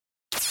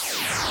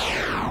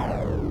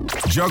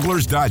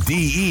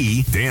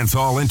Jugglers.de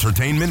Dancehall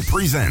Entertainment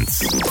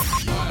presents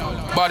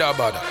Badda.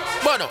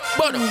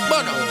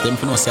 Them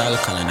for no say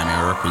alkaline and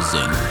I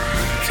represent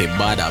for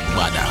Badda,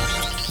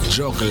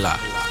 Juggler,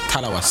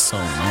 Talawa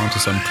song. I want to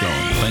some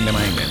clown. Find them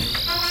in them.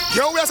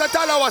 Yo, we are a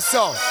Talawa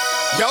song.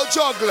 Yo,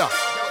 Juggler.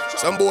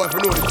 Some boy if you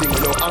know the thing, you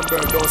know, Amber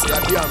don't say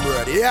a damn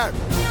word. Yeah.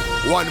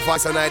 One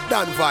voice and I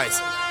done voice.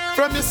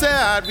 From the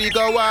side we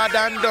go hard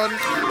and done.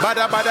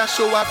 Badda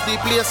show up the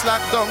place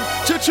locked down.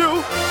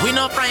 Choo-choo. We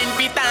no friend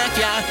we thank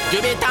ya.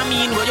 You better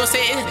mean what you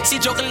say. See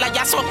Juggler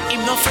ya so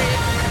him no afraid.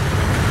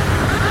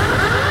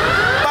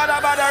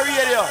 Badda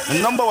Radio, the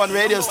number one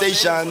radio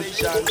station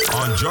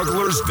on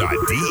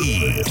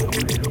Jugglers.de.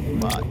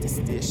 Party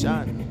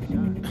station.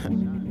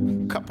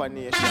 Kappa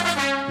Nation.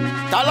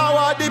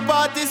 Talawa the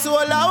party so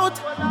loud.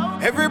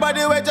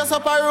 Everybody we just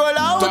up and roll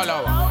out.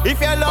 Talawa. If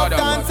you love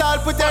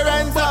dancehall, put your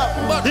hands up.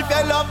 If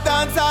you love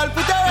dancehall,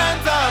 put your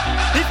hands up.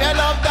 If you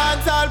love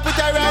dancehall, put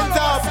your hands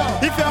up.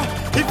 If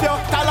you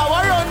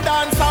Talawa run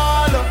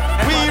dancehall,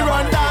 we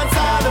run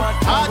dancehall.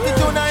 Party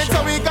tonight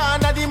so we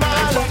gonna the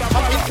mall.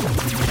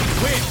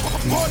 Wait,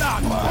 hold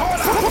on.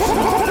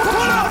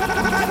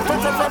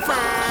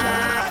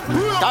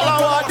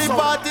 Talawa the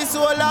party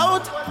so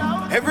loud.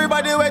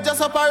 Everybody we just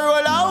up and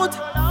roll out.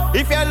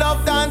 If you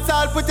love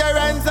dancehall, put your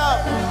hands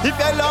up. If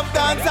you love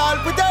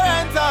dancehall, put your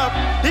hands up.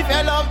 If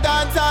you love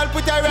dancehall,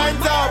 put your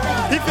hands up.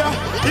 If you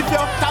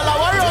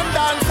Talawa run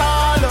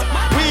dancehall,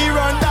 we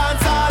run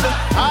dancehall.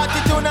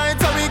 Party tonight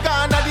so we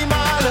gonna the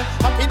mall.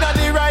 Up in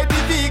the ride the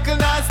vehicle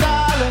now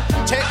stall.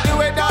 Check the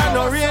weather,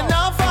 no rain,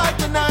 no fall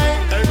tonight.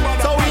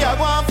 So we are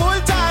going full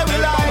time we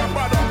like.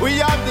 We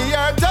have the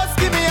herb, just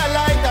give me a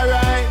light,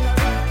 alright.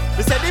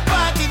 We said the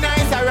party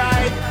nice,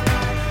 alright.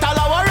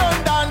 Talawa run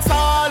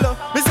dancehall.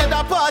 We said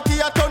the party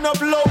a turn up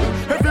low.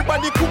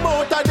 Everybody come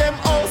out of them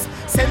house.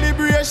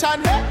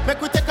 Celebration,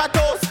 make we take a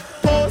toast.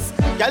 Pose,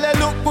 y'all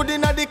look good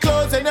in the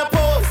clothes and your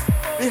pose.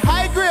 The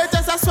high grade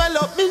just a swell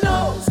up me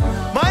nose.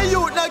 My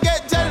youth not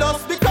get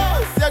jealous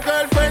because your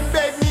girlfriend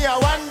beg me a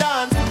one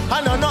dance.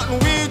 I know nothing,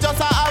 we just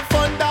a have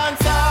fun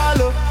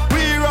dancehall.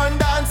 We run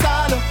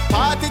dancehall.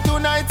 Party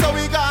tonight so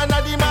we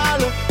gonna the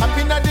mall. Up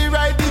in the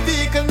ride the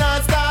vehicle now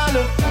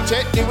stall.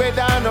 Check the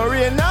weather, no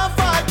rain, no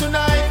fall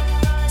tonight.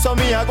 So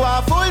me a go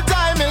a full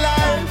time in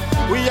life.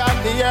 We have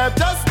the herb,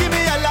 just give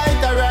me a light,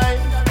 alright.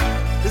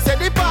 They say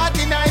the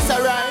party nice,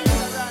 alright.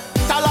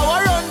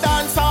 Talawa run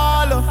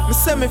dancehall. Me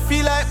say me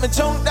feel like me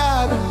junk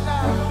dog.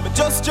 Me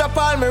just drop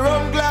all my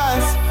rum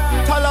glass.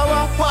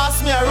 Talawa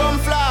pass me a rum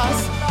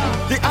flask.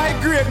 The high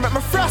grade make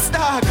me frost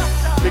dog.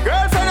 The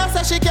girlfriend a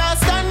say she can't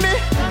stand me.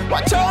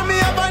 Watch how me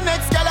have a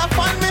next girl a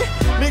fan me.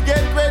 Me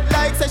get red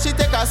like say she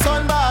take a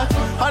sun bath.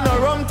 And a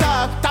rum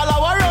talk.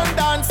 Talawa run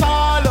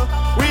dancehall.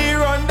 We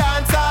run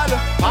dancehall.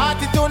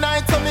 Party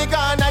tonight so me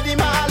gonna the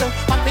mall.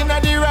 Up inna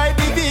the ride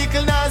the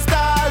vehicle now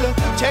stall.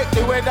 Check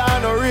the weather,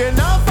 no rain,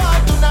 no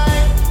fall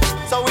tonight.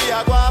 So we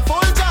are going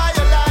full joy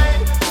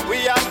life. We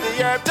have the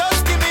herb,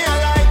 just give me a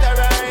light,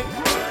 alright.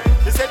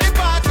 They say the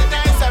party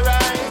nice,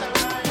 alright.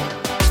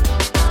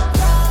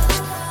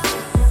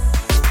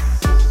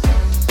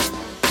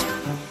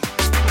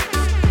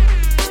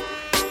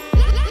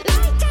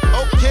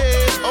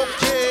 Okay.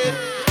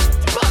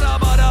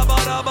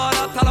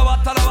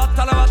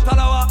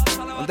 Talawa.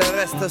 Und der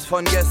Rest ist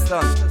von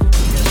gestern.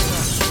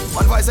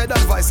 One voice I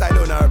done, voice I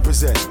don't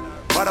represent.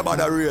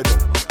 Badda Radio.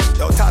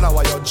 Yo,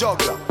 Talawa, yo,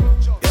 Juggler.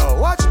 Yo,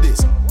 watch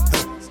this.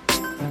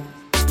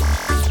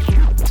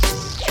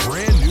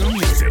 Brand new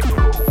music.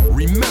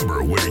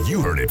 Remember where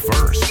you heard it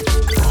first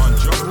on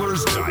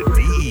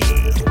Jugglers.de.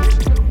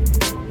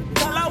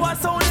 Talawa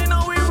sound, you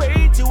know we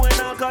rate you in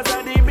cause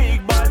of the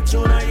big bad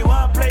tune you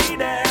want play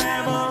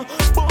them.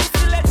 Boom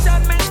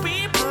selection make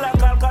people a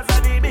call cause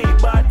of the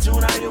big bad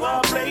tune you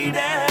want play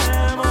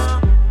them.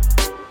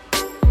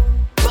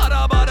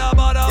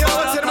 Yo,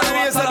 what's your name?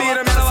 Yes, I did.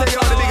 I'm gonna say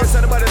you're the biggest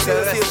and the baddest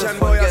station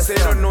boy. I say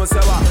you don't know, so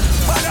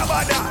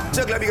Badda.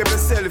 Juggler, big up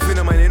yourself, you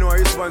know, man. You know,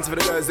 responsible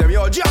for the girls, them.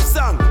 Yo, drop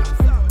song.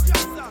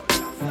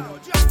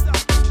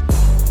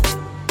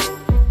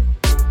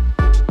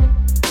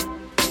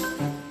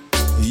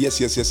 Yes,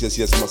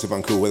 massive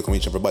and crew. Welcome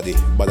each everybody.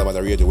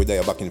 Badda Radio, we're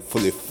there back in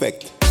full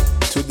effect.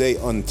 Today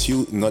on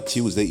not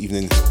Tuesday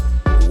evening,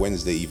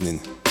 Wednesday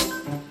evening.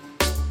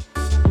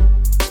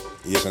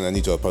 Yes, and I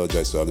need to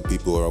apologize to all the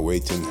people who are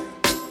waiting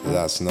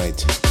last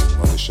night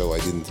on the show.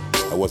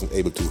 I wasn't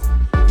able to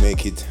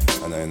make it,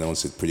 and I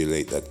announced it pretty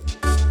late that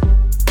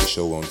the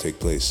show won't take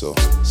place. So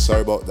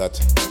sorry about that.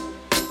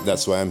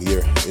 That's why I'm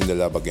here in the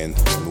lab again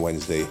on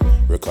Wednesday,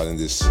 recording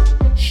this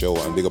show.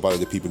 And big up all of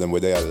the people that were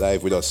there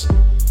live with us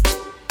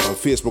on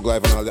Facebook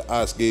Live and all the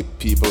Ask Gay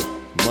people.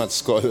 Mad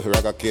Skull,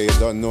 Raga K, you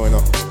don't know, you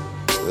know.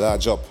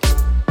 Large up.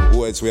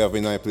 Who else we have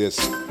in our place?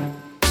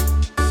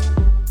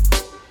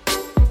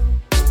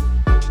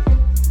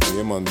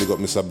 Yeah, man, big up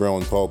Mr.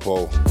 Brown, Pow,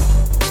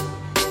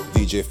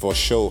 DJ for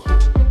show.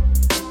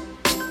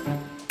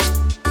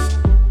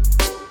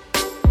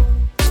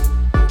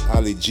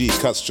 Ali G,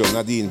 Castro,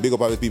 Nadine, big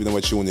up all the people that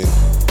were tuning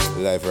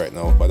in live right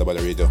now by the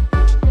Radio.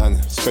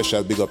 And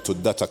special big up to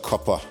Data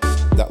Copper,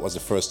 That was the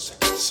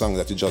first song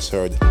that you just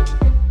heard.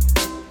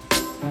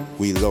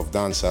 We Love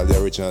Dancehall,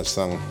 the original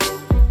song.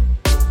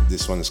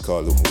 This one is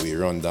called We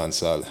Run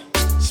Dancehall,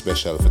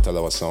 special for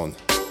Talawa Sound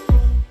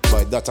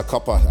by Data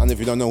Copper. And if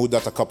you don't know who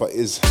Data Copper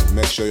is,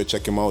 make sure you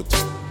check him out.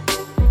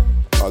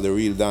 All the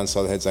real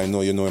dancehall heads, I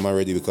know you know him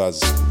already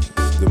because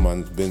the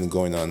man's been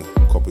going on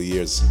a couple of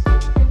years.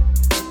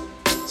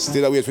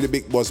 Still I wait for the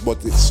big boss,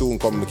 but it soon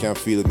come. We can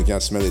feel it, we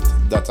can smell it.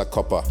 Data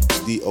Copper,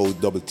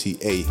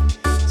 DOTTACOPPA,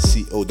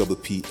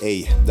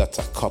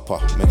 Data Copper.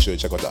 Make sure you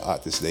check out the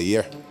artist there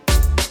here.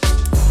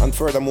 And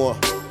furthermore,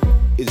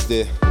 it's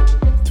the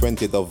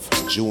 20th of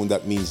June.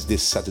 That means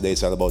this Saturday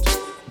it's all about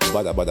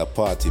Badda Badda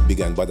Party, Big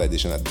and Badda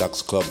edition at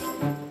Ducks Club.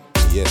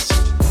 Yes.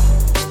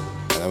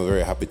 And I'm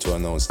very happy to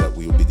announce that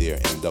we will be there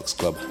in Ducks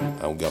Club.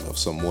 And we're going to have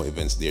some more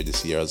events there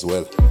this year as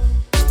well.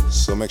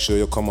 So make sure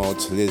you come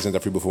out. Ladies and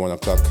gentlemen, before 1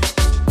 o'clock.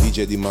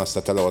 DJ D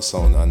Master, Talawa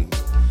Sound, and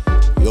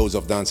loads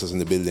of dancers in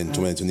the building.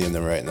 Too many to name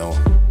them right now.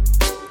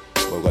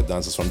 But we've got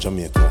dancers from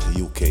Jamaica,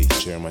 UK,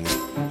 Germany,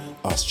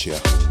 Austria,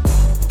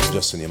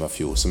 just to name a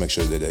few. So make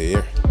sure that they're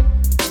here.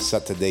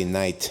 Saturday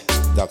night,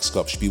 Ducks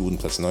Club,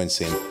 Spielbodenplatz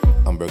 19,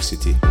 Hamburg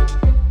City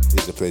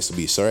is the place to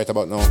be. So right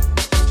about now,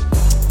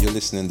 you're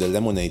listening to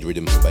Lemonade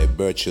Rhythm by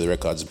Birchill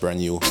Records, brand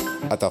new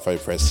at Afari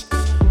Press.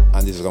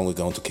 And this is when we're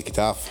going to kick it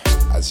off.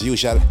 As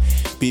usual,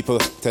 people,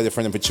 tell your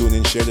friend to tune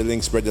in, share the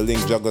link, spread the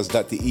link,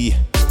 jugglers.de,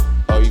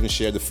 or even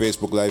share the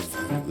Facebook Live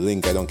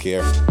link, I don't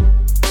care.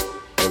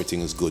 Everything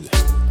is good,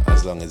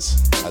 as long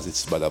as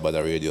it's Badda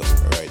Badda Radio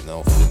right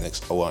now for the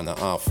next hour and a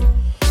half.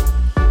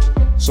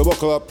 So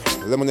buckle up,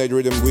 Lemonade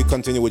Rhythm, we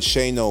continue with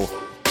Shano,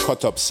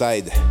 Cut Up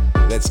Side.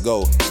 Let's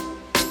go.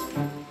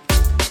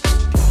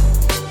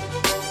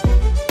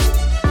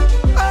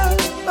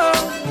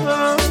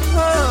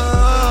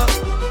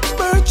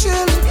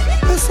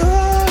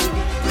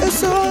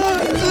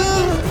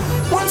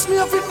 Once me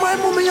have it, my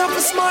mommy have a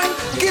smile.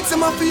 Kids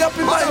them happy,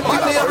 happy, my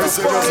baby have a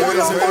smile.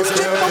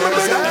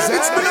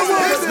 It's been a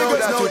while,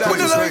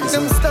 when I like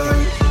them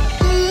style.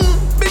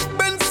 Big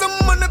Ben, some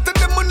money to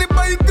the money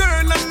buy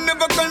girl, and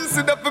never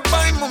consider for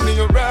buy mommy,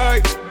 you're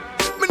right.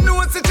 Me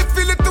know that you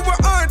feel it to her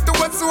heart, to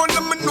her soul,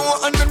 and me know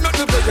under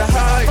nothing but your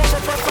high.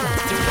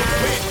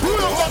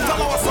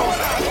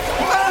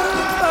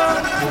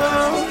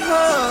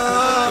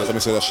 Let me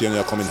say that Shane,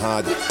 you're coming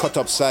hard. Cut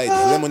Up Side,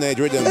 Lemonade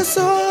Rhythm.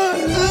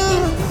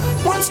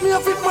 Once me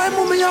have it, my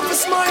mommy have a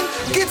smile.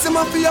 Kids them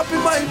happy, happy,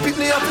 my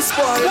pitney have a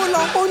spoil.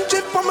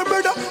 100 for my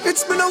brother,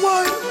 it's been a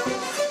while.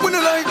 When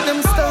I like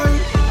them style.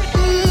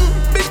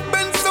 Big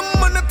Ben, some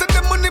money to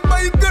the money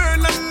buy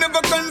girl, and never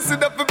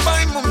consider for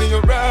buy mommy,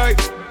 you're right.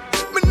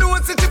 Me know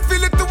that you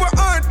feel it to her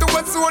heart, to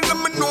her soul,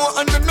 and me know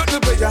under nothing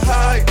but your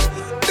high.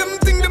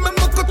 Them thing them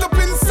me cut up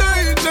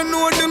inside, I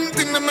know them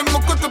thing them me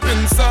cut up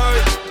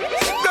inside.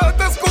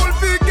 Daughter school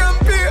fee can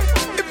pay,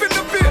 if it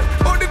no pay,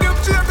 how did them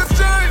share this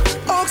child?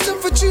 Ask them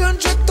for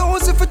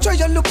 300,000 for try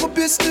and look for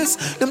business.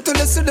 Them tell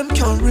us them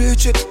can't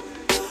reach it.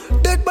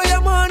 Dead by a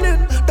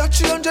morning, that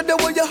 300 the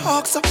way you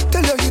ask her,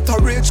 tell you it a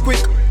reach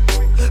quick.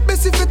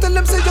 Best if you tell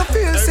them say you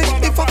feel sick.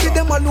 If I feed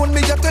them alone,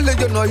 me I tell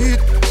you not eat.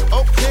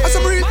 Okay. As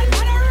I breathe,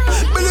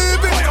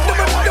 believe it,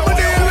 them a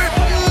deal with.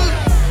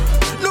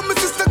 No, my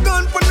sister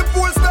gone from the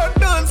pole start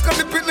dance, cause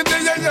the pitney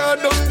day I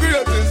yard down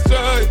greatest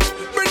joy.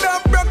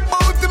 Brother broke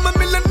out him a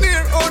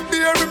millionaire out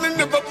there, me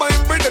never find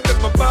brother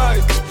them a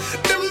buy.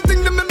 Them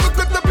thing them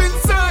cut up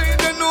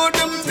inside, I know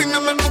them thing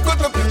them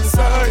cut up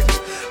inside.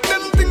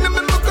 Them thing them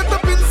cut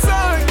up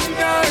inside,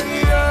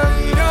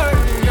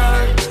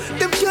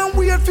 Them can't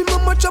wait for me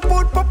much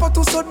about Papa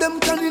to so them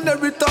can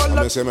inherit all that.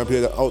 I'm say I play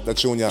the out the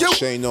tune, yeah,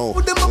 Shano.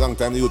 Long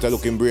time the youth are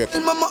looking break.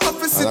 And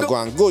I go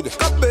on good.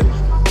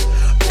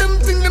 Them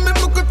thing them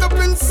cut up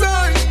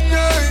inside,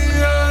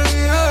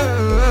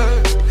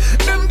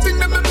 Them thing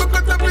them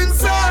cut up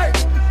inside.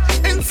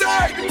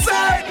 Inside.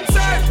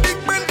 Big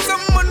Ben,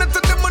 some money to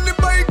the money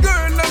buy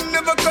girl, and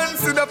never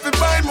consider fi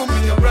buy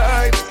mommy,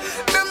 alright.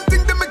 Them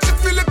thing them make you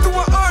feel it to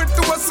her heart,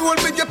 to her soul,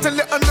 make you tell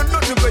you under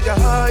nothing but your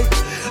high.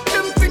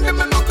 Them thing them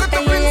cut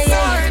up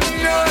inside,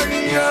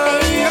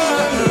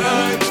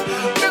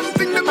 Them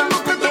thing them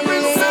cut up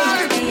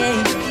inside.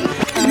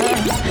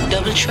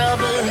 Double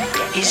trouble,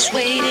 he's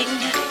waiting.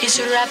 He's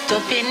wrapped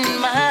up in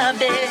my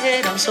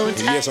bed. I'm so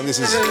tired. Yes, and this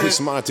is Chris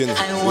Martin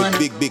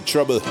with Big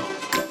Trouble.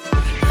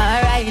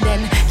 Alright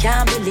then,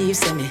 can't believe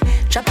say me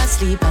drop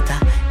asleep at a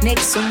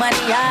next to my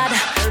yard.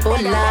 Oh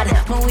Lord,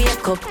 me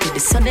wake up to the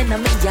sun in my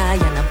eye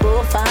and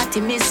above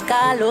 40 miss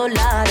call. Oh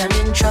Lord, I'm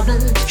in trouble.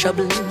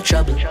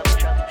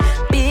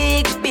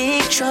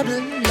 Big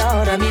trouble,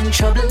 Lord, I'm in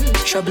trouble.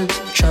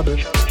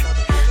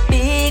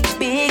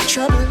 Big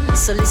trouble.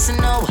 So listen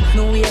now,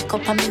 me wake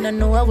up and me no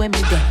know where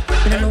me dey.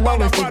 Me no know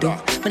what we do,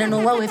 me no know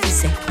what we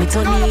say. Me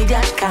don't need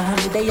that car,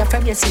 me there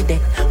from yesterday.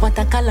 What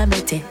a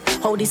calamity,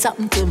 how this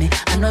happened to me?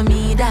 I know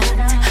me that.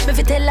 Me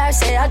fi tell her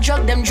say I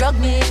drug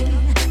me.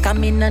 Cause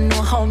me no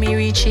know how me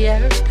reach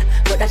here.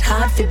 But that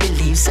hard to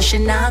believe, so she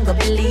not gonna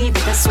believe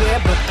it, I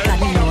swear. But God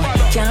know,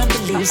 can't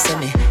believe, so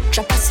me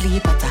drop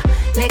asleep at her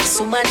next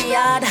to my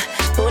yard.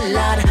 Oh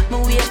Lord, me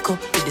wake up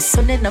with the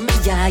sun in my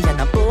eye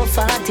and above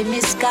 40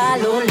 miss call.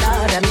 Oh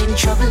Lord, I'm in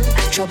trouble,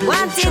 trouble,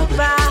 want trouble. It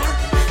back.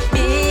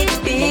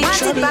 Big Want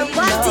trouble, it back,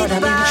 want Lord, it I'm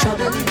in back.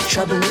 trouble,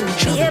 trouble,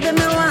 trouble. Baby,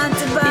 me want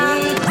it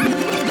back.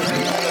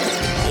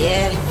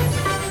 Yeah,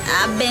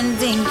 I've been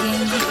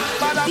thinking.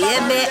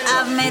 Baby,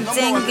 I've been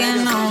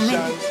thinking on me.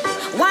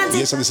 Want it,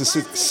 Yes, and this is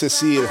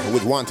Cecile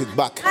with Want It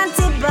Back. want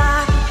it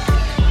back.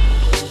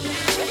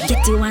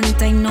 Get you one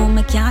time now,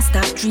 me can't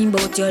stop dream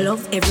about your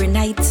love every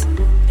night.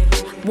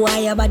 Boy,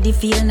 your body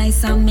feel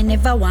nice and me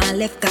never want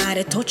left,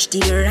 gotta touch to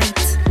your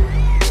right.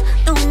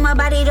 No, my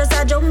body just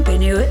a jump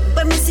anyway,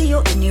 when me see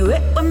you, anyway,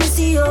 when me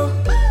see you.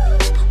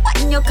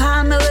 When you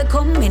call me, we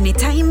come,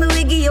 anytime me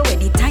we give you,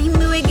 anytime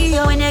me we give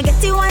you. When you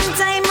get it one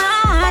time, I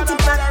want it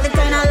back, the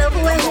kind of love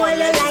we hold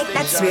you like,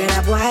 that's where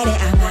that boy they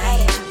am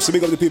I. So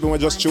big up the people who are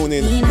just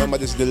tuning in. Remember,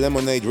 this is the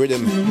Lemonade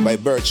Rhythm by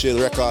Birchill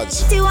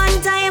Records. Get it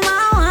one time,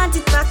 I want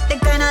it back, the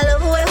kind of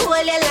love we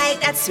hold you like,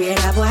 that's where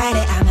that boy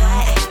they am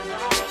I.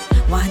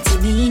 Want to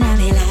be in my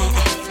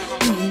life.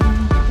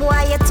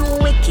 Boy, you're too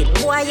wicked.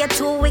 Boy, you're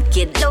too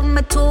wicked. Love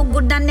me too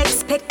good and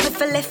expect me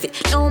for left it.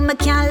 No, me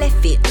can't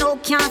left it. No,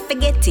 can't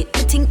forget it.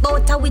 Me think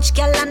about a which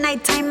girl at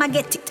night time I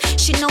get it.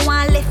 She know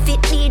I left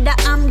it, neither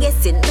I'm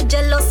guessing. Me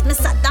jealous, me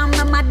sat down,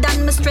 me mad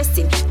and me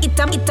stressing. It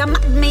a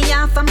mad me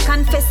off, I'm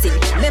confessing.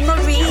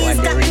 Memories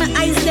got my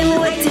eyes them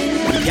wetting.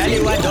 Girl,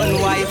 you a done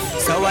wife,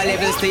 so a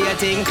level stay a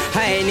thing.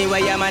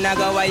 Anyway, your man a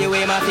go where you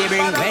way my fi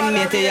bring. When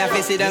me tell you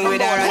fi sit down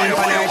with her and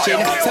on her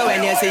chin. So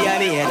when you see her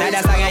me, that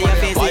a song of your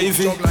face.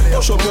 Wifey,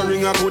 push up your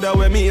ring and coulda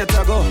where me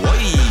to go.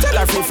 Tell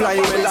her fi fly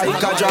away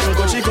like a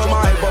Django. She come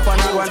hype up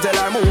and I want tell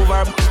her move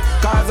her.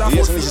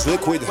 Yes, and this is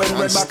Liquid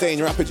and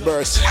Stain Rapid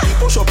Burst.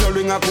 Push up your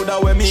ring and coulda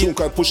where me. Tune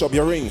called Push Up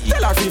Your Ring.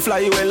 Tell her fi fly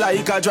away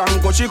like a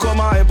Django. She come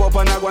hype up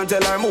and I want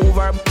tell her move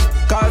her.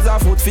 Cause her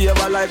foot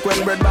favor like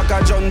when bread back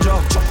a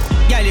Junjo.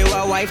 Girl, you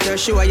a wife to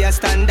show your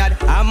standard.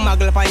 I'm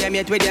muggle for your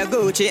mate with your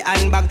Gucci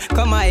handbag.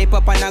 Come hype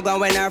up and I go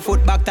when her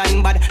foot back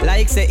tan bad.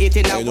 Like say it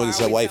in a I know this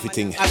is a wifey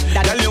thing.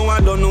 Girl, you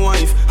a done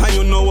wife and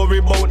you know worry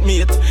about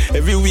mate.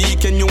 Every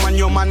weekend you and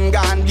your man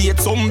gone date.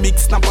 Some big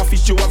snapper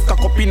fish you have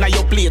cock up in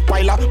your plate.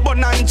 While a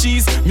bun and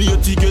cheese, me a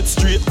ticket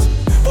straight.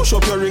 Push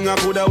up your ring and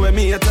coulda where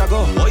me to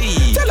go.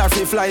 Tell her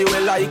fi fly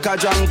away like a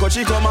Django.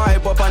 She come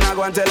hype up and I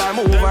go and tell her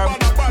move her.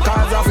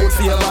 Cause her foot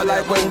favor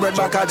like when bread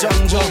back a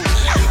Junjo.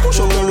 Push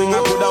up your ring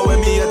and coulda where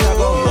me to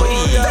go.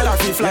 Tell her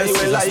fi fly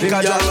away like a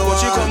Django.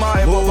 She come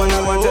hype up and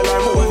I go and tell her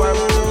move her.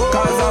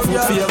 Cause her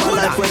foot favor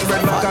like when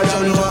bread back a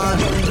Junjo.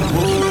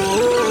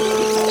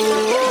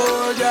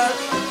 Oh, girl,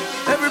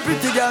 every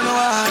pretty girl know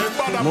I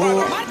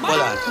move.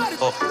 Hold on.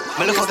 Oh,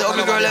 me look for the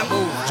ugly girl them.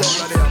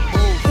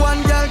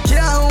 One girl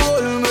can't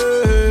hold me.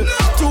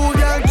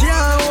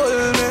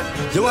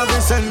 You have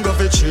to send, go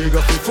for 3,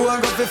 go for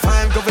 4, go for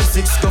 5, go for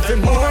 6, go for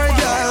more,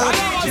 girl.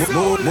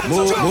 More,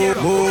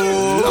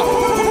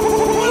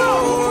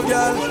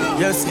 girl.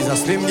 Yes, he's a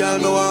slim girl,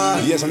 no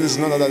one. Yes, and this is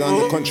none other than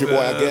the country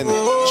boy again,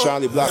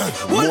 Charlie Black.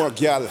 More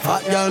girl.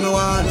 Hot girl, no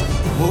one.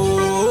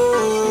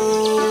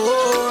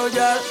 More,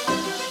 girl.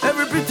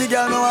 Every pretty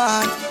girl, no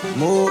one.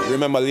 More.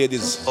 Remember,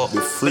 ladies, be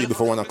free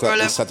before 1 o'clock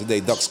this Saturday,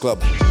 Ducks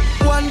Club.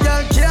 One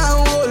girl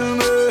can't hold me.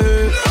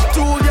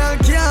 2 girl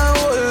can't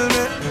hold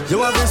me.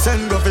 You have to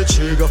send, go for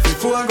 3, go for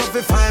 4, go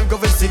for 5, go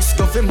for 6,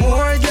 go for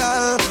more,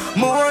 girl.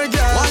 More,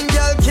 girl. One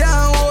girl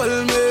can't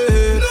hold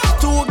me.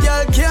 2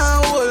 girl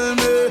can't hold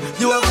me.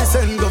 You have to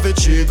send, go for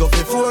 3, go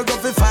for 4, go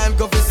for 5,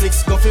 go for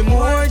 6, go for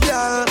more,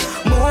 girl.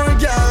 More,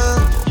 girl.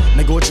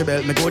 Me go to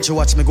belt, me go to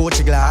watch, me go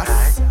to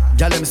glass.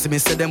 Girl, them see me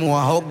say them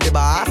want hug the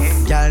boss.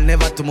 Girl,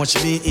 never too much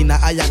me in a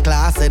higher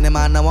class. Any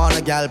man I want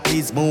a girl,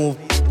 please move.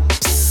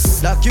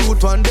 That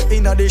cute one, the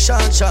inner the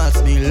short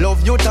shots. Me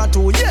love your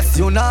tattoo, yes,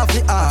 you not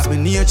fi ask. Me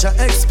nature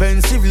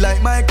expensive like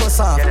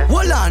Microsoft.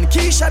 Hold on,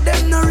 Keisha,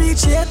 them no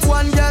reach yet.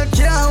 One girl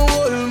can't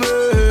hold me.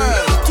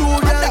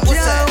 2 girl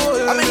can't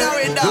hold me.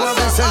 You have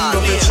to send,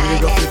 go for 3,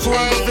 go for 4,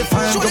 go for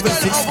 5, go for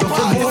 6, go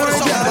for more,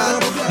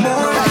 girl.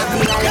 More,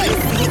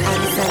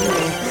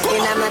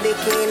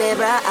 bikini,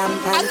 bra, and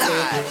panty.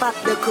 Pop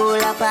the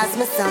cooler, pass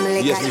me some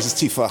liquor. Yes, this is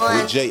Tifa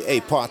with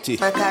J.A. Party.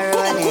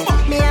 Macaroni.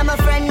 Me and my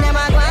friend, them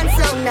a go and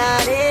song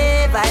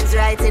naughty. Vibes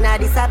right in a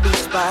this a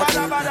beach party.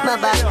 My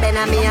back then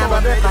a me a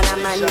bubble pan a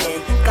Monday.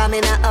 Come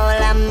in a all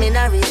and in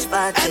a rich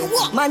party.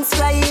 Man's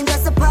flying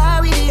just a par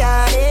with the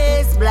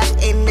artists. Black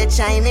in the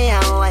China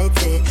and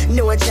whitey.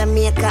 No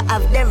Jamaica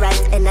have the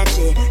right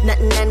energy.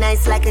 Nothing a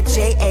nice like a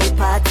J.A.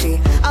 party.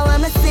 I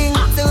wanna sing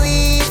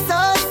sweet,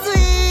 so sweet.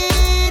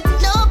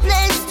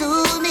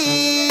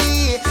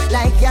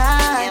 Like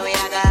yeah, we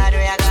are God,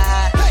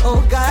 oh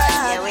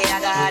God, yeah, we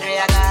are God,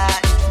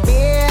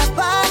 beer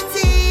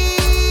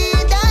party,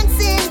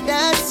 dancing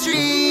the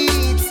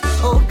streets,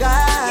 oh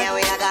God, yeah,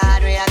 we are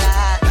God,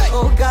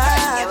 oh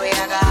God, yeah, we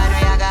are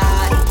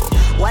God,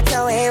 what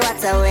a way,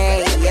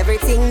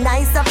 everything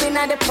nice up in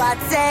the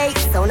party,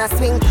 sound a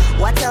swing,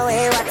 what a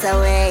way,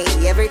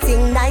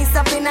 everything nice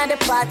up in the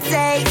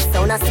party,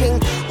 sound a swing,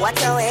 what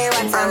a way,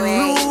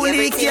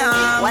 everything,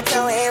 what a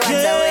way,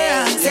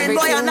 everything,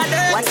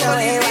 what a way,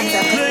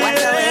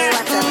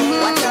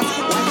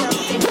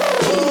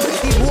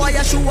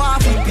 show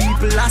off with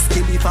people ask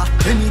Kelifa.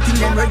 Anything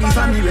them ready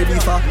for me ready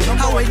for.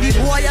 How when the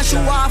boy a show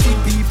off with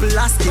people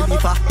ask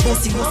Kelifa.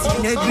 Bossy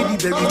neck with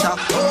the berita.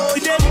 Oh,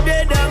 them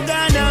dead and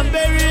gone and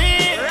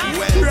buried.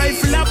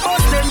 Rifle a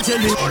bust them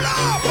jelly.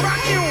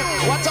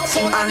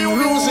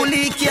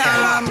 Unruly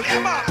Karam.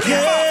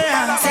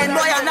 Yeah. Send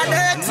boy on the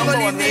dead so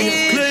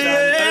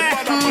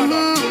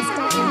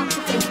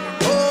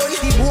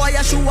boy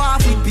a show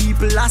off with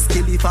people ask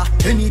Kelifa.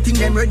 Anything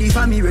them ready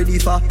for me ready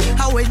for.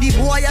 How when the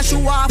boy a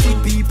show off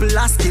with people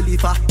ask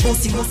Kelifa.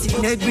 Bossy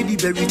neck with the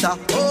berita.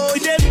 Oh,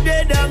 them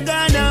dead and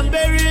gone and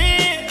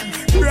buried.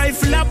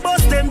 Rifle a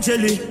bust them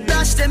jelly.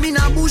 Dash them in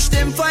a bush,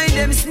 them find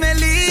them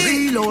smelly.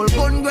 Real old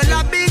gun girl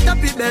a beat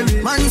up it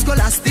berry. Man's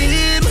gonna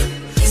steam.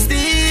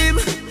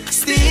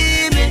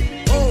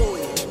 Oh,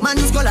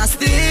 man's gonna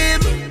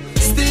steam.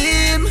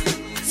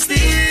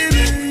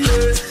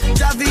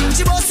 Da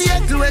Vinci bossy a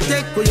glue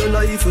take for your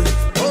life.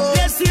 Oh,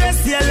 yes,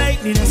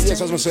 lightning.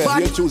 Yes, as I said,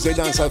 your Tuesday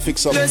dance I'll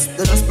fix up.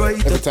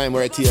 Every time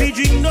we're at here.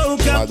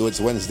 Although it's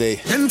Wednesday.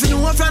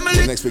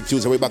 The next week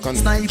Tuesday we're back on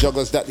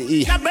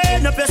Juggles.de.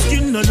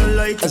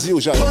 As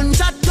usual. And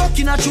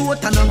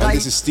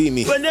this is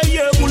Steamy.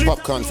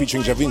 Popcorn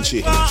featuring Da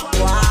Vinci.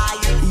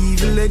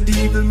 Evil and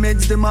evil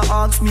meds, them a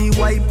ask me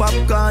why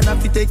popcorn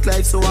have to take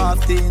life so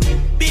often.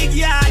 Big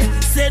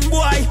yard, send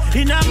boy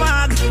in a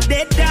mag,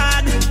 dead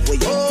dog.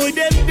 With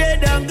them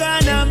dead and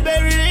gone and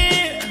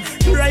buried.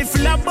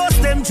 Rifle a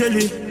bust them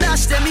jelly.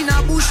 Dash them in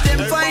a bush,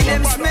 them find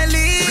them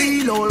smelly.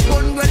 Real old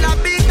gun girl a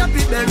beat up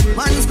it berry.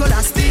 Man's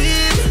gonna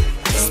steam.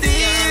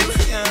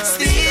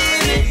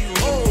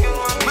 Oh,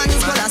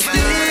 man's gonna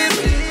steam.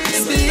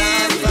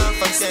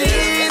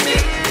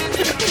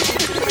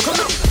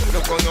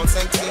 Look on your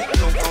sexy,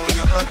 look on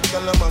your hot.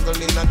 Girl a muggle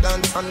in a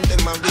dance and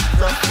them a big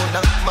rock. Put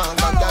a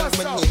manga girl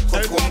when you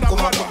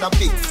come a put a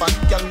big fat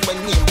girl when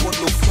you put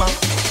look back.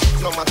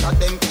 No matter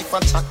them if a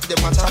chat,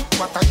 them a chat.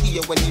 What I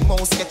hear when the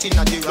mouse get in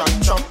a the rat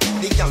trap.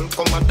 The girl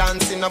come a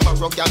dance in a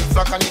barrow girl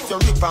flock. And if you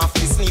rip off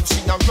the sleeve,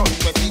 she a run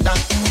with it that.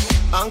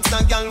 Ask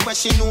a girl what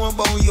she know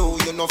about you.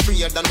 You no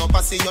afraid of no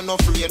pussy, you no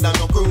afraid of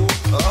no crew.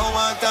 Oh,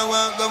 what I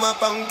want go a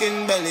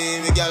pumpkin belly.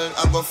 The girl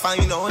I go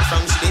find out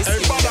from she this.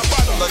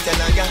 But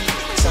tell a girl,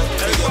 shot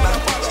to your back.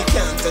 She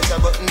can't touch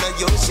a button of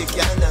you, she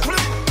can't.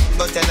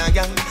 But tell a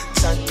girl,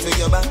 shot to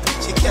your back.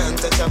 She can't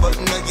touch a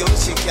button of you,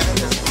 she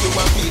can't. You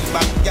a feel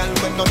back, girl,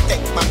 when no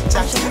take back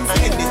chat. And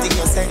anything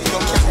you say,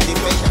 you can't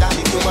defend that.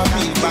 You a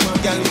feel back,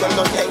 girl, when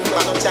no take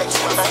back chat.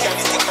 And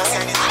anything you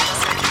say.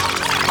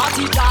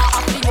 Matita, I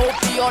fling up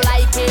to your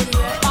liking.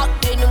 Back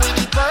then with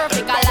the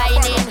perfect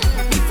aligning.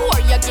 Before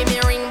you give me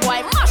ring,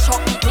 boy, mash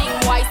up the thing,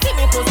 boy. See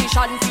me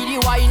position, feel the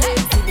whining.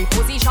 See me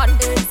position.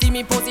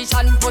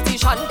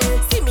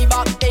 See me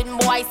back then,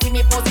 boy, see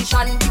me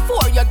position.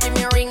 Before you give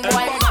me ring,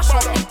 boy, mash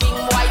up the thing,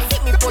 boy.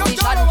 See me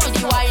position, feel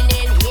the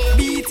whining.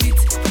 Beat it,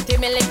 take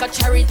me like a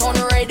cherry turn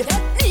red.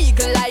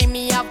 Legal eye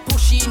me a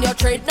push in your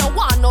tread. No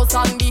one no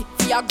zombie,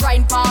 fi a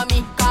grind for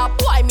me. Cause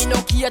boy, me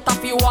no cater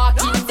fi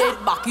walking dead.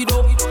 Back it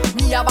up.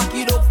 Me a back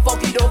it up,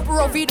 fuck it up,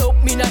 rough it up.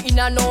 Me not in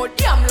a no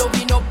damn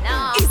loving up.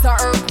 It's a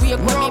earthquake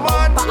when me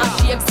bumper a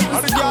shake.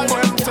 Since now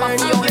money come off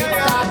your head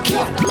start.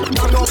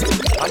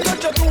 And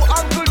touch your two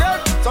ankle there.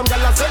 Some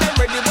gyal a say them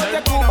ready, but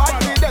they too bad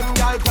for them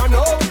gyal turn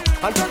up.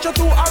 And touch your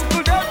two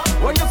ankle there.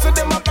 When you see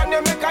them up and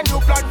they make a new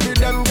plan for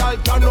them gyal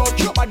turn up.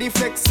 Your body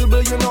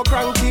flexible, you no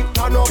cranky,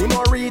 turn up. You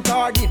no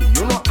retarded,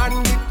 you no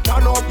handy,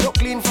 turn up. You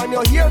clean from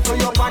your hair to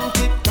your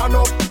panty, turn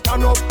up.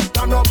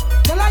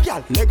 Tell a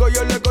gyal, Lego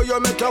you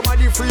make your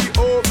body free,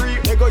 oh free.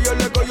 Lego you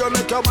make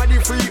your body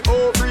free,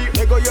 oh free.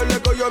 Lego you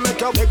make your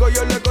make your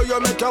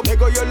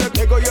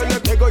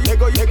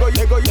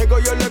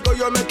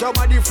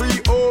body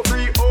free, oh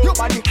free. Your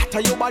body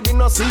hotter, your body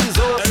no seize,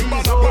 oh.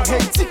 Your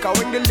head sicker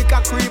when the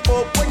liquor creep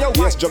up. When you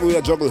yes,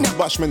 juggle,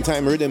 bashment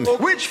time rhythm.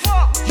 Which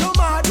fuck? You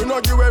mad? You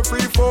no give a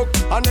free fuck.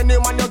 And any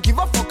man you give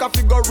a fuck a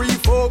figure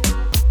fuck.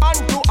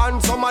 Hand to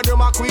hand, some of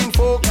them are queen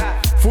folk.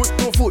 Foot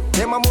to foot,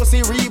 them a must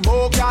see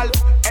Reebok, y'all.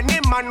 Any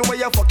man where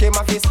you fuck him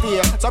a fist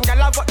here. Some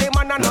gal a fuck them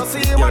and I no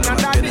see him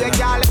another day,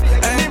 y'all.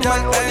 Any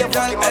man where you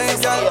fuck him a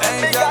fist here.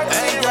 Big gal,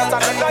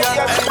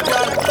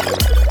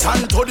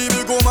 Tan to the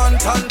big woman,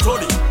 tan to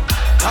the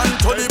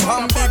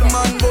pan big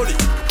man body.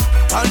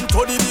 Tan to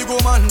the big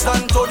woman,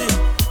 tan to the.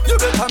 You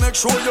better make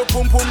sure your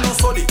pum no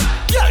study.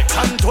 Yeah,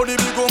 tan to the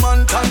big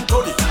woman, tan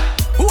to the.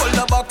 Hold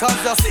the back as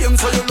the same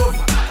so you love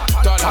it.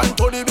 Tan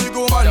to the big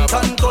woman,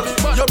 tan to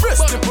the. Your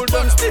breast nipple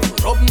them stiff,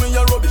 rub me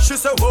a rubbish. She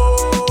say,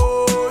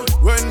 whoa,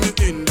 when me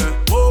in there,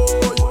 whoa.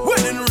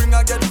 Wedding ring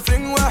I get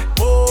fling where,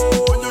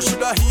 whoa. You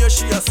shoulda hear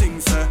she a sing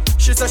say.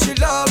 She say she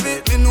love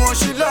it, me know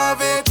she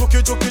love it.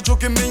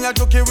 Chucky, me a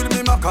chucky with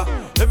me maka.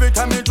 Every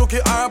time me chucky,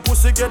 her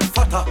pussy get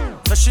fatter.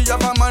 Say she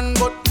have a man,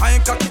 but I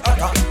ain't cocky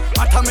hotter.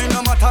 Matter me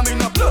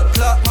no blood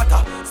clot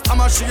matter.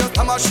 Stammer she a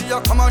tama, she a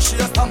come on, she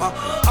a tama.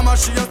 Ama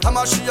she a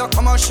tama, she a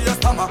come on, she a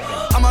tama.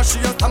 Ama she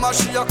a tama,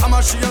 she a come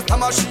on, she a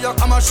tama, she a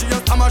come on, she a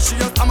tama, she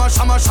a tama,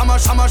 shama, shama,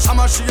 shama,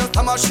 shama, she a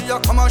tama, she a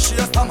come on, she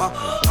a tama.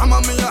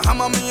 Hammer me a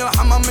hammer, me a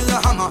hammer, me a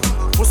hammer.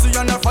 Pussy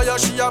on a fire,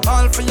 she a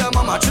ball for your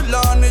mama.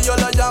 Chilla on the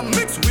yellow yam,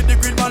 mix with the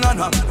green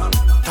banana.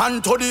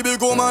 Tan to the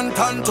big woman,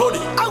 tan to the.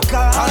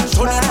 Tan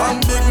to the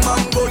man, big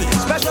man body.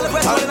 Tan to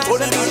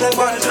the big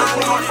woman, tan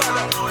to the.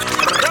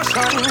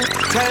 Russian,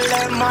 tell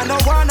them I no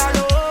one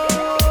alone.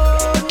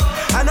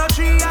 I no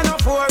 3, I no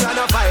 4, I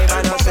no 5,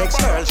 I no 6.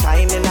 Girls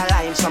shine in a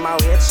line, some I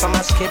wait, some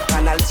I skip,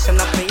 and I listen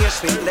up to your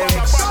sweet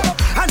lyrics.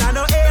 And I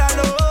no A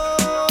alone.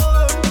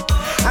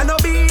 I no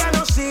B, I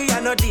no C, I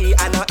no D,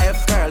 I no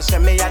F. Girls say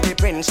me a the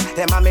prince,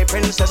 them a me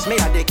princess, me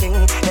a the king,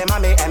 them a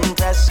me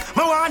empress.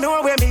 Me wanna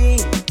know where me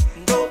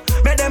go,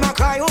 make them a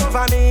cry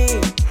over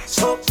me.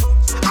 So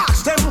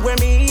ask them where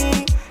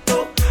me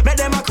go, make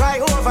them a cry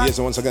over me. Yes,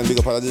 and once again, big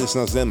up all the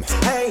listeners, them.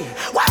 Hey,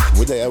 what?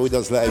 We're there with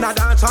us live.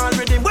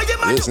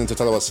 Listening to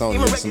Talawa Sound,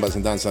 listening to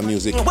Dancehall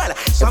music.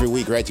 Every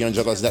week right here on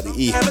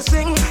Juggles.e.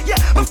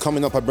 And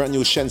coming up a brand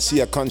new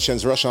Shensia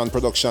Conscience Russian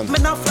production.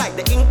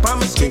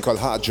 Thing called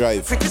Hard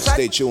Drive.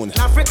 Stay tuned.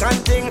 African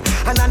thing,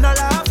 and I no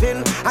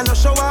laughing, I no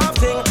show off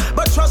thing.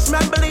 But trust me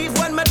and believe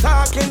when me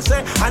talking,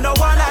 say I no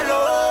one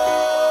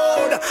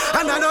alone.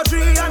 And I no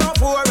 3, I no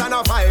 4, I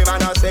no 5, I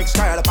no 6.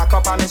 Girl, pack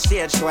up on the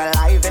stage, so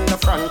live in the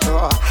front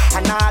row.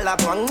 And all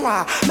up one,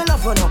 me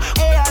love you no,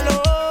 hey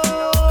alone.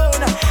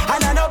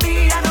 And I no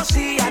B, I no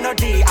C, I no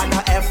D, I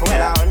no F.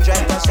 Well,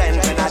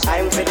 100% when I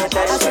time for the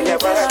test. When you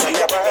work, when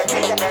you work.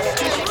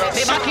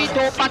 Me back it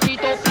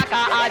up like a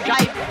hard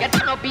drive. Get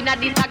turn up in a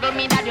disagle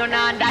me that you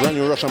not die. Brand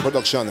new Russian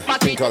production.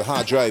 Thing called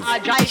Hard Drive.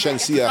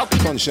 Shensia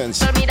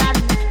Conscience.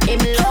 Him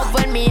love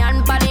when me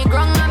and panic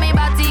grung and me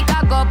body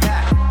cock up.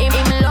 Him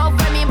love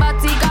when me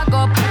body cock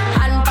up.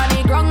 And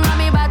panic grung and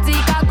me body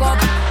cock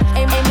up.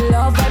 Him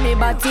love when me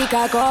body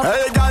cock up.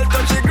 Hey, girl,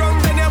 touch the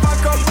ground, then you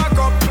back up, back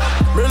up.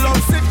 Me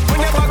love sick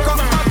when you back up,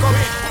 back up.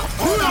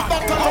 Pull up,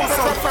 back up,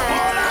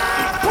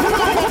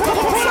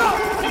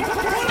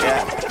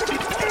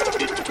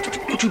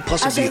 Could you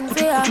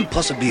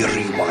possibly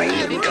rewind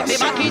and come? Me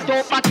back it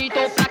up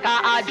like a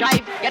hard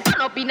drive. You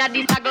turn up in a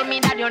disagle me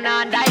that you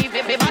not dive.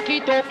 Me back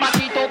it up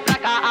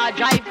like a hard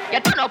drive. You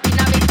turn up in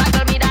a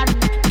disagle me that.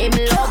 Him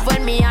love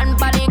when me and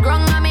panic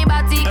grung and me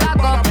body cock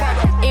up.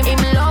 Him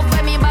love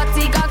when me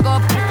body cock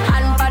up.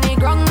 And panic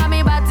grung and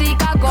me body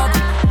cock up.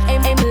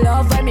 Him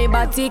love when me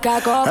body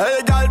cock up.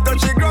 Hey, girl,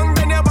 touch the ground,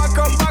 then you back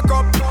up, back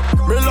up.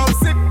 Me love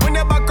sick when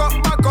you back up,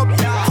 back up.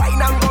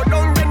 Fine and go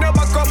down, then you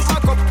back up,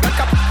 back up.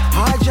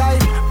 Hard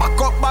drive,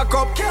 back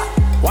up.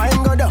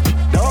 Wine go down,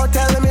 don't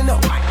tell me no.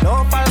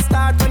 No false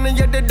start when you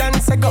hear the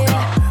dance go.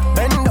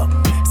 Bend up,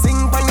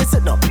 sing when you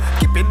sit up.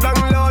 Keep it down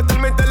low, tell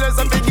you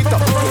something, get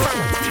up.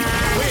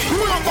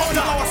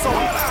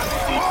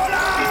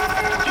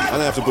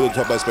 And I have to put it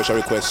up by special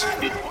request.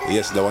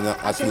 Yes, the one that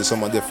actually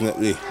someone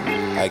definitely.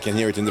 I can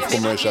hear it in the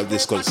commercial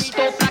discos.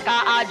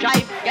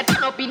 You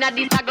turn up in a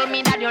disagle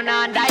me that you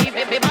not dive.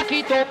 Back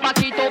it up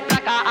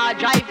like a hard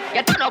drive.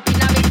 You turn up in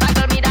a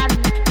disagle me that.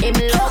 Him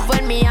love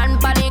when me and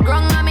panic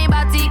grung and me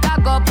body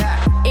cock up.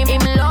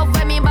 Him love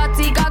when me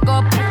body cock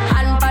up.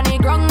 And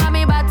panic grung and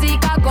me body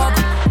cock up.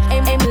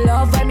 Him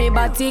love when me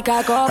body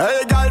cock up.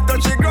 Hey, girl,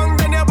 touch the ground,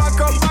 then you back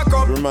up, back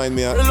up. Remind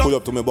me, pull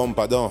up to my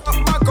bumper down.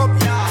 Back up,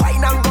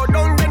 fine and go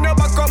down, then you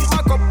back up,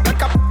 back up,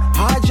 back up.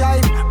 Hard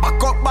drive,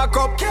 back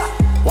up.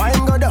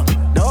 Wine go down,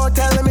 don't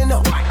tell me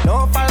no.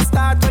 No false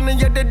start when you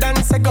hear the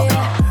dance go.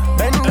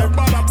 Bend up,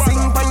 sing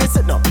when you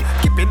sit up.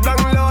 Keep it down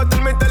low,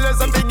 tell you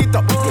something, get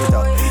up.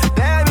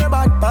 Then you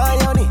bad by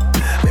honey.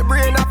 Me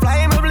brain a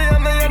fly, me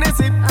blame me and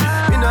sip.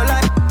 Me no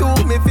like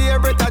to, me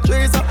favorite a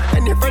tracer.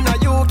 Any friend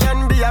of you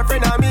can be a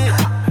friend of me.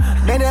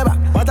 Then you back,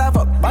 what the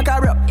fuck, back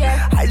a rap.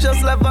 I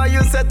just love how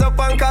you set up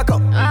and cock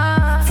up.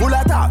 Full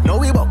of talk, now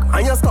we buck,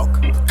 and you stuck.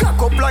 Cock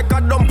up like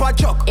a dumper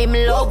truck. Him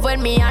love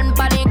when me and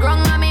panic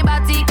grung and me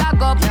body cock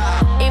up.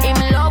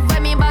 Him love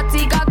when me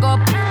body cock up.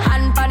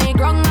 And panic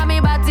grung and me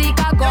body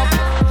cock up.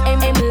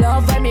 Him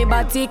love when me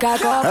body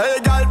cock up. Hey,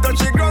 girl, touch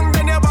the ground,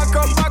 then you back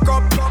up, back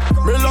up.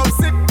 Me love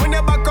sick when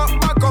you back up,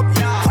 back up.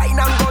 Fine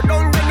and go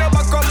down, then you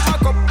back up,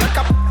 back up, back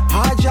up.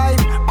 Hard drive,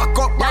 back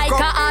up, back like up.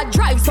 Like a hard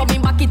drive, so me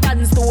back it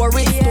and store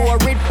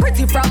it.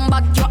 Pretty from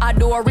back, you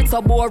adore it,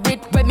 so bore it.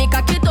 When me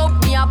cock it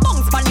up, me a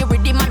bounce pan the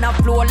rhythm and a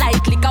flow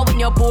like liquor when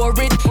you pour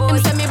it. Him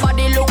say me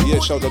body look Yeah,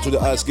 shout out to the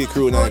ASCII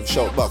crew now,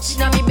 shout box.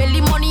 Now me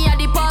belly money at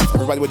the pass.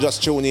 Everybody will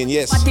just tune in,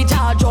 yes.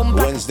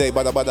 Wednesday,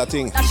 bada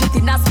thing. That shit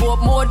in a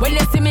smoke mode. When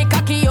you see me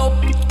cocky up,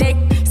 take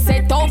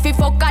set off if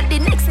fuck at the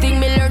next thing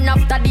me learn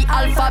after the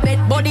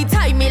alphabet. Body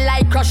tie me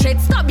like crochet,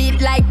 stop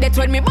it like that.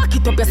 When me back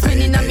it up, you're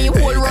spinning on me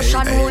whole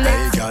Russian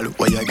roulette. Hey, girl,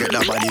 where you get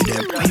that body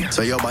there?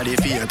 So your body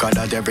feel cause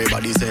that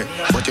everybody say.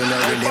 But you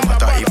don't really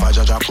matter if a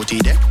judge put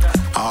it there.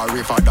 Or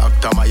if a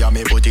doctor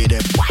Miami put it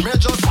there. Me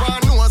just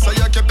want know so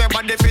you keep your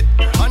body fit.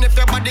 And if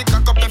your body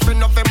cock up, if you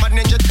know fi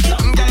manage it.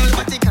 Girl,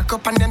 body cock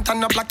up and then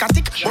turn up like a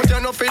stick. But you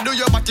know fi do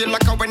your body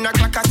like a when a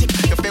clock a tick.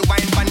 You fi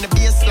wine on the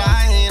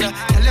baseline.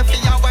 Tell you fi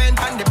you wine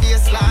on the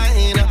baseline.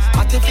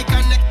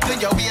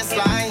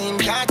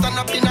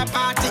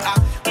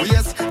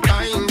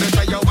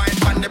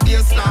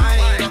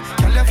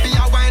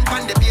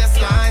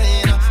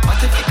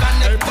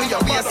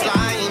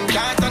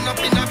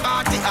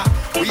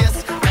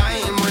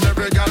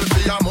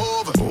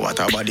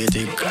 body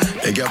thick.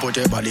 Make you put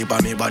your body by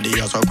me body,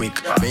 you so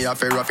quick. Me have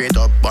to rough it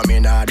up, but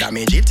me not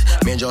damage it.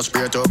 Me just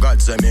pray to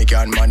God so me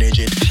can manage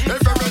it. If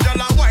every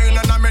girl a wine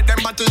and I make them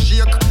body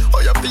shake,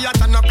 oh you feel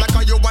turn up like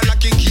a you a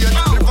lucky kid.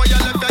 Before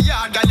you left your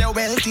yard, girl you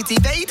well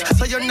titivate,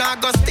 so you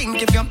not go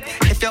stink if you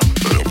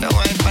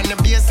wine from the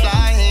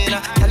baseline.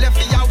 Tell you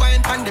feel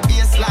wine from the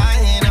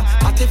baseline,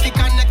 but if you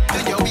connect to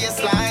your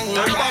baseline,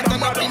 you are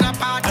turn up in a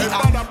party.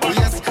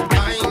 Yes,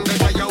 fine,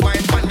 better you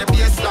wine from the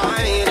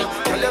baseline.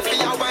 Tell you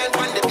feel wine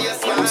from the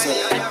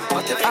baseline,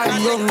 but if you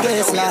connect to your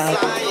baseline,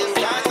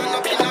 turn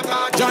up in a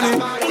party. Johnny,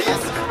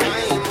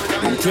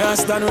 you can't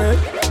stand with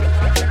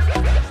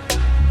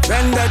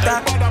Vendetta.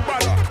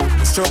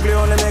 Struggle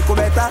only make you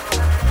better.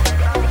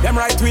 Them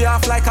right we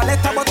off like a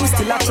letter, but we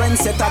still a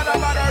trendsetter.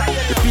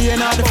 The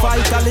pain of the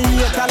fight, all the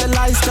hate, all the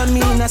lies don't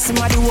mean as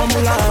somebody who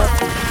me love.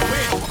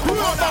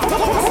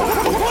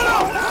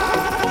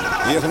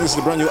 Yes, and this is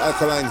the brand new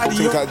Alkaline,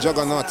 think called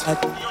Juggernaut.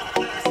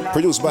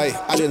 Produced by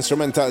Ad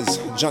Instrumentals,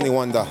 Johnny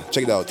Wonder.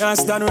 Check it out. Can't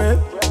stand with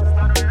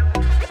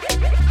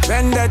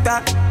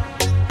Vendetta.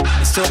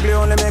 Struggle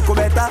only make you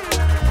better.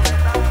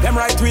 Them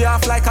right we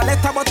off like a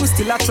letter, but we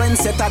still a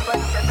trendsetter.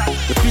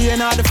 The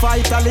pain of the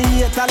fight, all the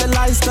hate, all the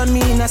lies don't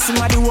mean as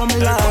somebody who me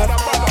love.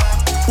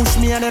 Push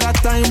me another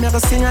time, never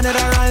sing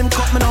another rhyme.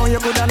 Cut me now, you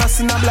good and I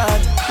see no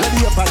blood. Let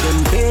me up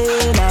again,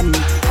 pain and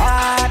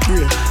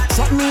heartbreak.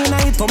 Shut me in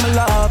it, me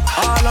love.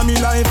 All of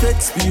me life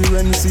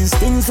experiences,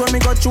 things when me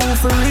got through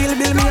for real,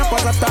 build me up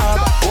as a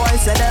top. Boy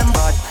say them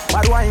bad,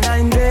 but why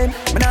nine them?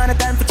 Me nah no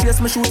time for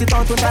chase, me shoot it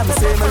out one time, me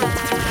say me.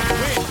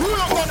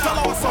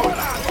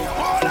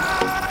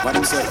 What do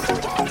you say?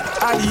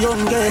 All the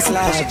youngest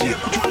lad.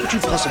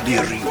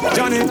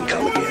 Johnny, you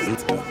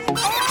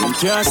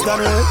can't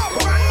stand it.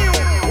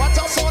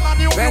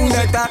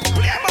 Vendetta.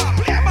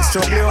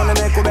 Struggle only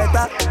make you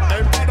better.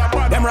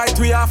 Them right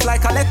we off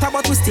like a letter,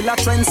 but we still a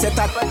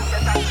trendsetter.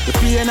 The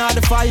pain of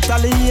the fight,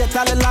 all the hate,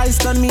 all the lies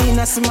don't mean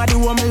as somebody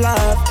who me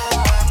love.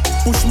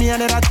 Push me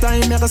another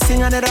time, never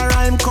sing another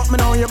rhyme. Cut me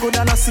now, you good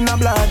and I see no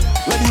blood.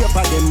 Ready up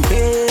again,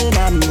 pain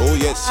and oh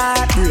yes,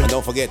 and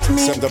don't forget,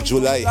 7th of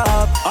July.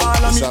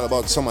 It's all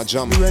about Summer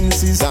Jam,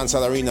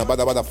 Dancehall Arena,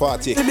 Badda Badda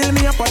Party. They build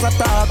me up as a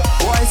top.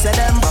 Boy say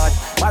them bad,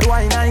 but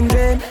why nine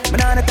them? Me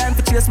nah no time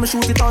for chase, me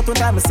shoot it out one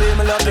time. Me say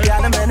me love the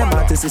girl, and the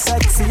man is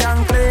sexy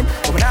and clean.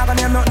 But me nah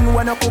gonna name nothing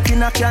when I cook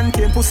in a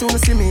canteen. Pussy will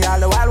see me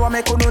all the while, what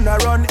make you no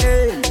run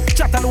in.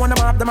 Chat alone, them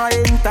have my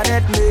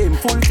internet name.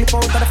 Full tip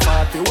out of the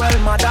party, well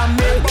madam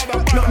me.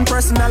 Nothing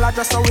personal, I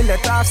just how we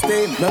let off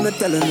steam. Let me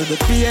tell you the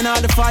pain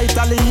of the fight,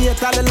 all the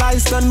hate, all the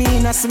lies don't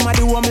mean as somebody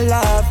who me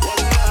love.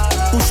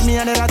 Push me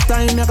another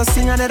time, never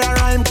sing another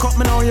rhyme. Cut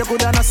me now, you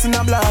good and I see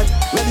no blood.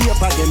 Ready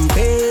up again,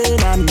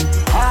 pain and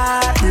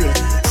heartbreak.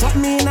 Shut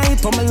me in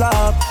it, me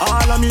love.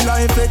 All of me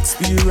life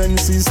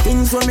experiences,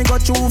 things when me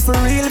got through for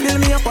real, build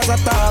me up as a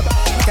top.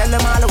 Tell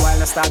them all the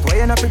while I start way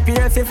and I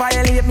prepare. If you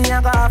violate me,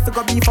 I have to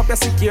go beef up your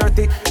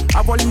security.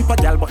 I've a leap of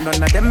girl, but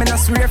none of them in a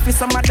swear for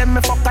some of them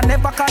me fuck. I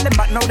never call them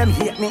back, now them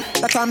hate me.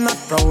 That I'm not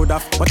proud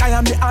of. But I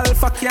am the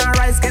alpha, can't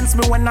rise against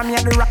me when I'm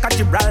here the rock of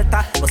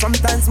Gibraltar. But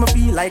sometimes me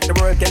feel like the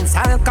world can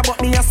salka.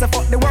 But me I say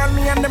fuck the world,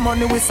 me and the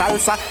money with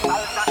salsa.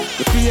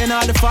 The pain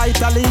of the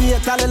fight, all the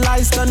hate, all the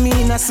lies don't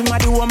mean as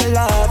somebody who me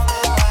love.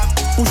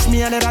 Push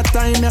me another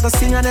time, never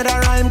sing another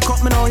rhyme.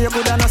 Cut me now, you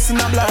good and I see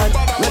no blood.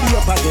 Ready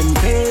up again,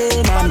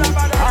 pain and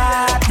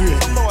heartbreak.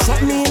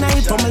 Shut me in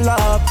it, me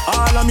love.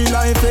 All of me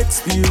life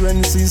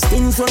experiences,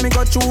 things when me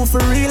got through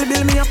for real,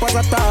 build me up as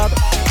a top.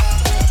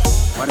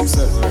 What do you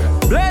say?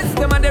 Bless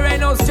them and there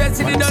ain't no stress.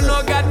 They don't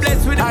know God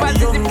bless with the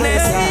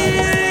positiveness.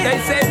 They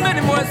say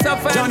many more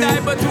suffer and die,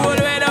 but you all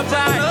wait up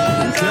high.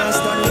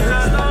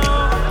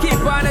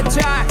 Keep on the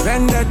track.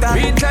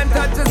 Reach and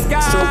touch the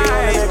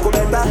sky.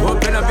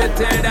 Open up your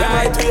third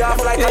eye.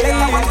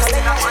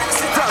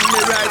 From me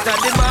right at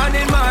the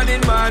morning.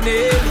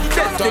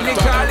 Destiny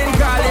calling.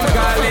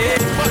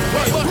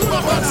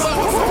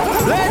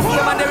 Bless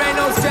them and there ain't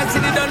no stress.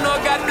 They don't know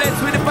God bless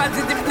with the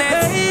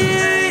positiveness.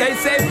 They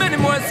say many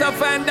more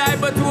suffer and die,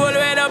 but we all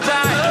wait up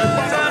high.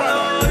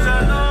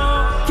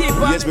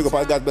 Yes, we go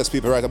by God bless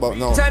people right about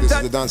now. This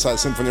is the Dancehall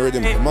Symphony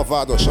Rhythm.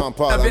 Mavado, Sean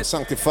Paul, and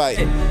Sanctify.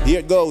 Here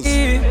it goes.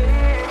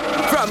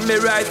 From me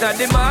right at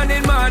the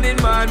morning.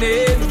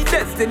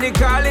 Destiny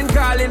calling.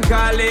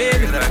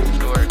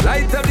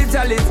 Light up the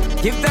chalice,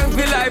 give thanks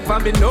for life,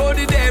 and me know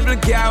the devil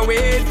can't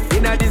wait.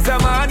 Inna this a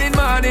morning.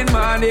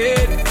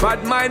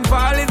 Bad mind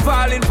falling.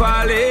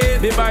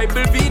 The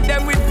Bible beat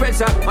them with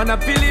pressure, and I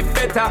feel it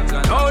better.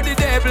 Know the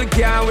devil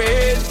can't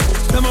wait.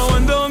 Them I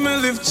wonder how me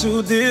live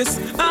through this.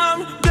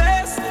 I'm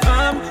blessed,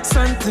 I'm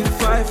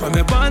sanctified. From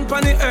me born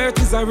on the earth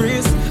is a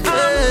risk.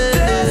 I'm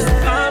blessed,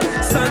 I'm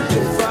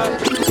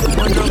sanctified.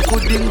 Man have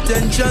good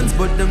intentions,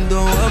 but them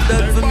don't have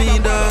that for me,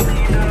 dog.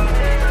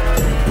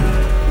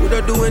 Would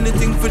I do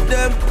anything for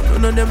them?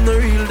 None of them no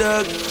real,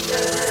 dog.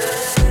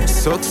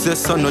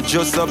 Success and not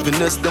just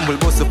happiness. Them will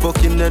bust a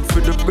fucking head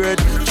for the bread.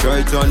 Try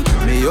it on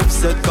me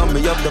upset, come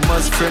me have them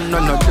as friend.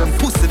 None of them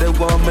pussy they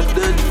want me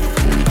dead.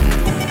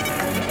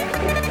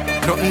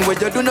 Nothing where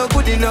you do no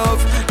good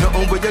enough.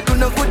 Nothing where you do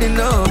no good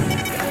enough.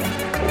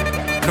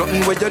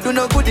 Nothing where you do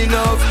no good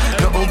enough.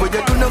 Nothing where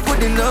you do no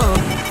good enough.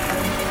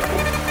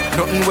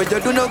 Nothing where you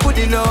do no good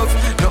enough.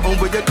 Nothing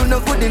where you do no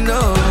good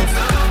enough.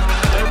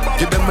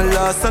 Give them a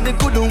loss and it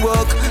couldn't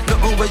work.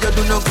 Nothing where you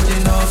do no good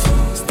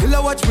enough. Still I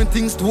watch me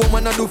things to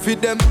woman I do for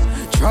them.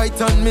 Try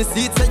turn me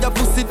seat say you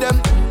pussy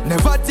them.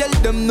 Never tell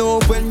them no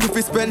when you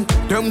fi spend.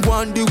 Them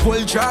want the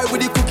whole jar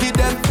with the cookie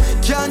them.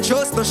 Can't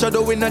trust no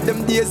shadow in at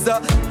them days.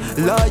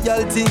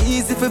 Loyalty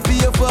easy for pay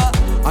for.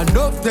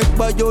 Enough take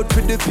by out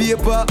for the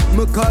paper.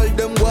 Me call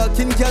them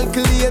walking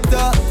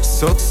calculator.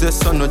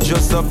 Success and not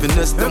just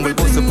happiness. Then we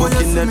bust a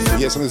fucking net.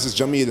 Yes, and this is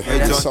Jamil.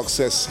 Hey,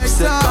 Success.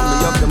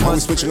 Now we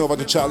switching over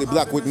to Charlie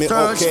Black with me.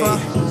 Okay.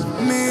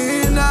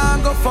 Me nah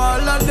go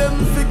follow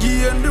them for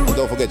gain the.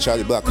 Don't forget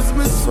Charlie Black.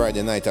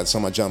 Friday night at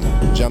Summer Jam.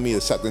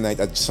 Jamil Saturday night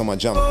at Summer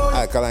Jam.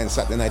 Alkaline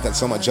Saturday night at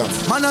Summer Jam.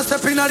 Man I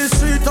step in the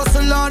street,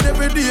 hustle on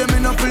every day, me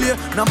no play.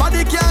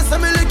 Nobody can say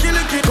me licky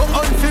licky. Go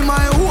out for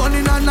my own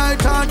in a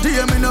night and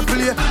day, me no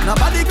play.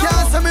 Nobody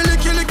can say me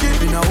licky licky.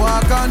 Me no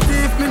walk and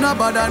thief, me no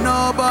bother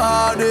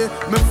nobody.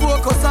 Me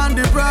focus on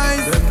the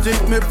prize. Them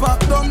think me pop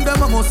down,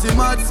 them I must see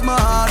mad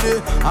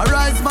smarty. A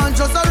rise man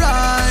just a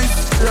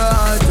rise.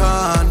 Right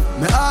on.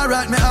 Me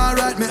alright, me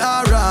alright, me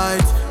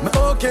alright. Me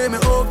okay, me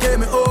okay,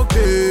 me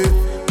okay.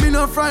 Me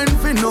no friend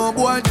fi no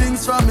boy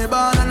things from me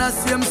born and I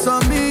see him so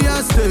me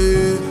a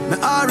stay. Me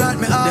alright,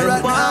 me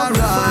alright, me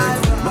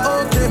alright. Me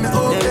okay, me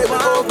okay, me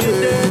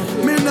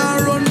okay. Me nah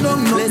run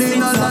down nothing in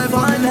life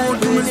and me out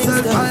to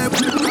myself.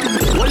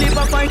 Wally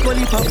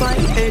pa fight,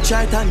 hey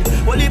Charlton.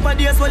 Wally pa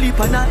days, wally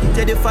pa night,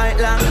 till the fight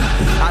long.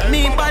 And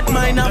me bad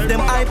mind of them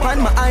iPad,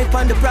 my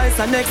iPad the price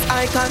and next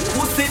icon.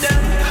 Who see them?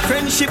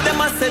 Friendship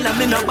them a sell and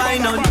me no buy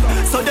none.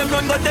 So them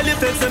run go tell the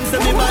fakes them say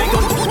me buy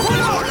gun.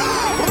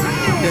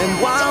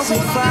 Them want we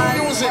fight,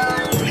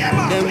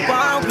 them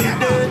want we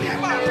dead.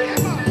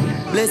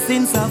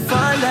 Blessings are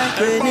fall like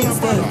rain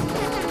instead.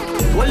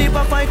 Wally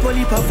pa fight,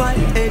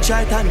 hey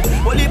Charlton.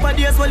 Wally pa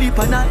days, wally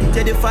pa night,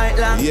 till the fight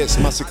long. Yes,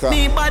 Massacre,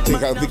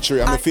 take our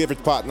victory. I'm my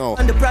favorite part now.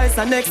 And the price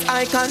and next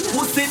icon.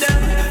 Who see them?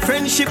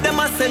 Friendship them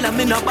a sell and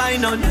me no buy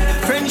none.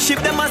 Friendship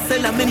them a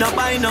sell and me no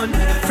buy none.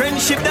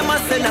 Friendship them a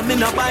sell and me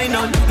no buy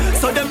none.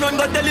 So them run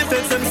go tell the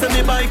fakes them say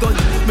me buy gun.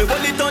 Me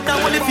hold it out and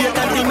hold it fake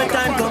until me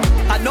time come.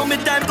 I know me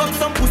time come,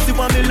 some pussy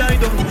want me lie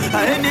down.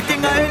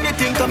 Anything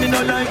come in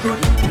no like run.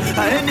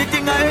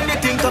 Anything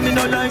come in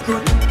no like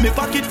run. Me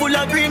pocket full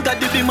of green, got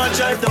the be my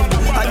drive down.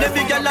 And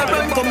every girl I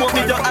run come up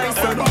with the ice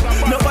on.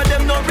 None of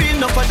them no real,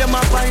 none of them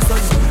are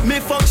python. Me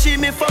fuck she,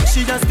 and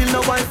still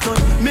no wife son.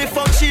 Me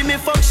fuck she, and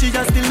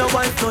still no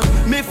wife son.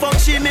 Me fuck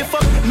she, me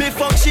fuck.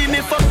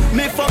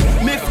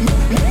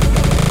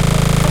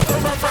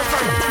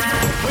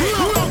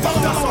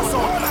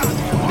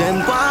 Them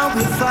bound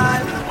we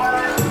fight,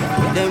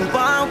 them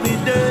bound we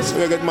dead. So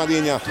we get mad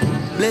in ya.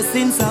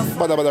 Blessings of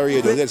Badda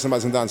Radio. Let's some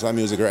dancehall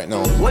music right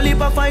now. Wally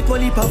pa fight,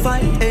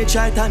 hey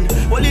Charlton.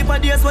 Wally pa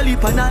days, wally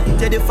pa night,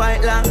 till the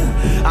fight long.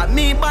 And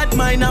me bad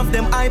mind of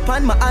them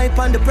iPad, my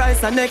iPad the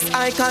price and next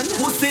icon.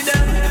 Who see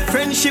them?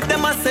 Friendship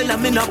them a sell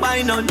and me no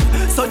buy none.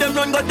 So them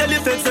run go tell the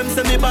fakes them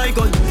say me buy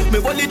gun. Me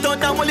hold it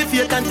out and hold it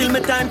fake until me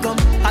time come.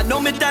 I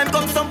know me time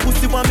come, some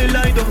pussy want me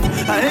lie down.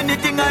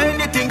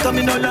 Anything come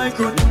in no like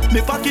run.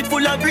 Me pocket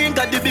full of green,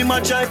 got the be my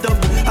drive down.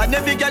 And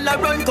every girl I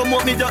run come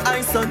up me the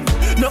ice on.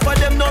 None of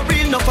them no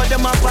real, none of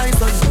them are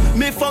python.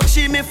 Me fuck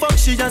she, and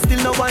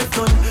still no wife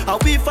son.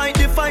 And we fight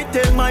the fight,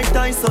 tell Mike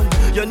Tyson.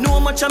 You know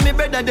much of me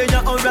better than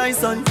your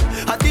horizon.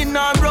 I didn't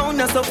know round,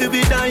 that's how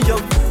we die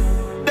young.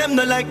 Them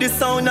no like the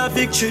sound of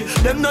victory.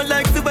 Them no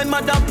like the when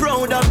mother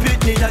proud of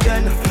Pitney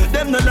again.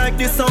 Them no like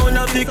the sound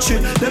of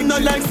victory. Them no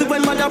like the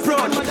when mother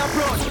proud.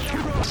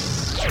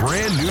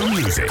 Brand new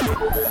music.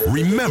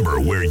 Remember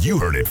where you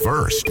heard it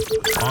first.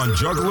 On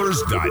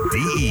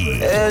jugglers.de.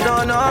 They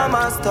don't know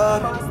my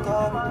story.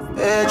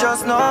 They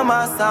just know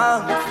my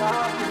sound.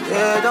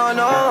 They don't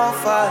know how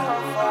far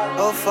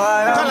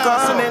I'm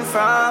coming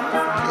from.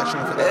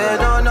 They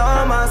don't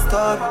know my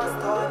story.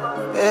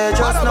 They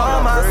just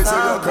know my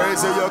sound. You're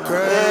crazy.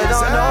 They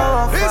don't know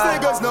how These far.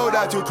 niggas know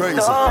that you crazy.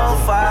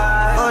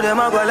 Oh, them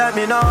a go like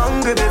me not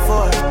hungry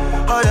before.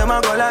 Oh, them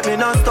a go like me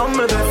not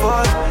stumble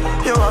before.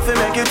 You want to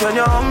make it when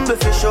you're humble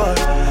for sure.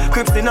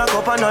 Crips in a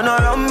cup and none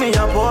around me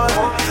a pour.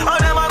 Oh,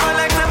 them a go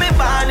like me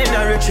born in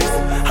the riches.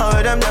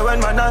 How them there when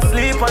man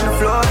asleep on the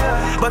floor.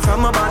 But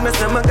from a band me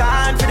say me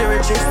gone for the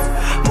riches.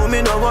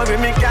 Mommy no worry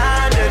me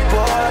can't get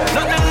bored.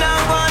 Nothing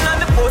now gone on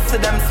the post to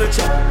them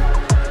switching.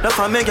 No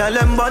for me girl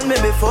them born me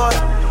before.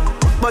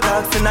 But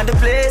asking at the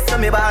place so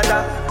me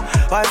Badda.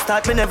 Why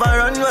start me never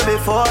run way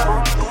before.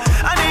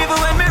 And even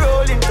when me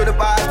roll into the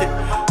party,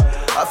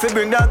 I feel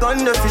bring that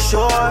gun to for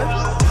sure.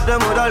 Them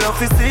woulda love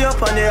to see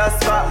up on the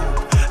asphalt.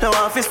 Now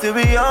I feel still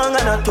be young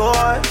and a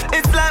toy.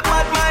 It's like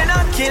mad mind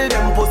and kill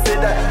them pussy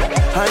there.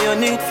 And you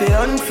need to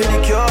hunt for the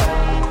cure.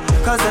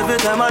 Cause every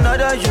time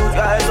another you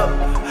rise up,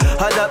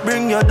 I that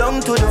bring you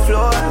down to the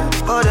floor.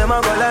 Oh, them a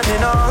go like me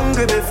not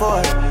hungry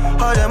before.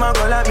 Oh, them a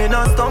go like me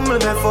not stumble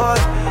before.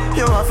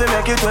 You want to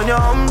make it when you're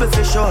humble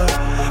for sure.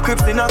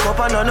 Crips in a cup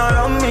and none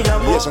around me a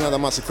boy. Yes, another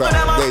massacre,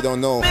 they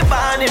don't know. Me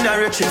born in the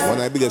riches. One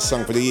of the biggest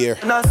song for the year.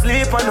 Not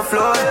sleep on the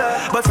floor,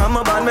 but from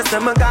a band me say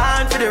me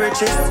gone for the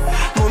riches.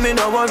 Mommy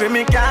no worry,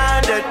 me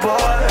can't dead boy.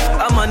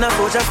 I'm on a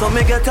soldier so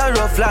me get a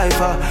rough life.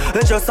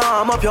 Let's just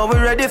arm up, yo, we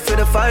ready for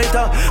the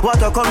fighter.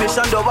 Water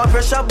commission, double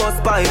pressure bus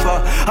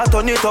piper. I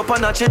turn it up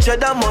and I chiche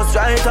that must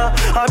writer.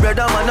 I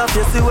brother man I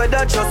face the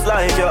weather just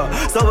like you.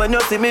 So when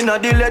you see me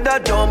not the leather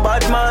down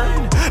bad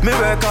mind. Me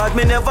work hard,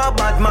 me never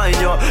bad mind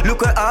yo.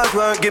 Look at hard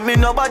work, give me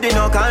nobody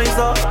no kind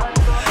so.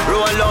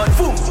 Roll out,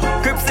 boom,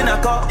 Crips in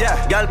a car, yeah.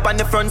 Girl on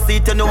the front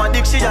seat, you know a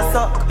dick she just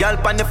suck. Girl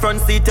on the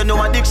front seat, you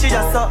know a dick she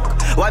just suck.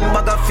 One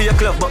bag of fake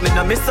love, but me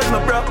no miss it, me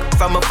broke.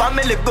 From my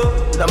family good,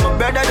 and my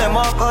brother them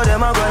up. How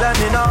them a go like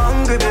me no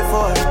hungry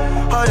before?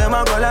 How them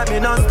a go like me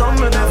no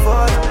stumble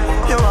before?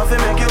 You have to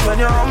make it when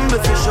you're humble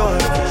for sure.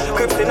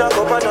 Crips in a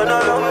cup and none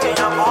around me,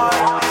 I'm boy.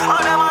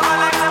 How them a go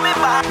like to me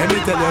back? Let me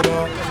tell you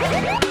about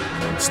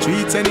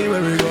streets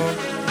anywhere we go.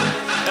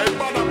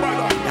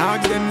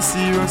 Dog them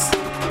serious.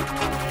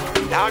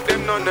 Dog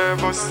them not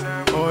nervous.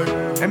 Boy,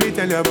 let me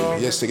tell you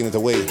about. Yes, taking it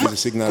away. Here's a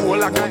signal.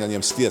 Now and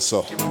I'm still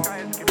so.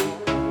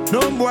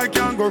 No boy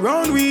can go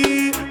round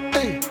we.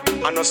 Hey,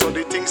 I know so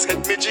the things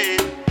hit me G.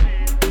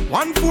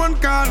 One phone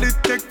call it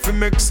take to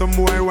make some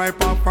boy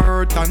wipe up her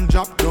hurt and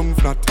drop down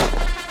flat.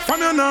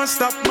 From you not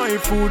stop my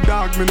food,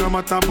 dog. Me no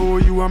matter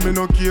about you and me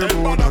no care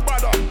about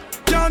that.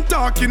 Can't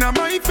talk in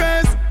my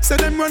face. Say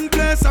them run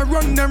place, I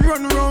run them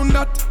run round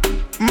that.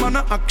 Man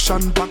a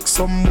action pack,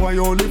 some boy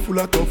only full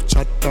of tough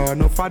chatter.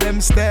 Enough of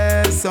them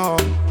stairs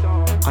up,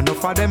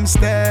 enough of them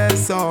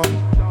stairs up,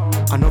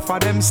 enough of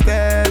them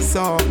stairs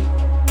up.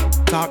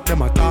 Talk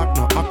them a talk,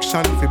 no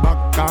action fi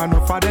back.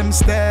 Enough of them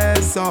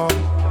stairs up,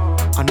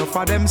 enough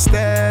of them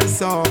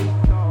stairs up,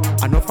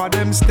 enough of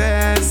them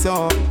stairs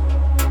up.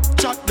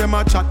 Chat them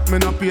a chat, me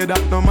no pay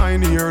that, no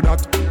mind hear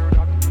that.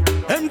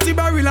 Empty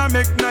barrel a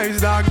make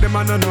nice dog, them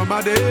a no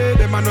nobody,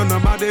 them a no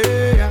nobody.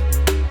 Yeah.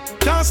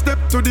 Can't step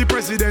to the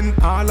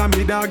president, all of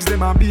me dogs,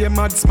 them a be a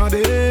mad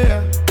smaddy.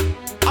 Yeah.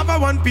 Have a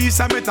one piece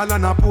of metal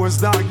and a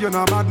post dog, you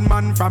no bad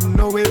man from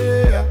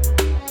nowhere.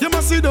 You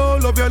must see the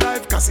whole of your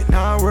life, cause it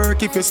not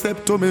work if you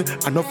step to me.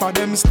 Enough of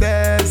them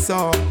stairs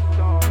up,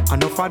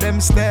 enough of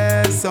them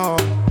stairs up,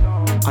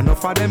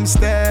 enough of them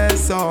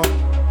stairs up.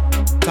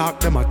 Talk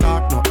them a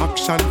talk, no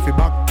action fi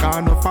back.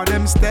 Enough of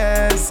them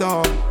stairs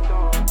up,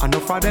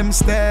 enough of them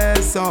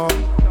stairs up,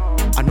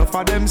 enough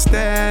of them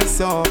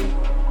stairs up.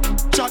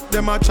 Chat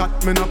them a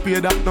chat, me no pay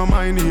that, no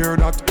mind hear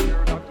that.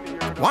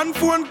 One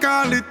phone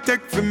call it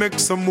take fi make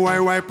some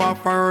boy wipe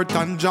off her hurt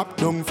and drop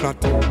down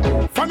flat.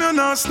 From you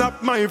not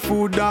stop my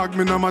food, dog.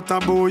 Me no matter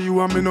about you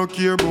and me no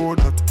care about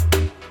that.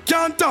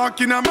 Can't talk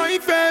in my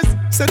face.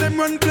 Say them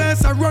run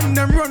place, I run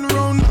them run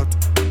round that.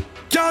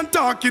 Can't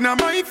talk in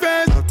my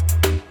face.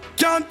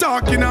 Can't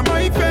talk in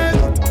my face.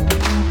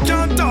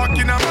 Can't talk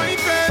in my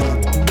face.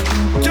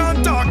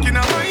 Can't talk in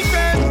my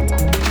face.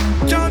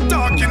 Can't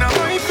talk in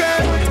my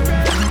face.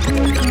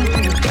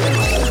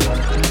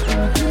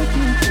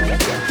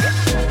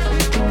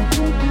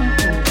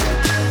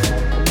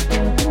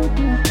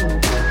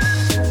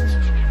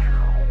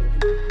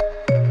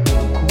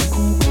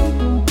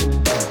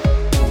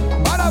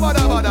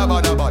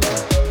 Badda, badda,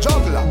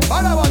 juggler,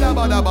 badda, badda,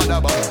 badda, badda,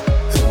 badda.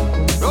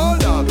 Roll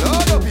dog,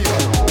 load up here.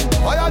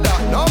 Fire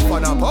that, no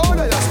fun, a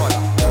powder, yes,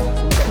 fire.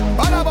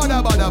 Badda, badda,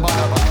 badda,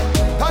 badda, badda.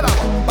 Tada,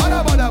 badda,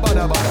 badda, badda,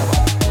 badda, badda.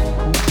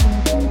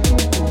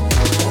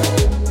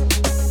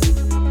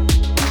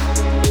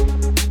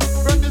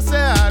 From the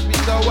say I be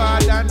the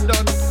wild and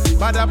done.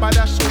 Badda,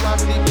 badda, show up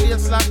the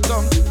place like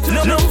down.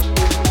 No.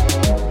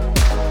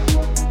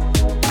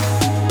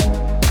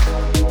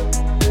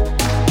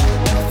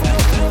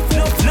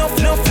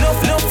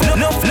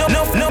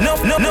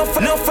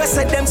 No, first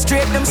set them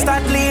straight, them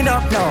start lean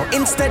up now.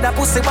 Instead of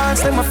pussy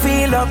bounce, them a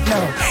feel up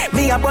now.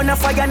 Me a burn a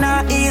fire,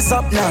 now ease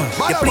up now.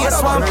 The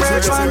place one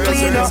perch, one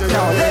clean up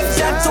now. Left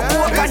that to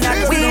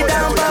coconut, weed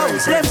and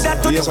bounce. Left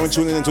that to... Yes, I'm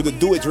tuning into the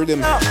Do It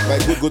Rhythm by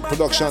Good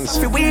Productions.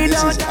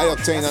 This is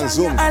Ioctane and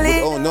Zoom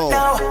with Oh No.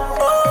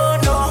 Oh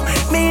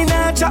no, me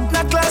nah drop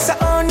no class,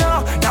 oh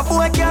no. Now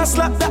boy can't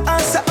slap the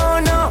answer, oh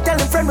no. Tell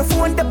him friend me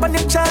phone dip on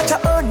him charger,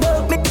 oh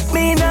no.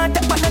 Me nah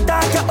dip on the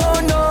darker, oh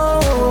no.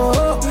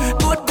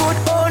 Good,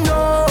 oh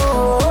no.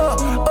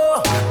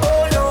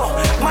 Oh no.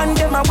 Man,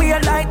 them a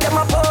weird like them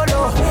a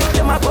polo.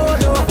 Them a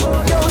polo.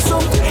 Yo, so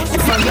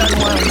if I got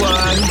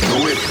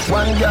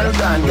one girl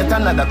gone, get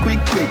another quick.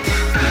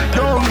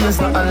 Don't miss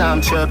no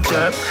alarm, chirp.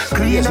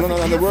 Clean yes, no,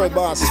 the word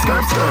boss.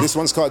 This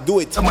one's called Do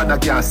It. Some other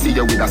can't see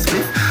you with a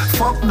split.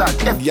 Fuck that.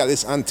 Yeah,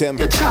 this anthem.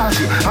 You charge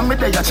it. I'm me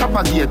there, you chop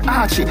a gate,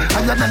 archie.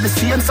 Higher than the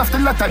saints of the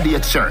latter day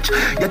church.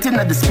 Get in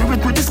the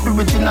spirit with the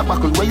spirit in a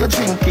buckle where you're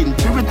drinking.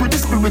 Spirit with the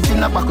spirit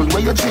in a buckle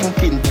where you're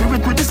drinking.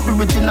 Spirit with the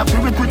spirit in a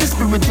spirit with the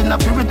spirit in a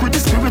spirit with the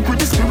spirit with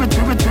the spirit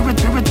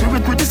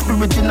with the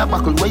spirit in a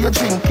buckle where you're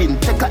drinking.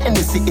 Take a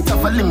Hennessy, it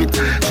have a limit.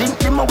 Drink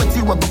them out with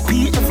you, I go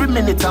pee every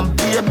minute. And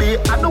baby,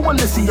 I don't want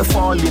me see you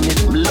fall in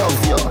it, me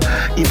love you.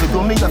 Even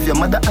though me have your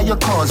mother and your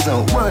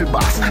cousin, world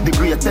boss, the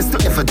greatest to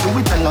ever do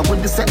it. And I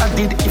would say I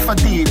did if I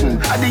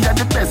didn't. I did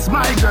the best,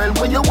 my girl,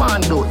 what you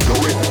want do? Do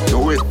it,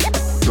 do it,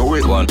 do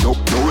it, one, do it,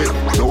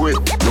 do it,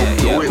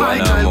 do it, my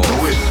girl,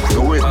 do it,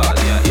 do it,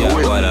 do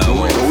it,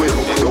 do it,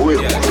 do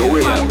it, do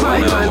it, my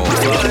girl.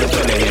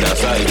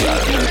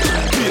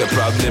 Be a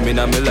problem in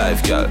my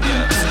life, girl.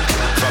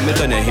 From me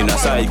turn in a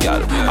side,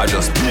 girl. I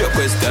just be a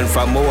question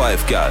from my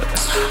wife, girl.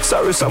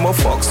 Sorry, some of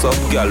fucks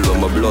up, girl,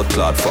 when my blood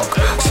clot fuck.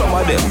 Some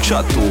of them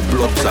chat too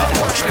blood clot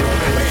much.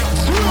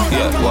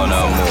 Yeah,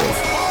 wanna move.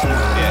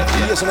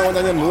 Yes, I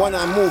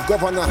wanna move,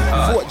 Governor.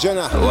 Vote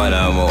Jenna.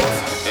 Wanna move.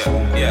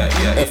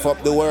 Yeah. F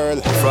up the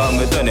world. From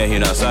me turn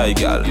in a side,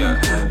 girl.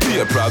 Be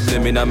a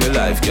problem in my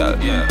life, girl.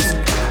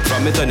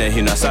 From me turn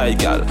in a side,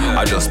 girl.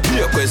 I just be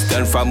a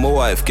question from my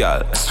wife,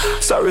 girl.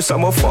 Sorry,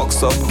 some of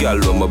fucks up, girl,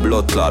 when my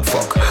blood clot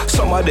fuck.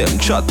 Some of them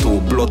chat too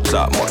blood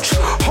clot much.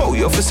 How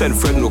you fi send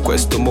friend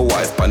request to my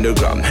wife on the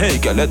gram? Hey,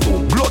 girl, let too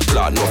blood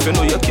clot. No, if you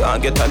know you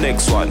can't get a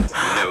next one.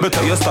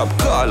 Better you stop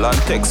call and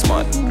text,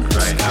 man.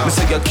 Me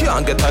say you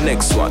can't get a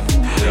next one.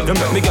 You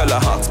make me girl a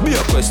ask me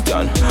a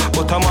question,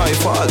 but am my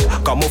fault?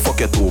 Come on, fuck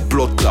you too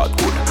blood clot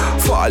good.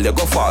 Fall, you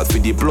go fall for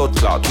the blood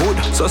clot hood.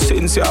 So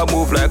since you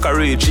move like a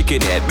real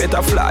chicken head,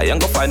 better fly and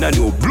go find a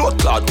new blood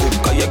clot hood.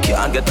 Cause you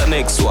can't get a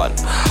next one.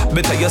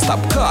 Better you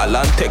stop call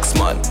and text,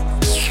 man.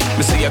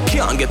 Me say you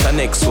can't get a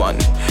next one.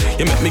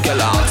 You make me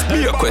girl ask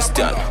me a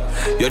question.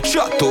 You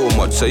chat too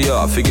much, so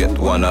you forget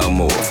wanna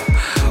move.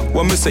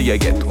 When me say you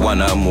get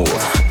wanna move.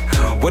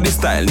 What is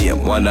style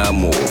name? Wanna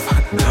move.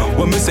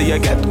 When me say you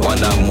get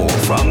wanna move.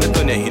 From the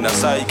turn in a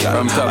side, girl.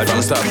 From top,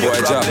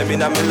 boy, problem in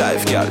my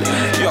life, girl.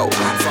 Yo,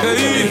 from the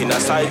turn in a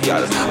side,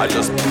 girl. I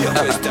just be a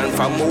question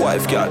from my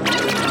wife, girl.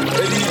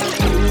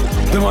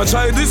 Them a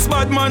try this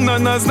bad man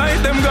and as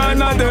night them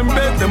gone and them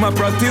bed. Them a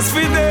practice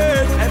for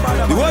dead.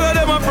 The whole of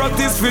them a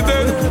practice for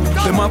dead.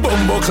 Them a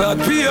bumbo clad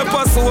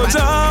paper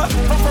soldier.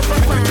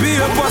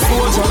 Paper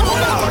soldier.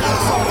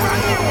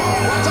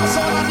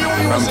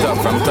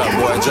 From top,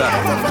 boy, Jack.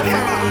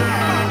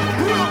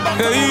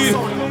 Hey.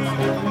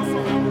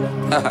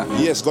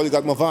 Yes, Gully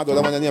got Movado,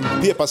 that one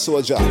named Paper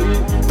Soldier.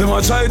 Them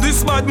a try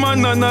this bad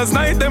man and as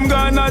night them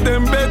gone and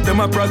them bed. Them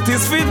a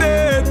practice for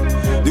dead.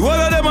 The whole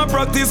of them a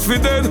practice for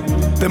dead.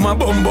 Them a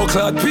bumbo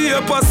clad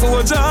paper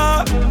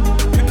soldier.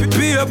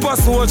 Paper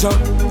soldier.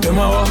 Them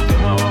a what?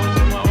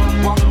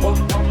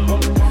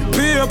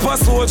 Paper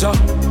soldier.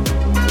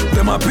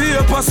 Them a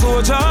paper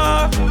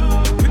soldier.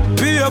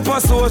 Paper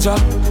soldier.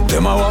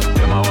 Them a what?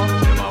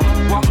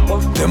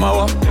 Them a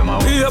what?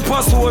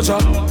 Paper soldier.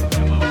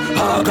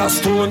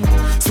 Augustone,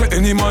 say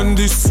any man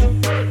this.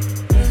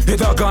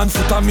 Head a gun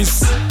foot a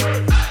miss.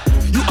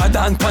 You a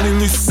dan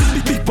panelist.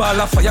 Big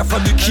ball of fire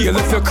from the kill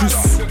if you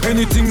Chris.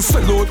 Anything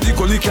sell out, the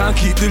gully can't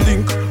keep the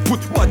link.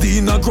 Put body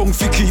in a ground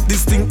fi keep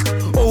this stink.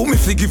 Oh, me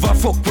fi give a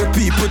fuck what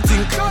people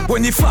think.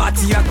 When you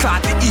 40 I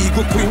caught the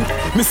ego queen.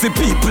 Me see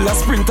people a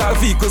sprint all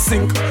vehicle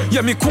sink.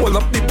 Yeah, me call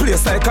up the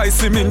place like I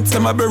cement.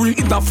 Them a bury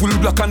in a full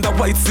block and a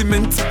white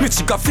cement. Me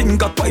chick a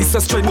finger twice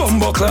as strength.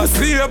 Bumbo class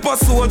paper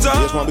soldier.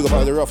 Yes, man, big up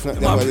all the roughneck.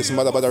 Them I listen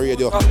Badda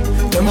radio.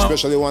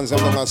 Especially ones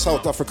them in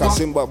South Africa,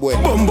 Zimbabwe.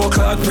 Bumbo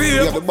clad paper.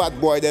 You have the bad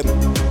boy them.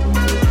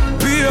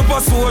 Paper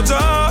soldier.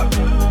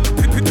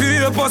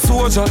 Paper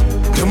soldier.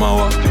 Them a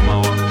what?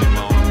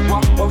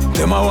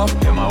 Them a what?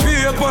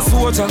 Paper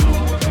soldier.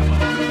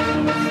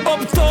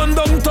 Uptown,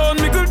 downtown,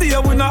 me good day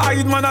when I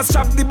hide. Man, I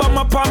strap the bomb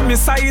upon me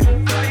side.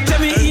 Let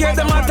me hear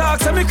them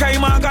attack, say me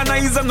crime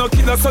organize. And no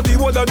killer, so the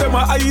word of them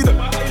a hide.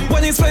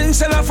 When it's when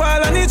shell a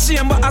fall and it's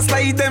chamber, I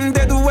slide them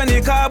dead when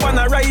the carbon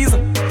a rise.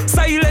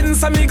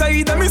 Silence and me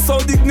guide, and me so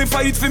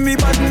dignified for me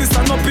badness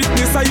and no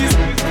pitney size.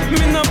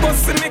 Me no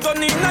bust me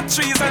gun in the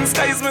trees and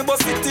skies. Me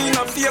bust it in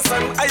a face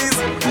and eyes.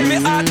 Me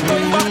heart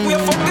turn back, we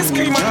fuck the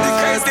scream and the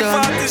cries. The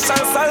party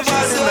shall solve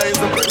all the lies.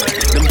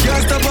 Them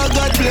can't stop a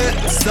God play.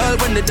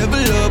 Solve when they double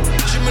up.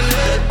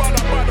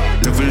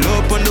 Level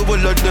up on the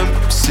wall of them.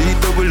 See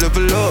double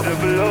level up.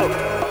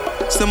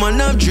 Some man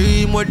have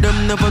dream what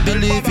them never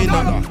believe in.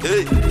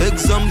 Hey,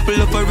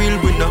 example of a real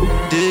winner.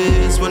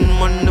 Days when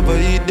man never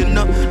eat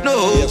dinner.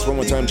 No. Yes, one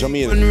more time,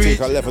 Jamil. Take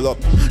a level up.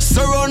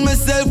 Surround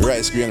myself.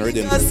 Rice, green,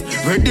 rhythm.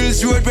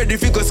 Redills road ready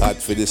for go. Hot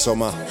for the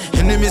summer.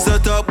 Enemies are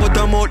top, but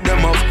I'm out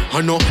them off.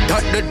 I know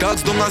that the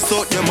dogs don't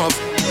sort them off.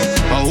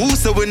 Who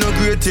say we not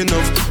great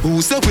enough?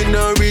 Who say we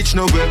not reach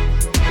nowhere?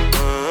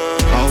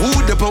 Who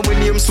the power we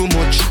name so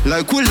much?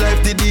 Like who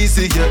life did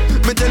easy, yeah.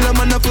 Me tell them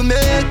man to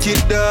make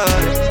it, dad.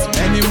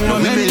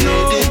 Anyone made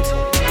it.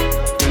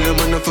 Tell them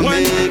man to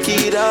make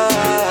it,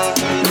 dad.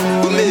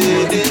 We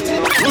made it.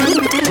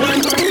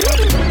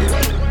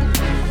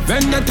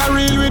 Vendetta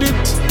real with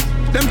it.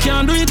 Them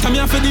can't do it, I'm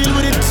here to deal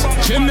with it.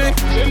 Chimney,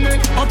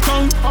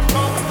 Uptown,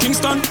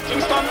 Kingston.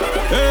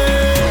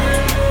 Hey.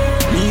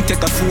 Me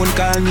take a phone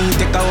call, me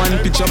take a one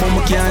picture, but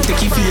me can't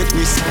take it fake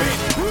risk.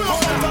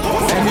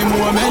 Any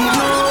moment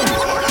now.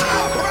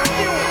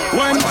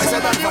 man. I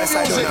said that voice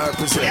I don't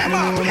represent.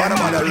 What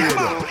about the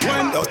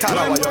radio? Yo, tell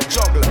her what you're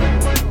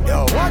juggling.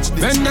 Yo, watch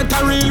this. Vendetta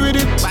real with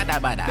it. Badda.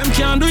 Them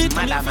can't do it.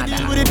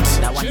 Deal with it.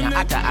 That one you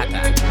atta.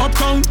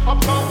 Uptown,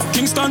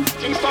 Kingston.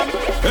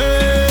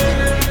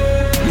 Hey.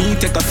 Me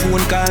take a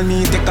phone call,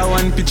 me take a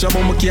one picture,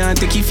 but me can't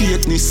take your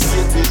fakeness.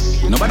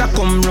 Nobody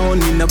come round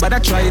me, nobody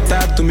try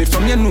talk to me.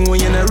 From you know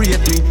you not rate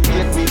me.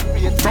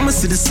 From a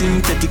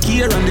citizen, take the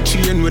gear on the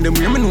train. When them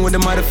hear me know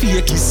them are the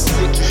fakies.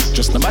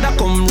 Just nobody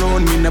come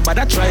round me,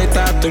 nobody try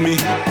talk to me.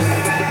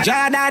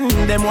 Jordan,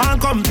 them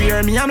want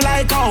compare me, I'm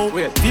like, oh,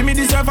 give me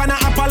deserve an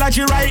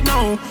apology right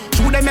now.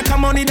 True, them make a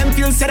money, them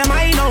feel say them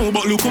I know.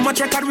 But look how much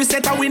record we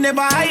set and we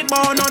never hype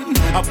on none.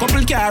 A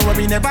couple car where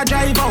we never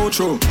drive out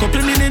through.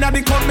 Couple million at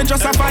the cup, me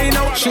just a find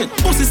out shit.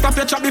 Pussy stop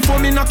your chat before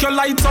me knock your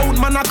lights out.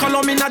 Man, I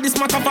call me not this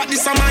matter, but this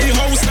is my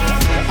house.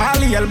 All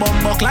the album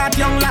bucklat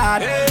young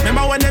lad.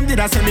 Remember when them did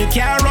I say me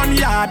care run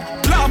yard.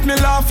 Laugh me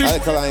laughing.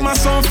 Alkaline, my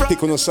son from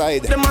pick on the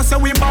side. Them a say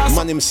we boss.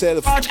 Man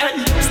himself.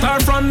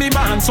 Start from me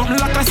band, something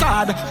like a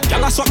sad.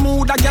 Gyal a suck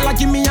mood, a gyal a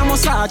give me a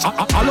massage.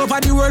 All over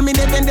the world, me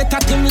they bend the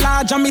thing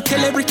large. And me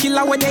tell every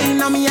killer where they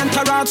in a me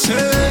entourage.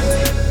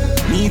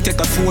 Me take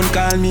a phone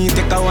call, me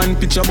take a one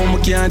picture, but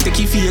me can't take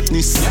your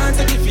fakeness.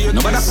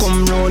 Nobody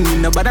come round me,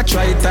 nobody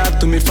try talk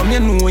to me. From you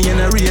know you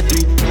not rate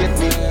me.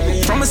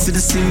 From a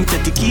citizen,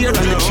 take the gear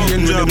on the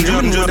train. With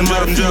them know them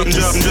are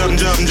fakeness.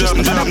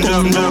 Nobody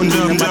come round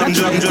me, nobody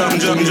try talk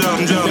to me.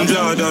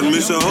 Jordan, me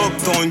say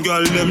uptown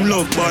girl them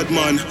love bad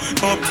man.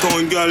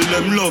 Uptown girl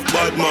them love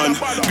bad man.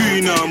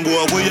 Green and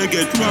boy where you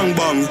get wrong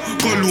bang.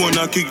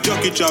 Cologne a kick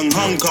Jackie Chan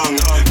Hong Kong.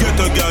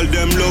 Get a girl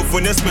them love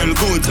when they smell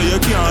good, so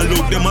you can't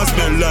look them a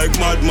smell like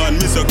madman.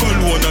 Me say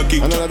Cologne a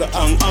kick. Another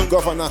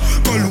governor.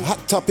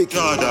 Hot topic.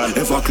 Jordan,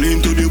 if I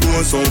clean to the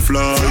bone so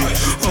fly.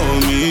 Oh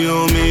me,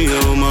 oh me,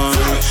 oh my.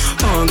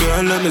 Oh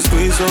girl, let me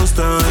squeeze those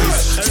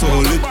thighs. So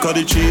lit, cause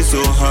the cheese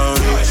so high.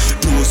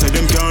 No say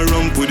them can't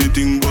run with the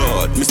thing,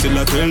 but me still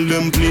I tell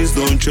them please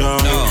don't try.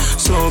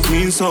 So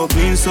clean, so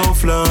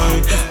fly.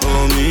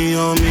 Oh me,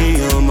 oh me,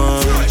 oh my.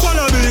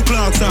 Follow Billy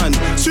Clarkson,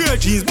 straight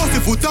jeans, bust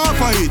the foot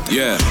off of it.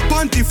 Yeah.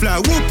 Panty fly,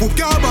 whoop whoop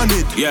carbon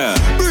it. Yeah.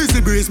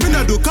 Breezy, me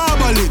not do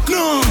carbolic.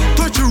 No,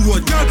 touch the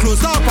road, girl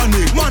close up on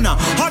it. Mana,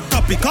 hot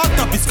topic,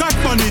 scotch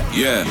on it.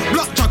 Yeah.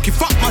 Black jacket,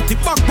 fat matty,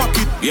 back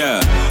pocket.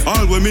 Yeah.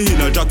 All when me in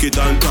a jacket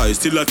and tie,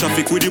 still a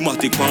traffic with the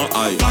matic pan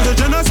eye. And the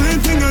Jenna same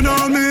thing you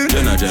know me.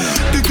 Jenna.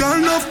 The girl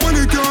enough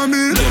money can't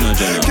me. Jenna.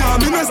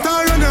 Can't be no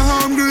star and the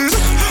hungry.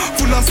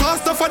 Full of sauce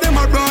stuff for them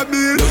a broad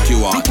bill.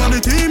 Look on the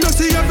team, you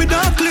see every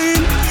dark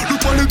clean.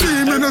 Look on the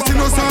team, you see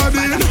no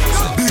sardine.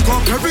 Pick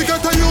up every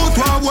get a youth,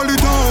 wall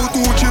it out.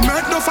 Uchi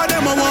make no for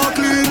them a walk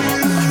clean.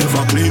 If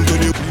I clean to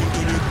the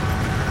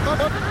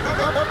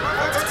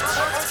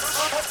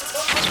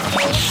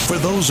For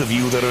those of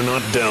you that are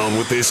not down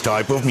with this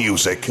type of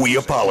music, we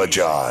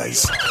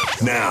apologize.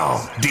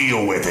 Now,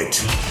 deal with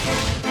it.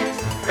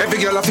 Every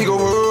girl a figure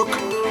work.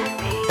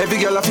 Every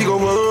girl a figure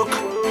work.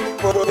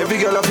 Every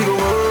girl a figure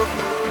work.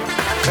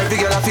 Every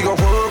girl a figure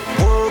work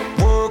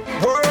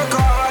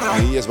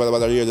hard. Yes,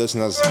 Badda radio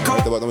listeners.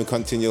 Right about now we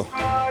continue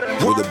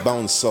with the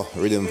Bouncer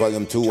Rhythm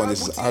Volume 2, and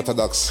this is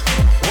Orthodox.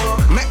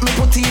 Make me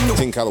put in the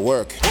thing called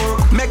work.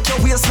 Make your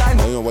waistline.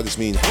 I don't know what this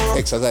means.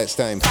 Exercise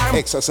time.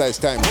 Exercise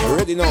time.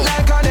 Ready now.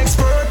 Like an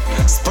expert.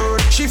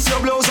 Spurt. Shift your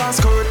blouse and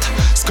skirt.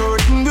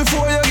 Skirting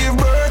before you give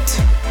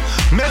birth.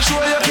 Make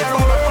sure you can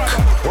work.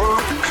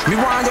 Me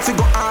want you to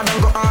go hard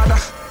and go harder.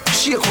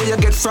 Shake where you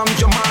get from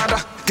your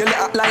mother. Get it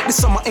out like the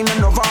summer in a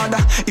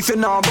Nevada. If you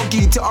now go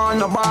get you on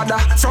no bother.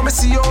 From me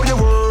see how you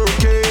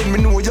working,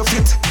 me know you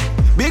fit.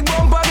 Big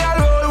bumper girl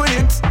roll with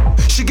it.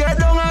 She get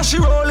down and she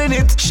rolling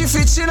it. She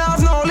fit, she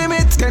have no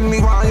limit. Then me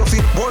want you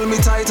fit. Hold me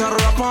tight and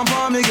rap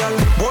on me girl.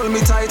 Hold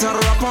me tight and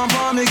rap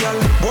on me girl.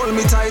 Hold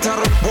me tight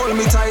and hold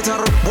me tight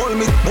and hold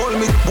me hold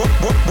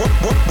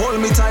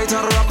me tight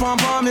and rap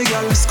on me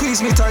girl.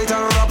 Squeeze me tight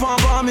and rap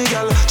on me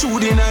girl. Through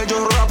the night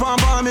just rap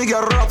on me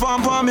girl. Rap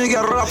on me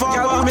girl. Rap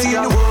on me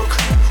girl.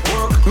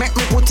 Work, make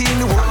me put in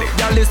the work.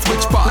 Y'all is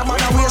which part?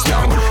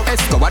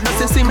 Esco, what does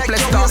the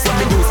simplest task when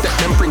me use step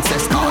them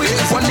princess car?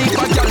 One leap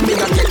a girl me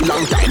not get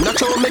long time. Not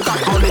sure me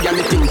got money and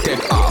the thing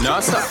take off. No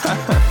sir,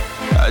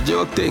 a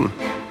joke thing.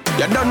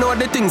 You don't know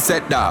the thing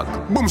said dog.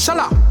 Boom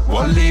shala.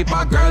 One leap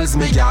of girls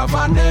me have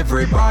and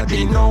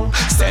everybody know.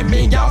 Say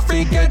me ya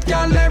forget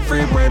y'all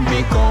everywhere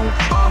me go.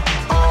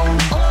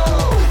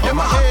 Them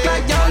a act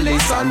like y'all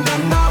is and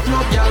them not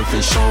no y'all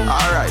for show.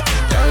 Alright,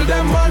 tell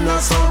them man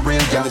not so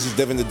real. And this is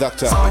Devin the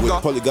Doctor with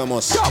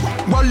Polygamous.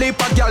 One leap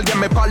of girl get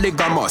me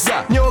polygamous.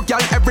 New girl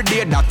every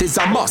day that is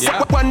a must.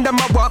 When them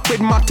a walk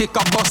with Matic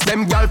a bus,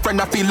 them girlfriend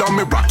a feel on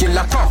me rocking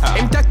like up.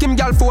 Him take him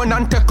girl phone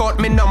and take out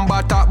me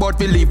number. Talk about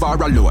we leave her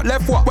alone.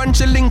 Left walk when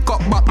she link up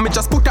back, me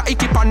just put her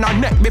equip on her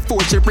neck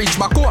before she reach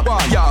back home.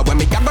 Yeah, when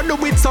me can go do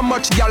with so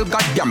much girl,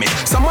 goddamn it.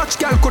 So much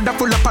girl coulda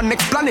full up on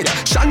next planet.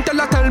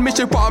 Chantel tell me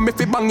she want me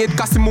fi bang it,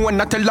 cause me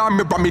wanna tell her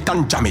me ram it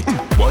and jam it.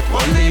 But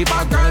one leap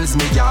of girls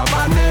me have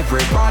and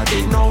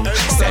everybody know.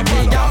 Say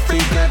me a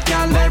forget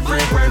girl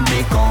everywhere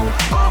me go.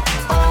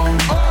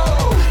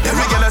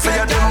 Every girl I say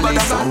you them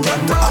mother.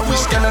 I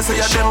wish can I say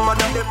a them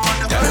mother.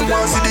 Them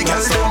want see the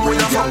girls them when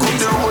I fuck up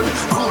the road.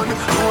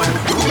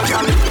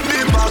 Girl, the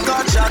bag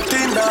of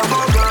chatting now go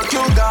work.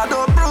 You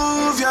gotta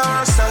prove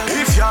yourself.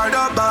 If you're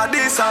the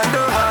baddest and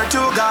the heart,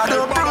 you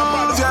gotta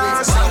prove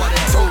yourself.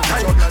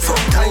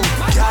 Fuck time,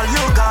 girl,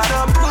 you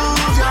gotta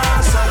prove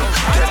yourself.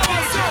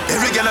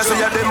 Every girl I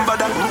say a them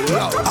mother.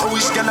 I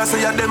wish can I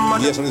say a them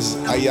mother. Yes, and this is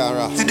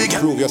Ayara.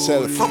 Prove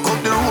yourself. Fuck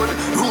up the road.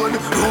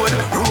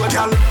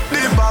 Girl,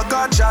 the bag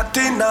of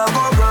chatting now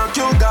go work.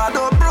 You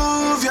gotta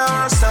prove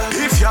yourself.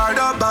 If you're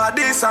the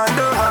baddest and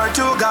the heart,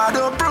 you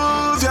gotta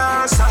prove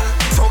yourself.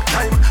 Fuck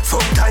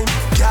time,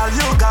 girl,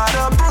 you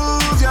gotta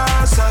prove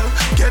yourself.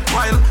 Get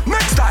wild,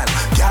 next style,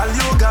 girl,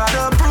 you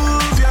gotta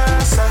prove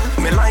yourself.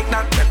 Me like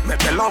that, me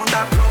love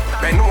that.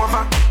 Bend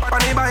over,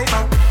 funny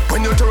bible.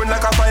 When you turn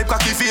like a pipe,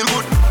 cocky feel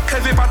good.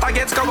 Every part I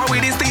get covered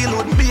with the steel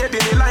wood. Baby,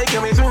 me like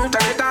you, me turn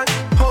it on.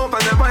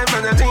 Open the pipe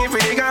and the team for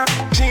the girl.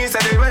 She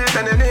said it wet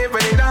and the name for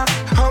the dog.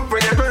 Hump for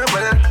the girl,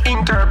 but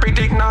interpret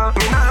it now.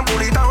 Me nah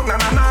pull it out, na.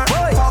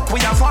 Fuck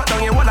with your fuck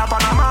down, you hold up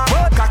on a man.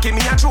 Cocky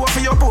me a throw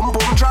for your boom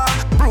boom drop.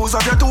 Bruise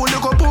of your tool, you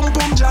go boom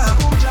boom jam.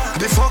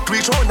 The fuck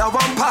reach round a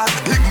one part.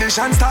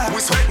 Ignition style, we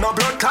sweat no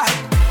blood clot.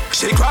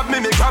 She grab me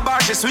grab her,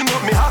 she swing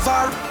up me have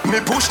her. Me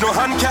push no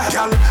hand cat.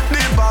 Girl, the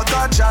bag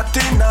of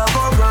chatting now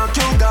go work.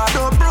 You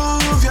gotta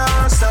prove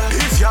yourself.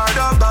 If you're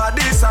the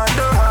baddest and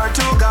the heart,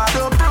 you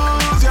gotta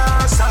prove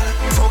yourself.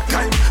 Fuck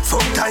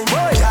time,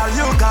 girl,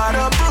 you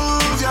gotta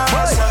prove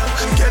yourself.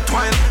 Get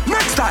wild,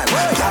 next time,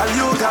 girl,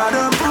 you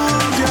gotta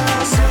prove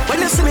yourself. When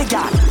you see me,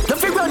 girl, don't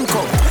feel run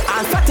come.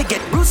 I'm fat to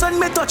get bruised on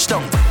me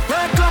touchdown.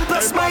 Work clump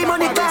plus my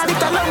money, call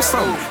it a lump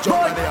sum.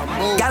 Boy,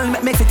 girl,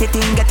 make fit it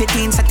in, get it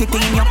in, set it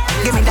in, yo.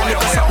 Give me that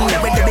little something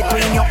that with the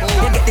between, yo.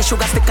 You get the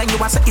sugar stick and you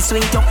want to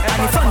sweet, yo.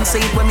 And the fun see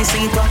it when me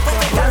see it, yo.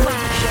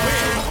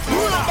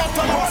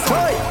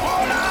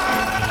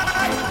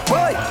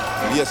 Boy.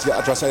 Yes, the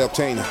address I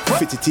obtained,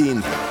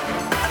 15.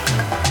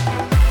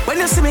 When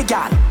you see me,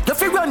 girl, you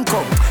feel run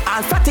come.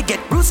 I'm fat to get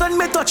bruised on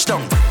me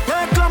touchdown.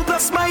 Work clump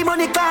plus my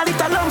money, call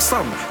it a lump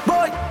sum.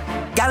 Boy.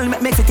 Girl,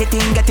 make fit it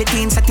in, get it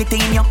in, set it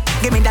in, yo.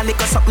 Give me that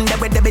little something that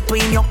with the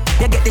between, yo.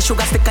 You get the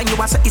sugar stick and you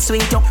want to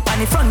sweet, yo. On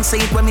the front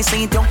seat when me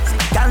see it, yo.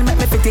 Girl, make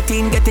me fit it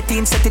in, get it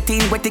in, set it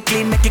in. Wet it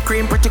clean, make it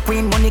cream, pretty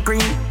queen, money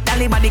green.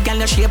 Dolly body, girl,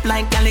 you shape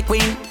like Cali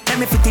queen. Let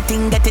me fit it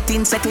in, get it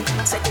in, set it.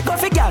 Go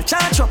for girl,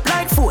 charge up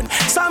like phone,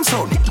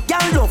 Samsung.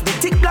 Girl love the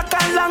thick black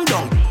and long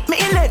down. Me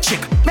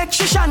electric, make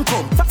she shan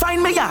come.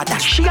 Find me yard,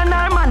 that she and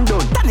her man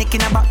done. Panic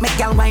in a back, make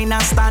girl wine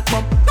and start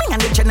bump. Me and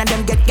the gen of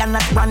them get girl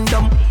at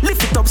random.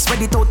 Lift it up,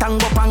 spread it out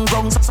and go and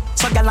gong.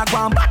 So girl a go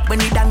on back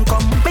when it done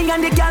come. Me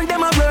and the girl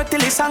them a work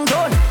till it's song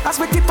done. As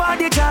we tip all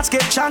the jars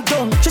get chunked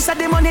down. She said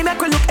the money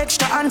make we look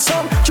extra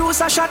handsome. Choose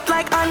a shot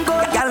like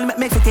handgun. Girl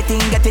make fit it in,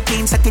 get it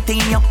in, set it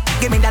in, yo.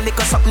 Give me that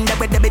little something that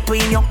with the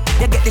between, yo.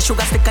 You get the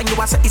sugar stick and you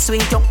want to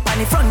sweet, yo. On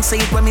the front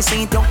seat when me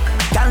see it, yo.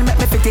 Girl make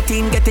me fit it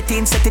in, get it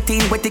in, set it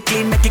in. Wet it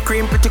clean, make it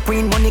cream, pretty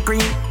queen, money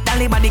green.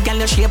 Dolly body, girl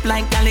you shape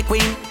like Cali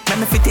queen. Let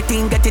me fit it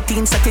in, get it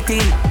in, set it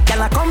in.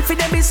 Girl I come for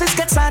the business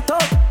get started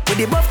out. With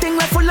the buff thing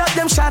we full of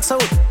them shots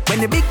out. When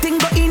the big thing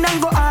go in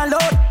and go all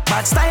out.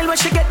 Bad style where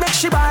she get make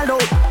she ball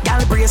out.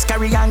 Girl brace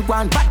carry and go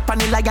on. Back pan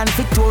the lion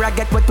Victoria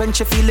get wet when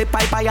she feel it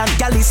pipe iron.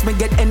 Girl is me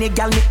get any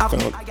girl me have.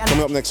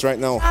 Coming up next right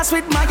now.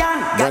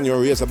 Brand new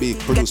Razor beat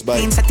produced by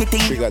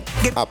She Got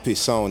Happy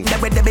Sound.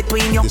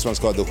 This one's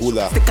called the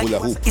Hula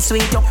Hoop. It's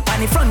sweet yo. On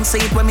the front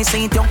seat when me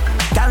see it yo.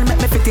 Girl make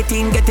me fit it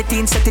in, get it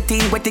in, set it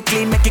in. Wet it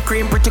clean, make it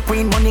cream, pretty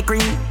queen, money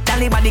green.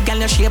 Dolly body girl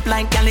you shape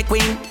like Cali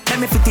queen. Let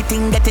me fit it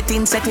in, get it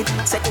in, set it.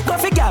 Go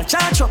for girl,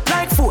 charge up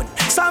like phone,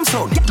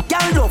 Samsung.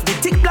 Girl love the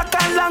thick black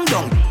and long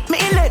down. Me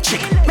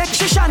electric, make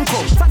she shan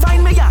come.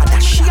 Find me yard,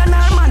 that she and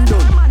her man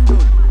done.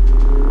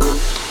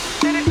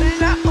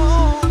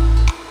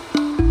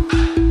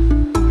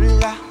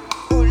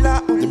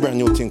 The brand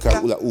new thing called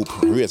Hula Hoop,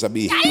 Razor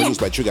B,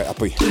 produced by Trigger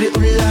Happy. Do the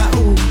hula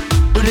hoop,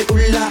 do the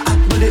hula,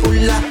 do the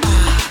hula,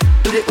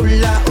 do the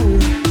hula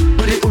hoop,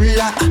 do the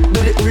hula, do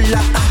the hula,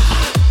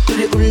 do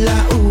the hula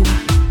hoop,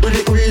 do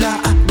the hula,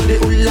 do the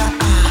hula,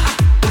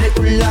 do the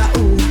hula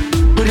hoop,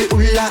 do the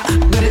hula,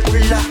 do the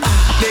hula.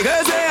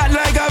 Niggas say hot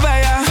like a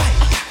fire,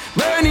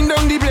 burning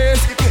down the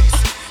place.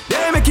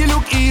 They make it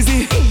look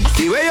easy.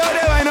 The way you're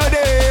there, why not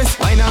this?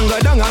 Why not go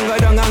down, and go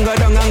down, and go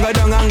down, and go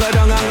down, and go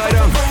down, and go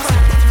down.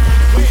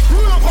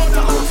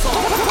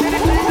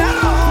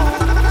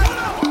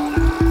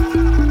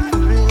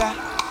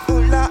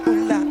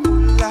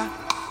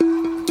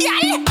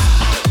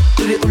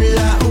 Do the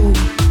hula ooh,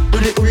 do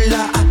the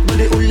hula, do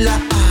the hula,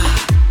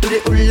 do the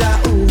hula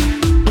ooh,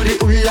 do the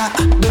hula,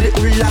 do the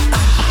hula,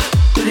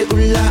 do the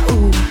hula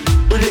ooh,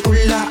 do the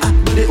hula,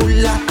 do the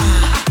hula,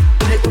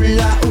 do the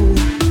hula ooh,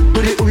 do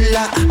the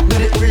hula, do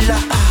the hula.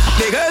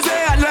 Niggas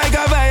say hot like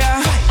a fire,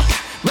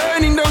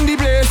 burning down the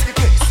place.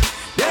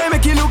 They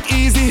make it look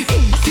easy.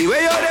 The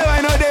way you're there,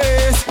 why not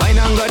this? Why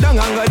not go down,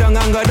 and go down,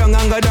 and go down,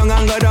 and go down,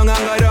 and go down,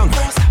 and go down.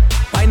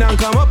 Why not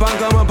come up and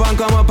come up and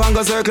come up and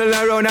go circle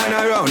around and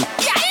around.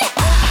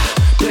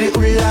 Do the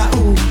hula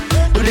ooh,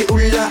 do the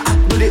hula,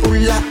 do the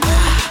hula,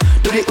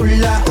 do the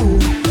hula ooh,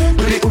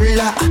 do the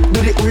hula, do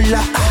the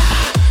hula,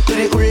 do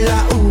the hula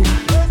ooh,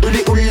 do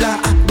the hula,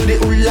 do the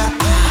hula,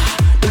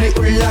 do the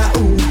hula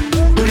ooh,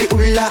 do the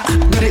hula,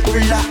 do the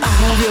hula.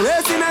 Move your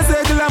waist in a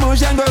circular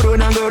motion, go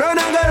round and go round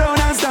and go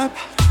round and stop.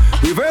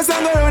 Reverse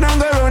and go round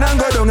and go round and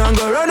go down and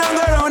go round and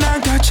go round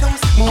and catch.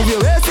 Move your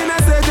waist in a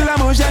circular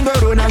motion, go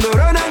round and go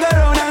round and go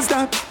round and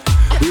stop.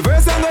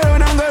 Reverse and go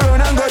round and go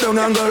round and go down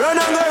and go round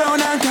and go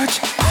round and catch.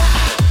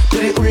 Do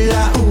the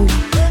hula ooh,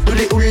 do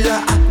the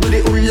hula, do the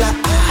hula,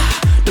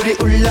 do the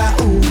hula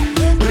ooh,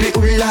 do the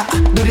hula,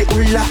 do the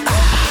hula,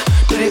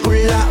 do the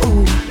hula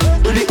ooh,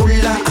 do the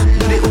hula,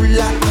 do the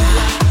hula,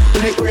 do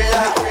the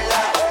hula.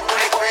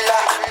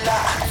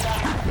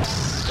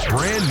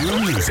 Brand new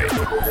music.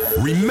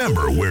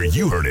 Remember where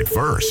you heard it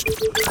first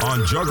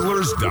on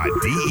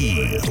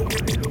jugglers.de.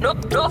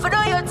 No for do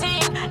your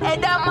thing,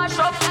 head down mash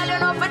up, girl, you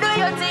know for do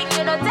your thing,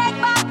 you know take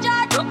back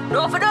charge.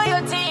 No for do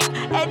your thing,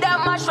 head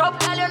down mash up,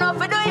 girl, you know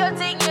for do your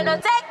thing, you know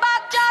take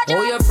back charge.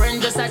 Oh, your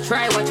friend just a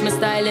try, watch me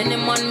style and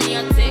them on me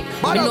a take.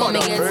 Me know me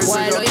get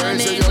wild, oh, your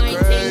name might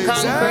think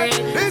concrete.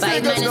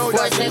 5 minutes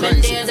for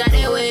 7 days of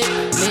the week.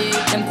 Me,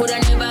 them coulda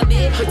never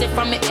be pretty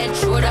from me head,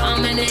 shoulder,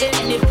 and me neck.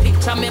 Any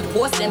picture me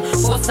post them,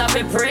 post up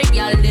a pray,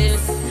 y'all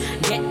this.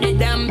 Get the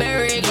damn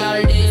berry,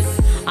 y'all this.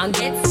 And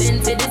get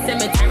sent to the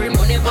cemetery.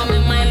 Money for me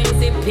mind, you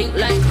see pink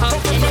like hot.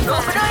 And you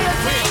know for do your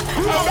thing,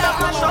 head up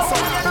my show.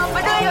 You know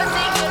for do your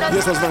thing, you know.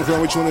 Yes, that's Bank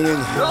we're tuning in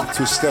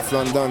to Steph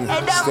London,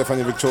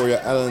 Stephanie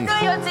Victoria Allen,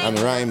 and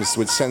Rhymes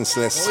with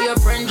Senseless. Oh, your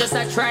friend just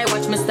a try,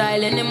 watch me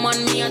style and them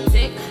on me a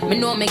tick. Me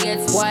know me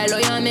get spoiled, oh,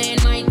 you mean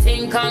my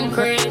thing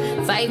concrete.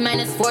 5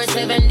 minutes for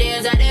 7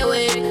 days of the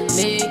week.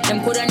 Me,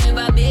 them coulda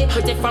never be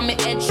pretty from me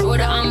head,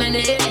 shoulder, and me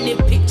neck. Any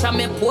picture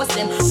me post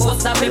them,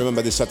 post up.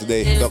 Remember this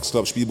Saturday, Ducks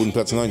Club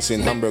Spielbodenplatz 19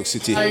 in Hamburg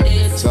City.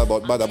 It's all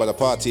about Badda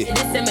party. The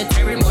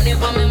cemetery money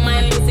for me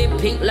mind, you see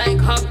pink like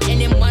hot.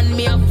 Any man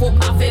me a fuck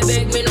off, a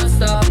beg me no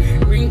stop.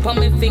 Ring for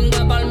me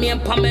finger, ball me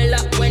and Pamela.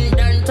 When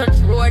done touch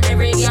road,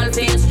 every girl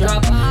face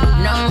drop.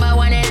 Number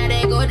one in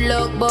a good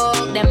look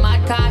book. Them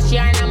mad cash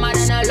here and I'm mad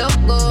and I look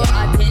good.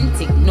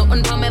 Authentic,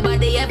 nothing for me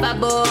body ever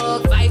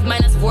book. 5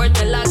 minutes 4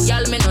 till a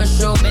girl me no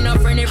show. Me no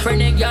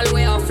friendly girl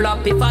way a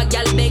flop. If a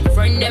girl big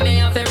friend, them me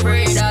have to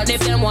pray that.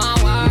 If them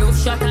want war, no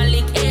shot and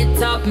lick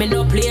it up. Me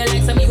no play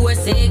like some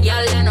USA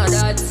girl, you know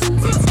that.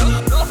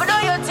 No for do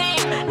your thing,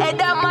 head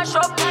down mash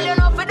up, girl, you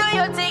know for do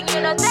your thing,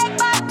 you know take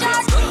back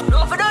charge.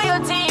 No for do your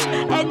thing,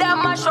 head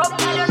down mash up,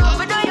 girl, you know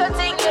for do your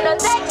thing, you know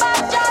take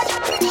back charge.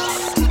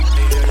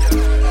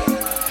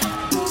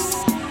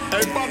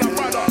 Hey,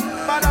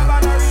 Badda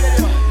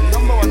radio,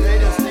 #1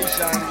 radio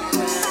station.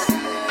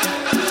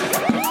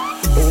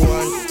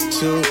 1,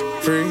 2,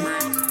 3,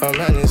 oh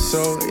man, it's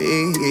so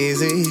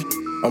easy.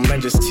 Oh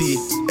man, just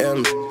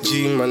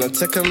TMG, man, I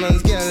take a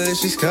man's girl if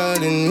she's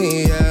calling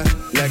me, yeah.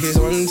 Like it's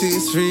 1, 2,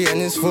 3,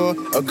 and it's 4.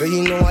 Oh girl,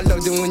 you know I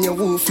love them when you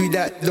walk through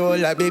that door.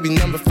 Like baby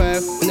number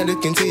 5, when I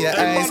look into your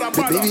eyes. But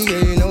baby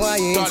girl, you know I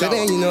ain't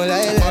telling you know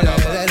like.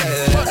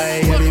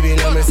 Yeah, baby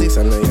number 6,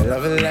 I know you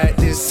love it like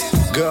this.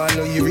 Girl, I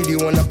know you really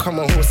wanna come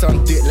and hold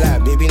some dick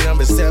like baby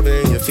number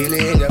 7. You feel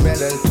it in your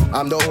belly.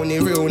 I'm the only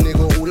real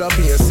nigga all up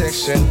in your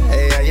section.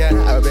 Hey, yeah,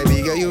 oh,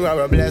 baby girl, you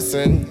are a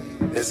blessing.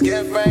 Let's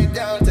get right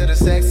down to the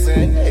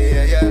section.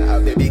 Hey, yeah, oh,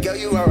 baby girl,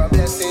 you are a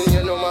blessing.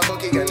 You know my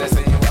bookie gonna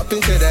send you up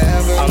into the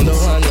heavens. I'm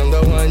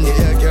the one,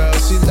 yeah, girl,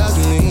 she loves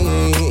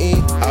me.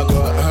 I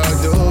got her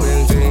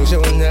doing things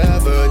you'll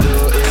never do.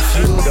 If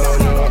you don't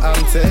know,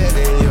 I'm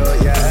telling you,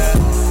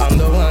 yeah. I'm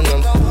the one,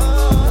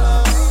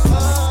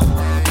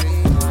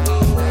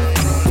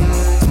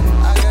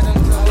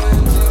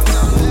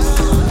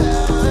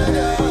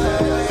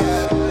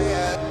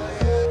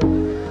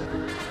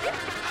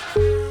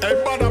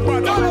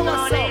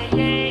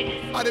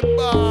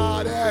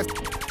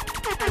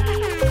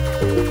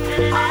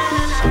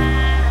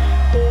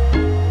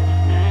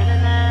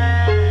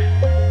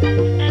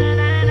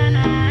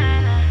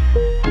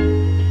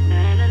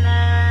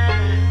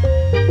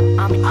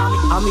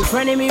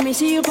 Running me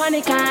see you on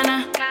the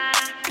corner.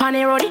 On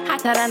the road,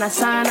 hotter than a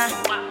sauna.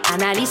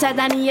 Analisa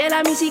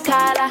Daniela, me see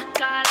Carla.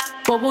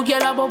 Bobo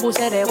girl, bobo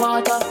say the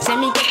water.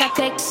 Send me get a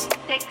text.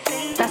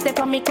 That's the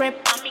from me crib.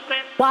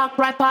 Walk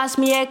right past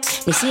me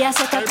ex. Me see a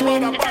set of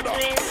twin.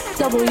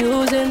 Double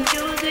using.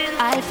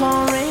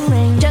 iPhone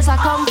ring. Just I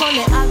come from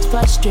the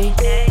Oxford Street.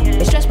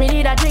 It stress me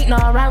need a drink, no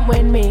run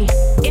with me.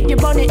 If you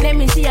burn it, let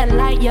me see a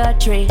light your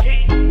tree.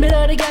 Me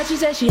love the girl, she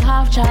said she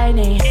half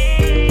Chinese.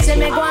 Say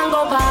me go and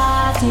go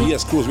party.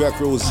 Yes, Cruise, we are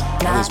Cruise.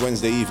 On this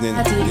Wednesday evening,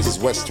 this is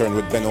Western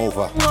with Ben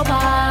Over. Go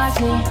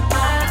party,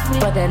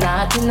 but they're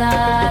naughty.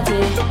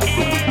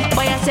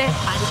 Boy, I say, I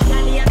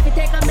have to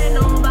take a man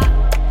over.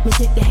 Me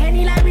take the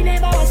Henny like we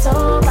never was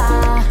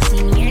sober.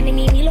 See me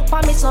enemy, me look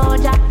for me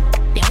soldier.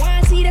 They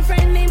wanna see the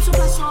friend named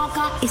Super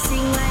Soccer. It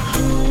sing like,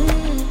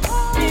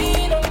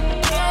 we don't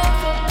care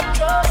for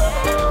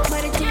trouble,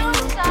 but it can't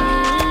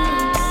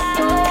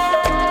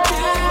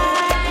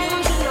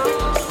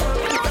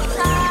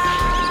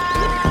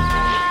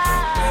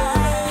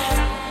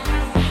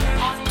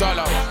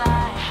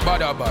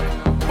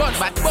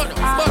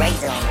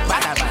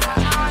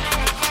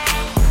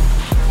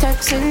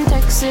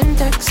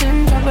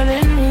Texting,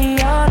 juggling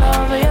me all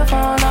over your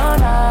phone all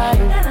night.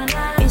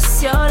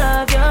 It's your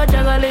love, you're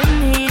juggling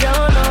me,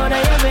 don't know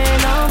that you've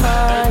been on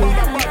mine.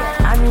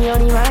 I'm the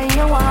only man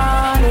you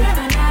wanted.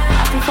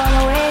 I can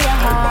follow where your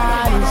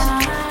heart is.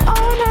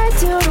 All night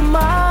till the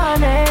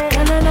morning.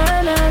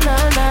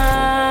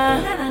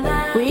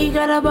 Na. We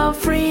got about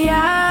 3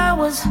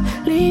 hours.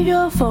 Leave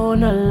your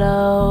phone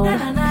alone.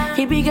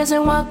 He be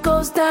guessing what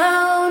goes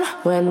down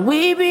when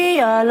we be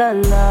all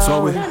alone.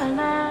 So we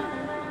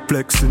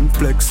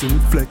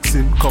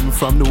flexing, coming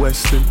from the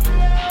western.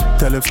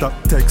 Tell him stop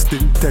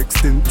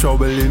texting,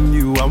 troubling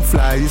you. I'm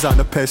flies on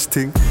the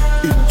pesting.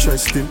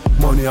 Interesting,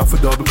 money off a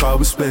double car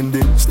we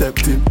spending.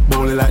 Stepped in,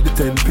 bowling like the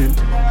 10 pin.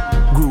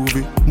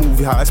 Groovy,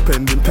 movie high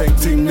spending.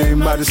 Painting name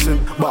Madison,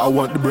 but I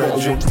want the bread.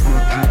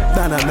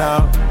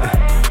 Nah.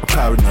 I'm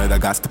paranoid, I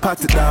got to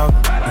pat it down.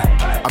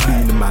 I be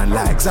in the man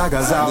like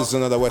Zaga's out. This is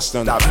another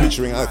Western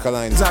featuring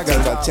Alkaline.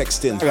 Zaga's out.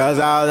 Texting. Zaga's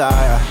out.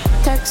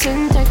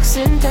 Texting,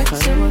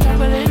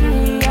 juggling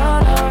me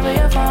all over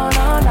your phone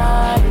all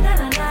night.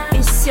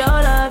 It's your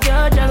love,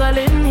 you're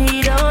juggling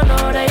me, don't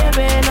know that you've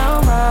been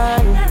on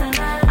mine.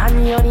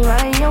 I'm the only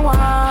man you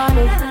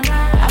wanted.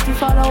 I can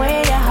follow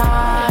where your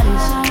heart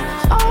is.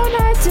 All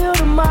night till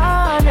the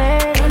morning.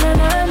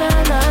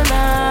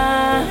 Na.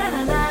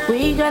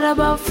 We got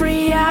about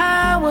 3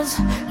 hours.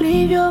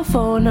 Leave your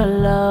phone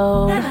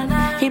alone.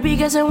 He be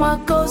guessing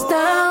what goes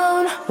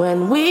down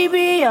when we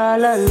be all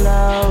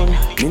alone.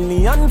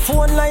 Million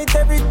phone light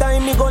every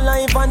time me go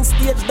live on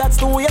stage, that's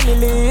the way me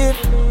live.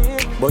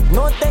 But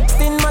no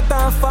texting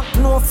matter, fuck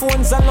no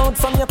phones allowed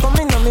from you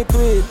coming on me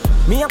quick.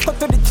 Me a cut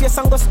to the chase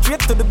and go straight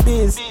to the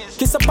biz.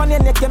 Kiss up on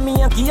your neck and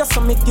me and give you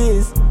some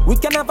kiss. We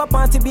can have a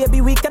party,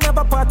 baby, we can have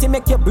a party.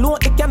 Make you blow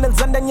the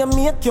candles and then you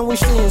make your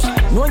wishes.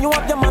 Know you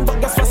have your man, but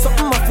guess what,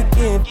 something must be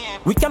give.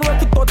 We can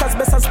work it out as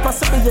best as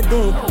possible, you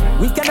think.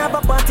 We can have a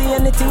party,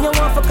 anything you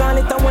want for call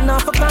it. I want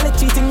not for call it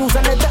cheating, use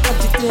another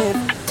adjective.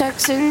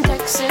 Texting,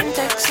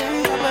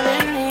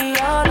 juggling me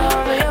all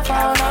over your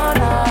phone all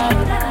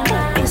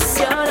night. It's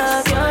your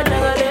love, you're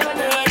juggling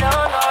me,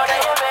 don't know that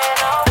you've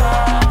been on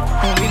mine.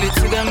 Hon vill inte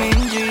tugga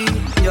min G,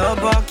 jag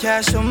bara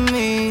cash om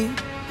me.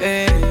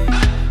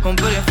 Hon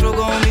börjar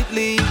fråga om mitt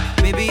liv,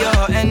 baby jag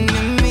har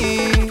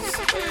enemies.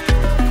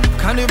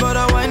 Kan du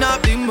bara wind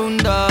up din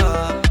bunda,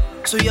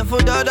 så jag får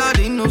döda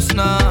din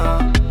osna.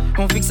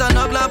 Hon fixar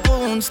naglar på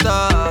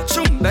onsdag,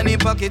 Benny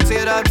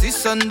paketerar till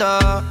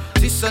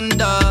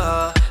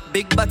söndag.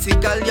 Big body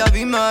gal, jag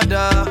vill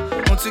mörda.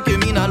 Hon tycker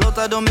mina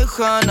låtar de är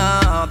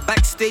sköna.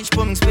 Backstage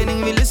på min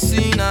spelning ville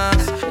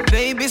synas.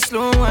 Baby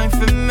slow wine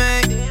för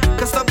mig,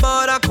 kasta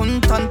bara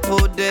kontant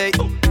på dig.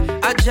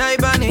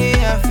 Ajaiban är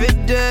här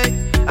för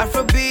dig,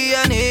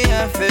 Afrobean är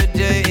här för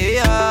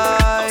dig.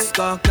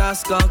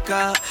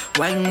 Skaka,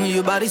 wine with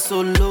your body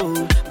so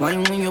low.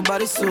 Wine with your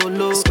body so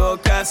low.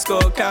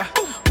 Skaka,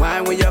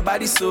 wine with your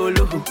body so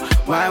low.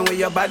 Wine with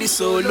your body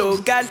so low.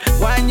 Girl,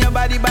 wine your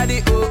body,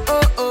 oh.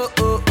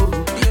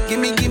 Give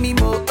me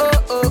more,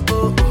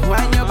 oh.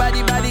 Wine your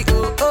body,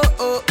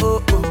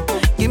 oh.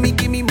 Give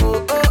me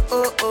more,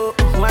 oh.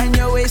 Wine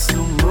your waist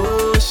slow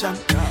motion.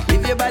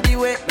 Leave your body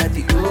wet like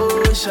the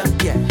ocean,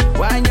 yeah.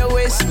 Wine your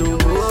waist slow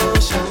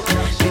motion.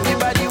 Leave your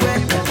body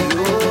wet like the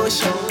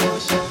ocean.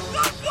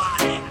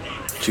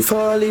 She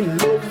fall in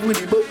love with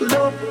the bubble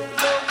up.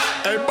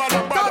 Hey,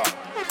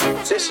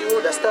 Badda. Say she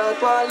woulda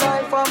start one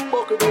life from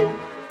buckle boom.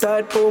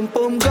 Tight pum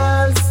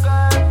girls,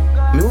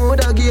 me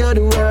woulda give her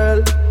the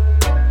world.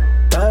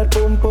 Tight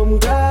pum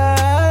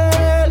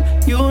girl,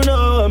 you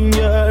know I'm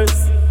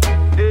yours.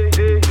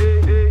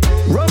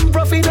 Run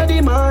profit of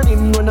the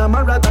morning, when I'm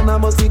a marathon I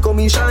must be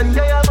commission.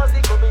 Yeah, I must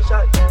be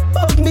commission.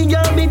 Fuck me,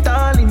 girl, me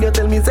darling, you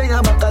tell me say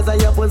I'm back as I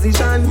your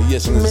position.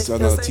 Yes, and this is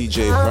another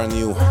TJ, brand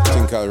new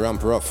thing called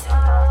Ramp Rough.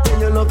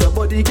 You love your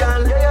body,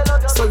 girl,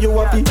 so you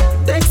happy.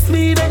 Text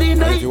me every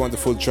night. And if you want the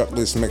full track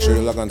list, make sure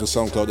you log on to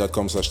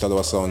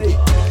soundcloud.com/TalawaSound.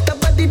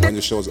 When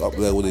the show's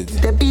uploaded,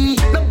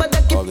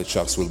 all the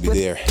tracks will be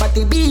there. Love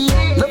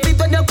it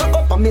when you come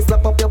up and me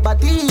slap up your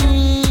body.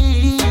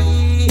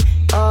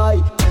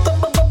 Aye,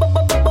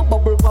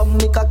 bubble from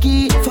me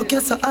cocky. Fuck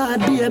you so hard,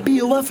 baby,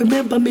 you want to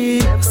remember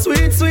me.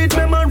 Sweet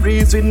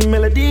memories with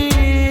melody.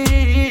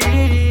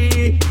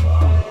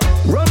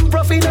 Run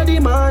profit of the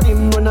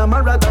morning, when I'm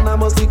a marathon I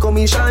must be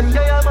commission.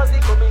 Yeah, I must be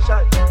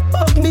commission.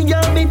 Fuck me,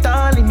 girl, me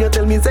darling, you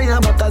tell me say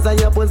I'm back as I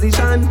your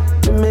position.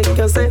 Make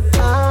you say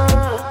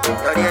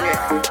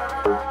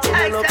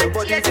I love your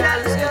body,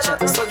 girl.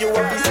 So you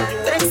want me?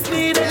 Text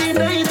me every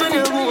night when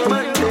you move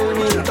and tell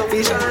me to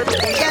be short.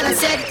 Girl, I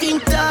said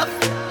think tough.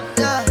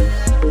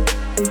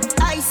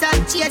 Ice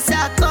and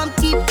chaser, come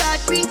keep that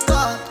drink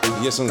up.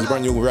 Yes, and it's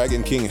brand new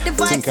Ragging King,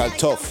 thing called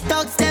Tough.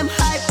 Dogs them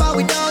hyper,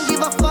 we don't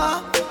give a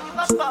fuck.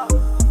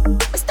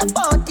 We step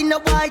out in the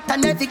white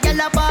and every girl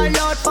a ball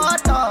out for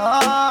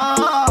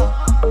talk.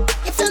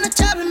 If you're not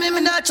trouble me,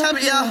 me not trouble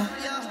you.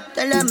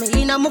 Tell them me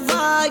in my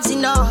vibes, you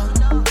know.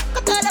 I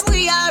tell them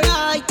we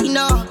alright, you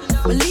know.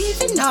 We're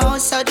leaving now,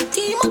 so the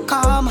team will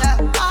come.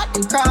 Party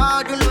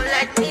crowd, you know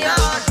let me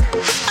out.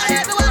 And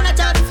everyone I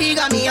try to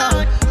figure me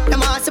out.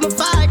 Them all see me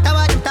fight, that's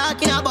what I'm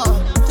talking about.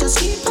 Just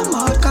keep them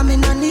out, come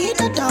in, I need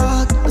a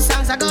dog. The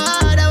songs I go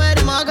harder where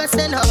them all go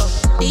send up.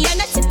 The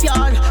energy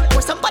pure,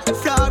 pour some on the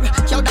floor.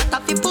 Yo, that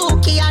coffee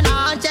bookie and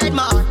 100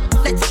 more.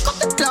 Let's fuck up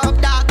the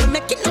club, dog, we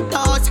making the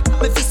toast.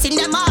 We fixing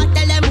them out,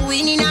 tell them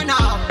we winning and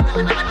all.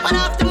 One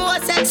of the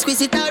most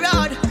exquisite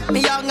around.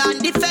 Me young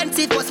and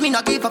defensive, but me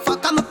not give a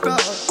fuck, I'm a pro.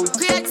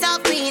 Create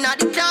some clean of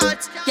the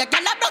clothes. You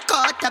cannot block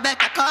out, I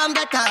better come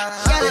get out.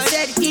 Girl, I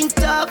said king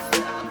tough,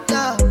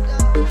 tough.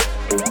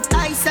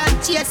 Ice and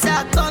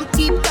chaser, come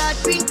keep that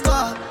drink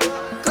up,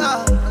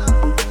 go.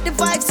 The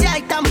vibes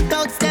right, them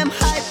thugs, them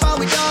hype, but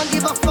we don't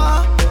give a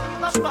fuck.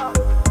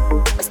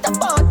 We step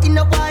out in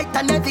the white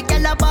and every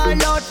girl a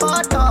ball out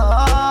for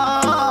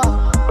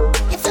talk.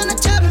 If you're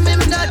not trouble, me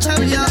not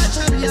trouble you.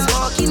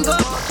 Smoking go.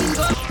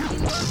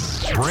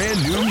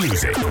 Brand new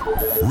music.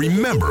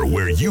 Remember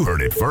where you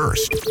heard it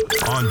first.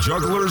 On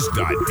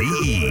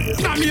jugglers.de.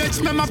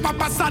 My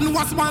papa son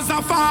was once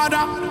a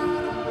father.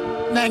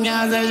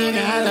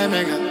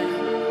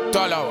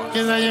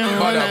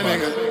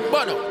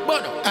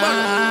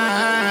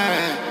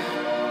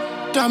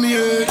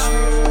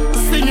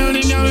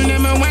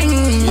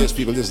 Yes,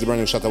 people, this is the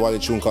brand new Shatta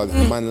tune called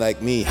Man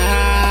Like Me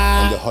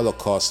on the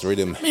Holocaust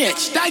rhythm.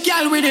 Bitch, that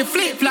girl with the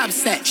flip-flop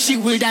set, she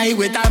will die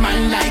with a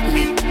man like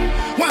me.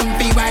 One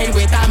be ride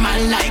with a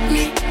man like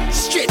me.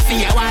 Straight for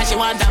your one, she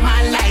want a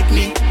man like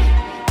me.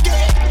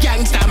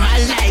 Gangsta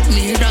man like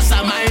me, just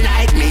a man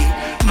like me.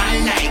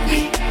 Man like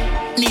me.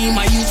 Need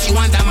my youth, she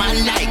want a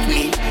man like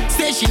me.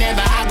 Say she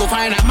never go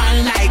find a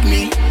man like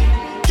me.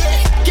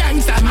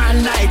 Gangsta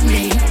man like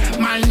me.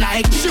 Man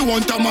like me. She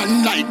want a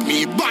man like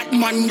me. Bad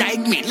man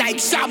like me. Like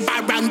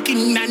Shabba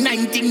ranking in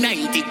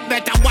 1990.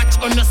 Better watch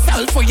on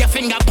yourself for your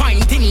finger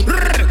pointing.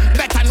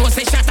 Better know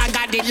say Shatta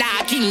got the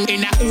lacking.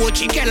 In a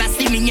OG girl I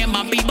see me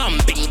and be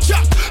bumping.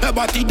 Chop, her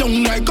body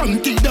down like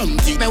Humpty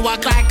Dumpty. Me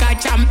walk like a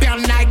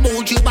champion like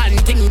Boju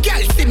Banting.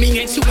 Girl see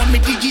me and she want me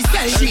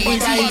digicel. She will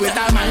ride with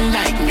a man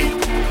like me.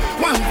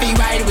 One be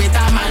ride with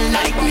a man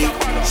like me.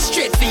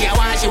 Straight for your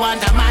one, she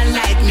want a man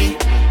like me.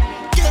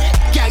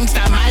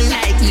 Gangsta man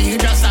like me,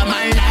 just a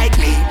man like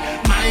me.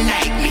 Man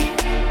like me.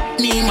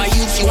 Need my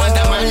youth, she want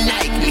a man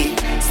like me.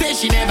 Say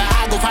she never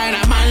go find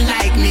a man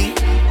like me.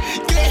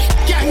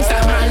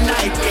 Gangsta man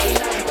like me.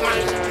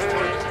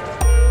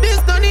 This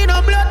don't need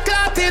no blood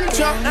clotting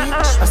truck.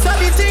 So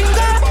the thing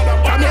go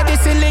from here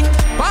this link.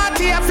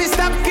 Party if we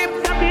stop keep.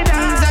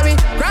 Sorry,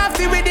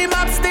 crafty with the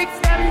map stick.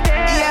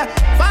 Yeah,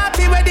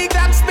 party with the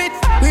clock spit.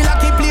 We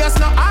lucky players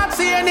no hard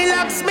see any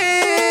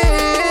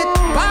locksmith.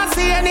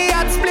 Passy any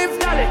hot spliff.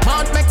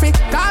 Mount make me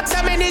talk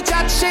so many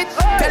chat shit.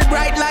 Tell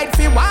bright light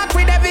fi walk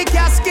with every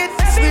casket.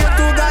 Swear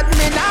to God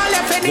me now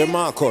left any.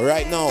 DeMarco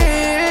right now.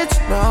 It's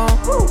no.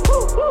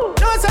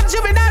 No some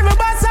juvenile me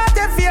bust out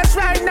their face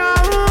right now.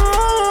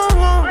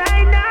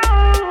 Right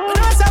now.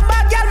 No some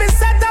bad girl me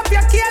set up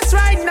your case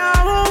right now.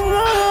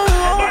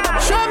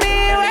 Show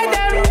me where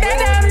them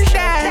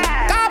dead.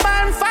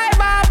 Carbon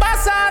fiber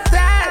bust out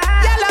that.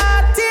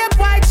 Yellow tape,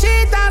 white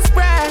sheet and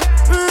spread.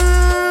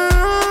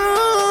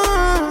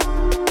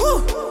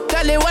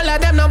 Tell you all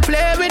of them don't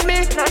play with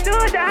me. Don't do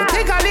that.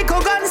 Take a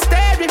little gun,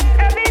 stay with me.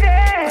 Every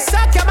day.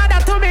 Suck your mother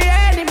to me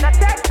enemy.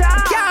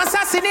 Can't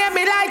assassinate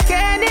me like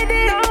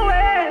Kennedy. No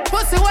way.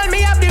 Pussy hold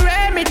me up the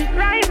remedy.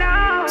 Right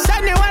now.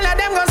 Send you all of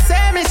them go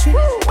say me shit.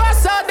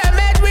 Bust out the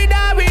med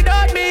without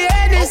me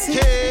anything.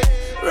 Okay.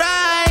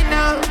 Right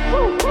now.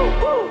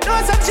 No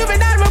some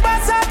juvenile me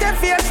bust out their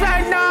face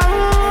right now.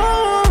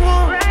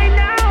 Right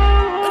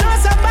now. No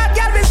some bad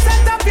girl me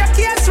set up your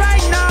case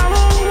right now.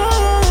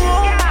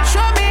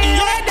 Show me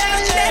where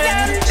them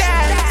dead.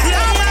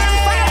 Come on,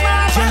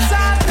 fire,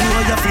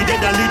 you free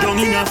dead and lay down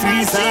in a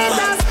freezer.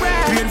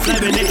 Plane fly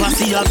when they pass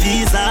see a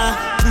visa.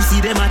 You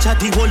see them a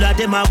chatty, all of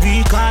them a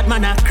weak hard.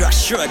 Man a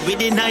crash shot with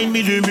the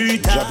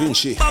 9mm. Da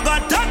Vinci. I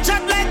got touch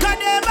up like a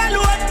devil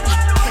load.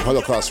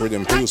 Holocaust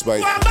rhythm produced by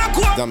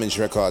Damage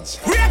Records.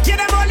 Break you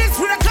them all this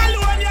break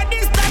alone. You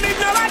this time it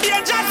no a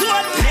danger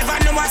zone. Never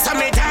know what's on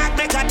me talk,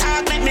 make a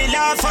talk, make me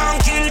laugh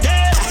and kill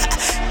them.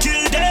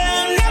 Kill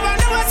them. Never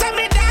know what's on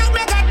me talk,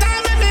 make a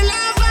talk, make me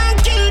laugh and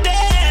kill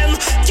them.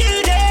 Kill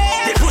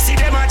them. The pussy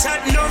them a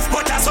chat enough,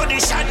 but I saw the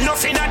shot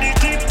nothing and the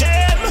clip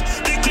them.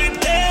 The clip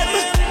them.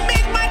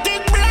 Big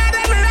matic blood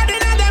and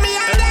ready now them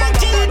and then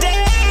kill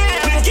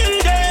them. Kill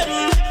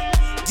them.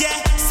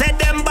 Yeah, said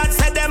them bad,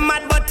 said them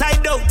mad, but I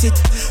doubt it.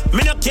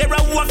 Me no care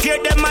who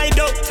fear them I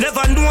doubt.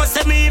 Never know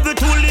say me evil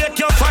too late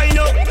you find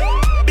out.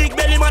 Big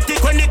belly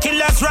matic when the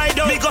killers ride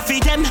out. Me go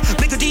feed them,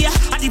 me go there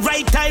at the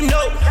right time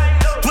now.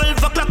 12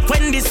 o'clock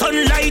when the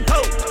sunlight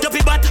out.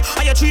 Duffy bat,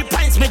 I your 3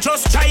 pints me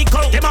just strike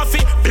out. Them a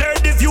fi blur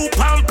the view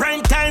palm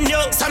prime time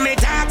yo. So me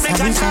talk,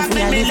 make a talk,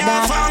 make me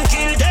laugh and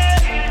kill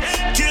them.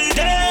 Kill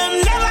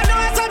them, never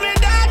know so me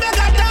talk, make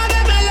a talk,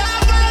 make me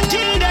laugh and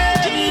kill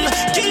them.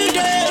 Kill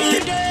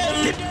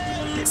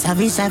them.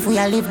 Savage life we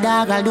a live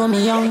dog, I'll do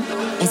me young.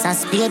 It's a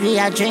speed we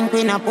a drink,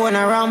 we no pour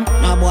no rum.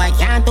 No boy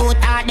can't do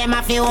that, them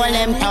a feel hold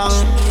them tongue.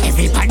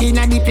 Everybody in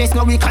the place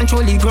now we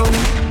control the ground.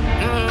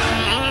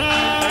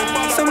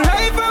 Some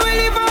life where we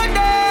live out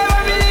there,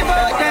 where we live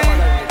out there.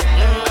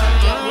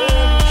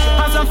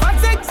 Have some fat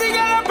sexy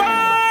girl up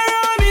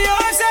around me, you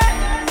say.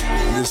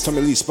 This is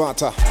Tommy Lee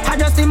Sparta. I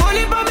just the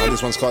money for me. And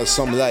this one's called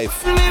Some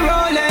Life. Me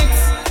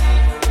Rolex.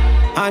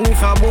 And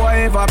if a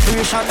boy ever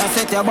pre-shot, I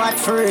set your butt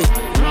free.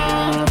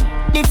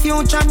 The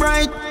future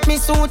bright, me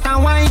suit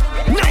and white.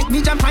 Night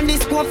we jump on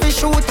this scope, we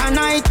shoot a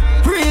night.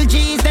 Real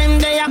G's, them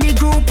they a big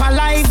group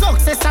alive.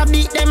 Success I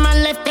beat them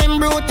and left them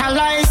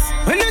brutalized.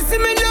 When you see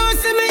me, don't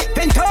see me.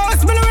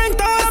 Penthouse, me no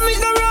rent house, me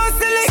no roast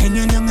silly. Send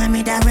you young and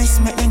me the rest,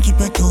 make them keep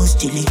your toes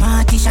chilly.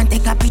 Partition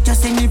take a picture,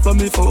 send it from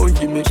me phone,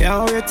 give me.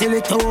 Can't wait till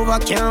it over,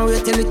 can't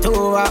wait till it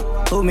over.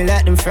 Hold me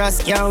like them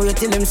frost, can't wait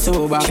till them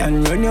sober.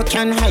 Can run, you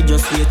can hide,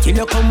 just wait till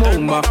you come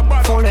over.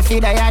 Phone the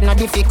feed I had no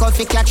difficult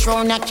to catch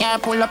round. I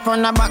can't pull up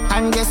on the back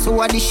and guess who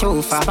are the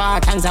chauffeur.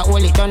 Spartans are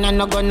hold it down and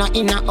no gonna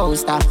in a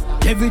holster.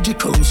 Leverage it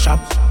come shop,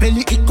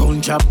 belly it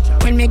gon' drop.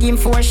 When me give him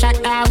 4 shot,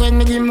 when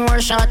me give him more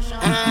shot.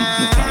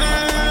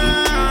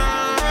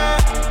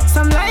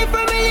 Some life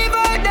when me live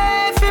out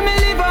there, feel me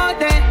live out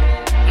there.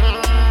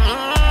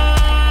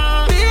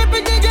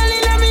 People the girl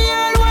in me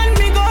all want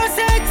me go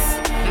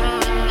sex.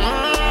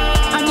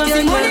 I just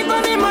see money for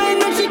me mind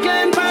when she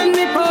climb on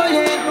me pole.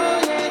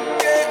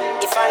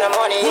 If I no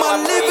money,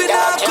 man living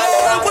a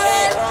cold way.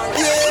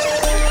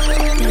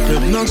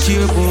 Them no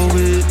care about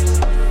it.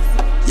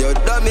 You're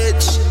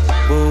damaged,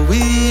 but we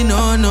no.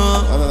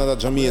 Another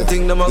Jamil,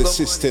 the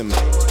system.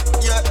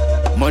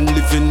 Man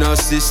live in a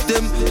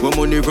system where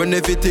money run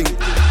everything.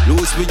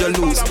 Lose we a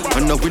lose,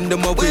 and I win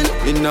them a win.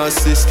 In a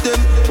system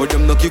where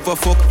them no give a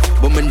fuck,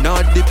 but me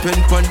not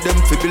depend on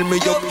them to build me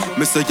up.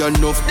 Me say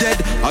enough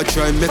dead, I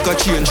try and make a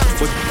change,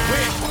 but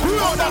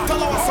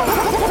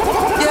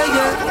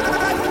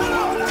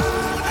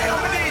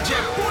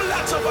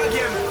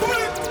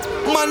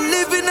man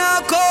live in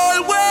a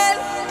cold world,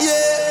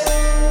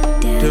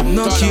 yeah. Them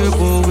no care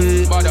about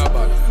it.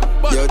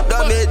 You're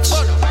damaged.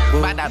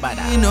 Badda.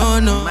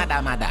 No.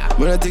 Mada.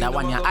 That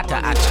one ya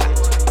atta.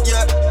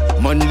 Yeah.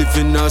 Man live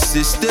in a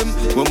system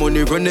where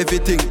money run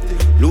everything.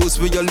 Lose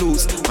we a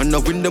lose, and I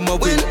win them a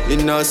win.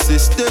 In a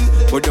system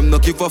where them no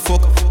give a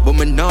fuck, but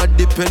me not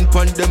depend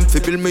on them to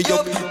build me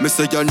up. Me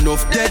say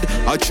enough dead,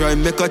 I try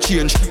and make a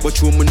change, but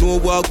you me know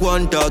what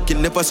one dog, it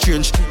never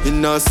strange.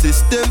 In a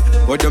system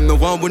where them no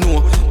one we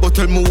know, but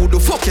tell me who the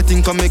fuck you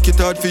think I make it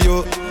hard for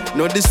you?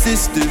 No, the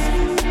system.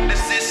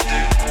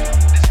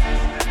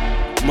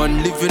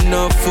 Man live in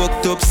a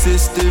fucked up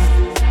system.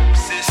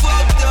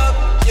 Fucked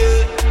up,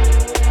 yeah.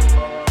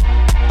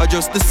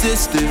 Adjust the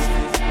system.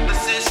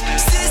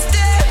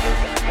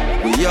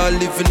 We all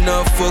live in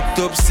a fucked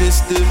up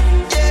system.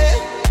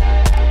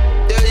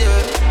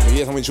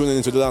 Yeah, I'm tuning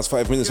into the last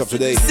 5 minutes of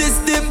today.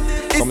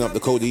 Coming up the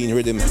Codeine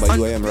Rhythm by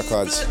UIM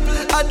Records.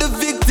 The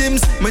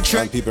victims,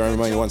 and people, I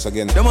remind you once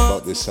again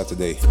about this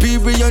Saturday.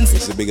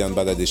 It's the big and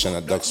bad edition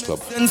at Ducks Club.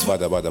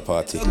 Badda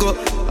party.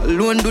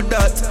 Alone do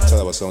that.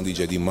 Tell our sound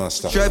DJ D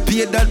Master. Try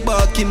pay that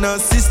back in a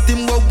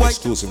system where white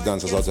exclusive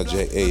dancers out of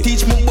JA.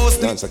 Teach me boss.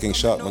 Dancer King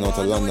Sharpman out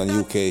of London,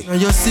 UK.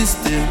 Your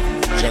system.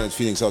 Janet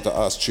Phoenix out of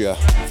Austria,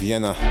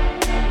 Vienna.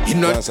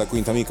 Dancer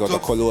Queen Tamika out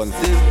of Cologne.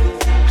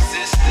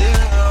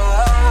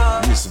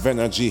 Miss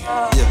Venergy.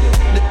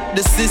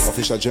 The system.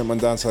 Official German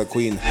dancer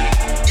queen.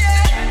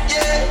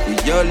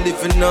 We all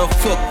live in a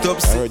fucked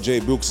up system. I heard Jay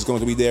Brooks is going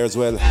to be there as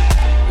well.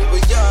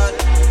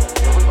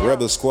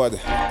 Rebel Squad,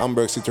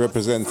 Hamburg City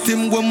represent.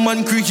 Team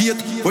woman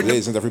create.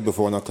 Ladies and gentlemen,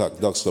 before 1 o'clock,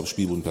 Ducks Club,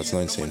 Spielbudenplatz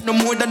 19. No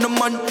more than a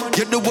man.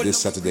 This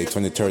Saturday,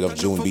 23rd of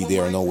June, be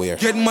there or nowhere.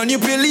 Get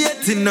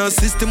manipulated in a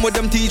system where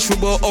them teach you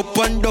about up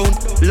and down.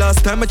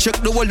 Last time I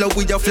checked the wall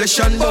with your flesh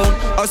and bone.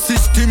 A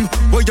system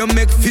where you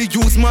make for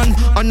use man,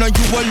 and now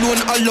you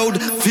alone allowed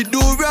to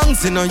do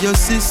wrongs in your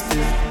system.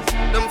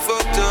 Them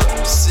fucked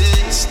up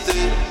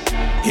system.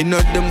 In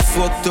a them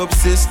fucked up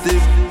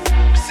system.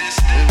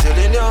 I'm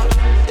telling you,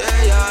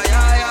 yeah.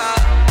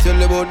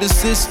 Tell about the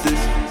system.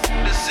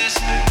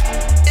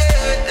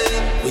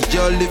 We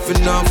all live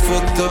in a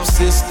fucked up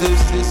system.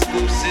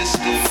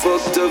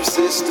 Fucked up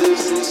system.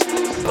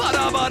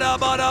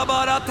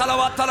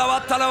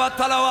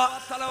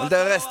 Und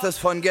der Rest ist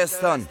von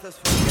gestern.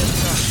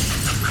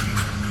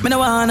 Me no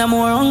want no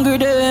more hungry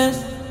days.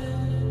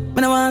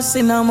 Me no want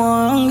see no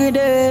more hungry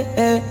days.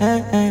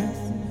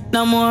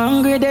 No more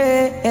hungry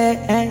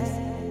days.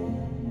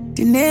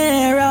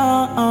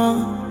 Dinero.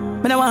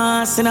 Me no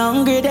want see no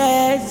hungry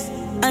days.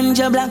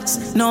 Angel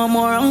Blacks, no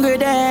more hungry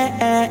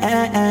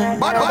days.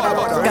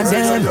 Cause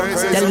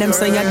tell them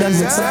so you're done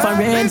with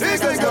suffering.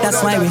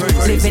 That's why we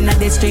living at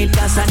the street,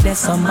 cause there's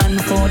some man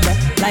for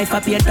that. Life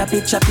up here, the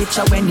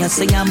picture when you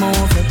see a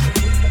movie.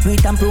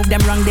 Read and prove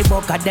them wrong, the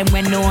book at them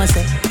when no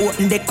say.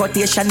 Open the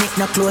quotation, it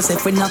no close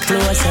if we not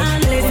close.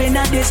 Living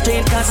at the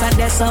street, cause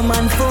there's some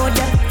man food.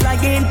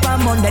 Flying for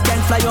Monday,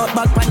 then fly out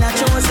back when I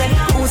chose it.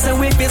 Who say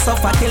we be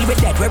suffer till we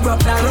dead, we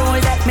broke the roll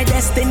that. My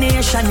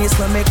destination is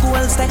where me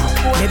goal set.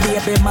 Me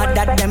baby mad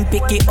that them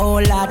picky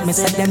all hard, me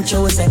say them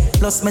chose it.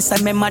 Plus me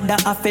say me mother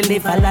I feel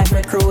live a life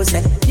we cruise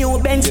it. New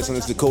Benz. Yes, and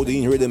it's the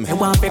codeine rhythm I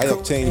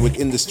obtained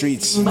within the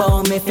streets.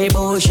 Bow me fi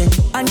bullshit.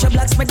 Andrew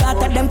Blacks me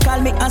daughter, them call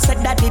me and said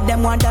that it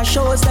them want a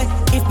show say.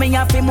 If me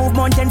have to move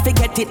mountain,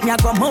 forget it, me I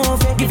go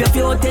move it. Give you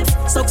few tips,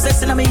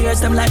 success in my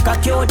ears, them like a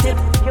Q-tip.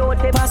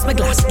 Pass me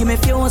glass, give me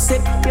few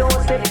sip.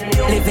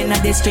 Living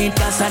at the street,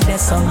 cause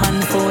there's some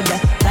man food.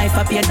 Life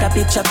a paint a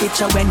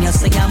picture when you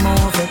see a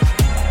movie.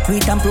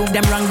 Read and prove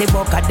them wrong, the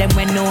book at them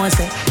when no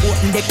say.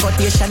 Open the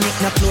quotation, it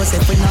no close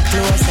if we not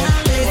close it.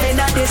 Living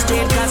at the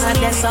street, cause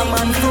there's some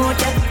man food.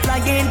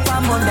 Flying for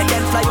Monday,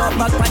 then fly out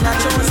back when I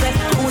choose it.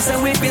 Who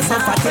say we be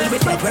suffer till we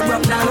dead, we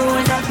broke the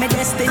road. My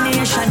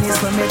destination is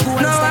where me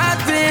go. No hard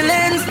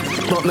feelings,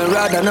 but me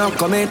rather not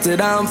committed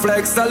and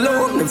flex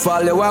alone. If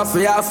all you want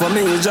for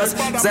me, just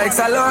sex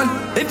alone.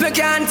 If you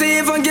can't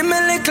even give me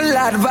little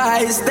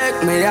advice,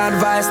 take me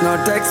advice,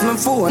 not text my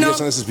phone. Yes,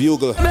 and this is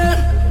Bugle.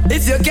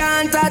 If you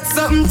can't add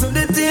something to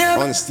the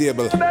table,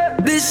 unstable.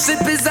 This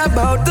ship is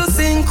about to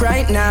sink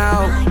right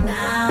now.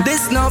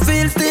 This no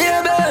feel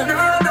stable.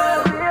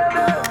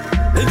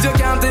 If you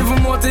can't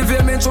even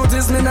motivate me, truth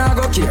is me not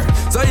go care.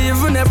 So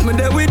even if me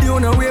there with you,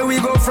 know where we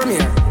go from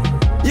here.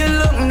 You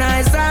look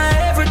nice and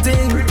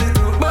everything,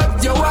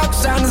 but your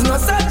actions not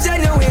so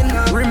genuine.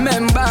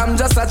 Remember, I'm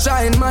just a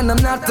trying man, I'm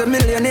not a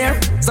millionaire.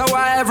 So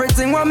why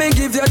everything what me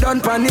give you done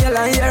for nail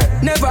and hair?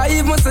 Never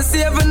even say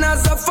saving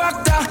as a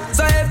factor.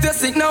 So if you're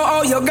sick now,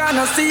 how you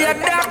gonna see a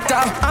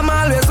doctor? I'm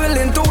always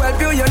willing to help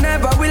you, you're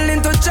never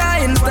willing to try.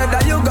 Instead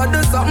of you go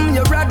do something,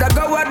 you rather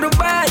go out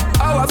Dubai.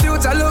 Our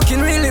future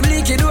looking really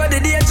bleak, it what the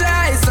day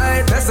dry. So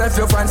best if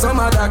you find some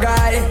other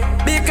guy,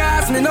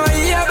 because me know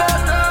hear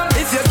about.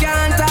 If you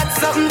can't add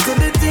something to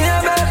the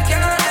table,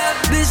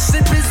 this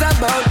ship is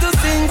about to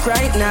sink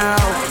right now.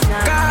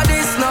 God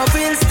is no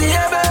feel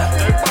stable.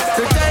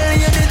 To tell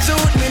you the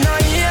truth, me no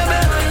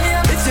able.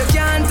 If you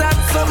can't add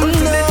something to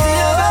the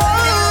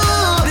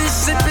table, this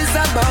ship is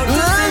about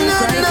to sink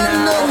right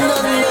now.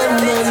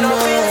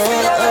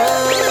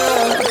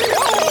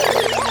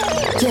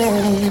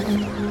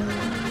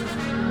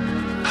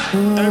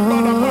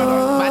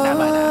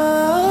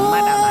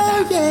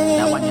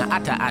 That one you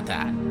atta.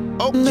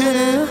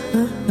 Okay.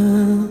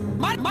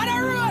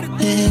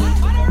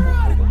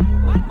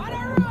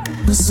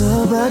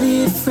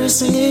 Somebody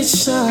first get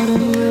shot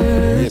and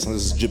Yes, and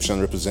this is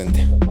Egyptian represent.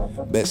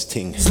 Best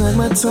thing. It's like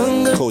my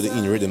tongue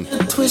codeine rhythm.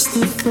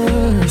 Twisted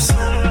first.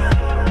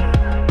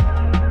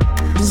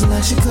 It's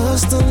like she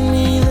cursed on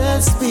me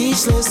that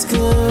speechless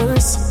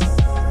curse.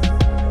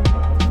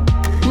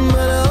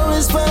 But I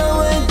always find a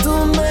way to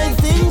make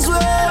things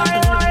work.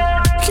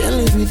 Can't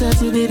live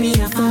without you, baby,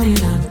 I found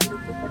it out.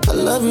 I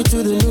love you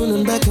to the moon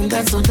and back, and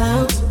that's no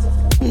doubt.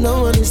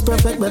 No one is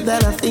perfect, but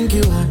that I think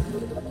you are.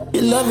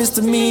 Your love is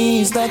to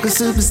me, it's like a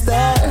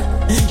superstar.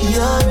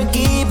 You're a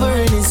keeper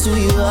and it's who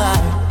you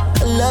are.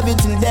 I love you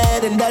till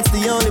death and that's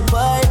the only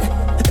part.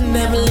 I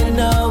never let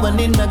no one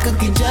in my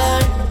cookie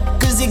jar.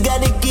 Cause you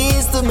got the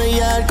keys to my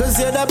heart. Cause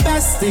you're the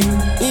best thing,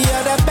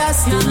 you're the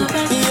best thing.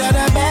 You're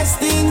the best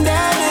thing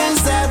that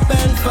has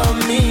happened for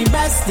me.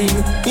 Best thing,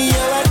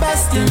 you're the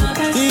best thing.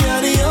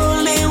 You're the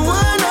only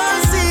one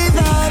I see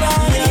that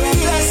I need.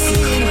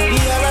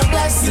 You're a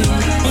blessing,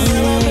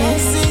 you're a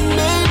blessing,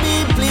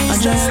 baby,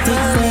 please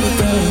never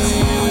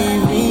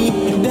leave me.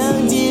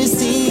 Don't you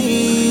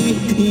see,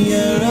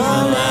 you're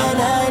all that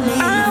I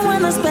need. I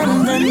wanna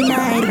spend the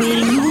night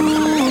with you.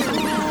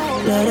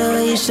 Love the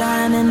way you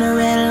shine in the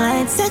red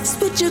light. Sex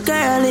with you,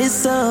 girl, is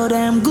so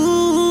damn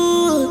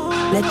good.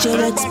 Let you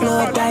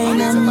explore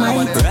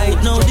dynamite.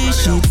 Right now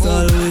this shit's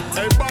all wet.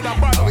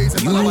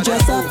 You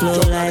just a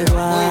flow like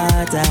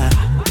water.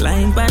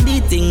 Climb on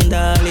the thing,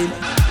 darling.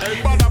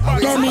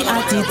 Let me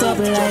act it up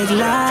like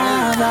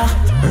lava.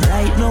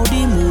 Right now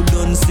the mood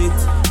don't sit.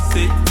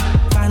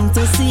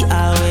 Fantasy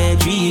how we're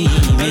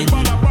dreaming.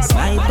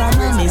 Snipe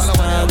and a miss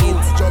target.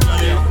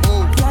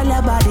 Girl,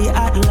 your body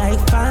hot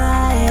like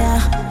fire.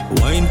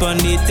 Wine pon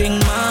the thing,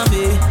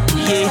 mommy.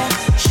 Yeah,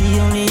 she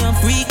only a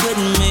freak with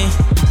me.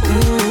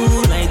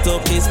 Ooh, light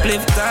up this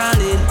spliff,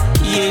 darling.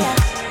 Yeah,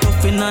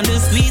 puffin' on the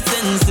sweet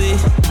sensei.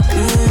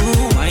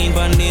 Ooh, wine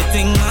pon the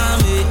thing,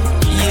 mommy.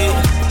 Yeah,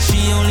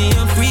 she only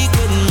a freak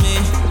with me.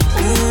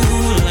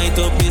 Ooh, light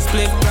up this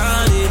spliff,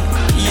 darling.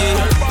 Yeah,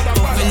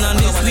 puffin' on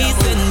the sweet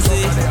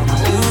sensei.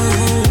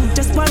 Ooh,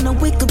 just wanna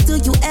wake up to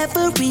you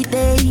every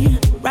day.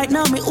 Right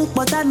now, me up,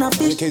 but I'm not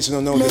in case you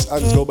don't know this,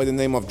 I just go by the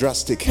name of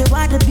Drastic. You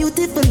are the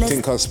beautiful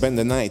thing called Spend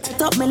the Night.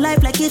 Top me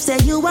life like if say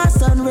you are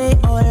sunray,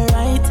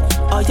 alright.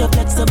 Oh, you're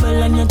flexible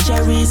and your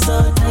cherry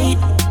so tight.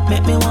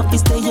 Make me want to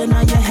stay in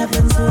your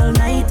heavens all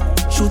night.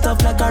 Shoot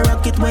up like a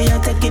rocket where you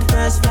take it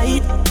first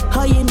flight.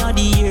 How you know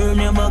the year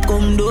never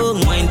come down.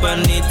 Wine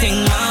pon the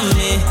thing,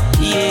 mommy.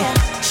 Yeah,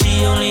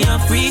 she only a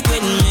freak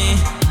with me.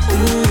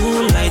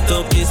 Ooh, light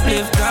up this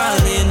spliff,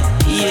 darling.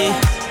 Yeah,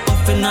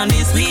 puffin' on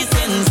this sweet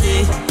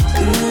sensei.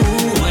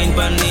 Ooh, wine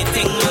pan me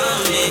thing,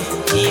 mommy.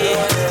 Yeah,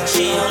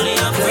 she only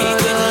a freak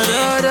with me.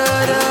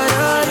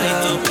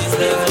 Light up this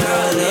spliff,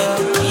 darling.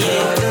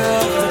 Yeah,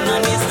 puffin'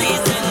 on this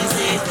sweet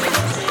sensei.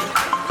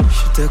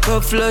 She take a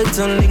flight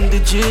and link the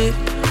G.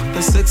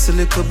 A sexy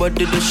little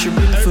body that she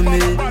bring for me.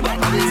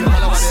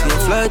 See a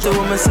flight, I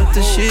want me set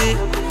the shit.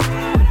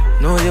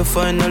 Now you're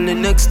finally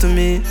next to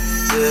me.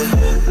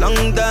 Yeah.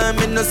 Long time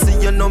I no see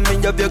you, know me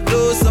have your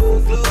close up.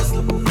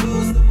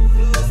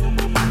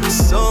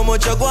 So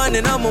much you're going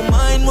in on my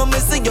mind when me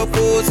see your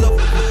pose up.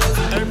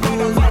 I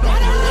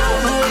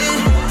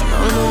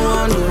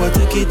don't want to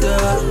take it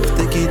off,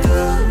 take it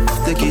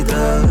off, take it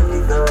off.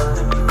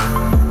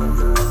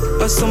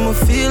 But some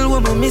feel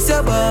when I miss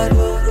your body.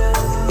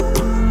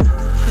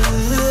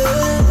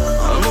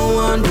 I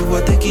don't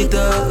want to take it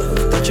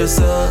off, touch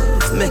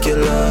yourself, make you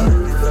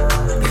love.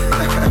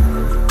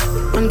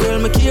 And girl,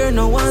 me care,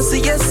 no one see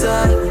your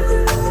side.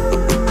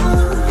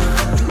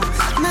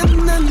 Na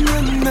na na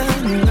na na,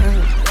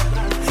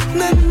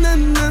 na na na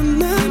na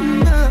na,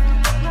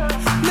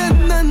 na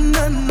na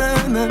na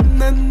na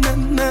na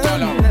na na.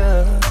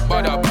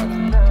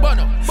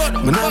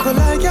 Me not go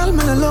lie, girl,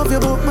 me no love you,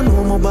 but me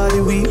know my body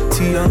weak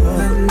to you.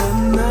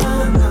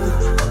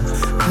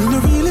 Me no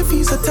really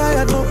feel so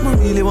tired, but me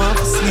really want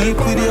to sleep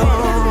with you.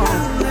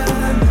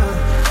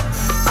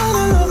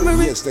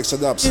 Yes, Dexter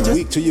Dubs,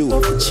 weak to you.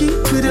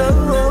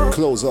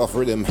 Close off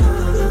rhythm.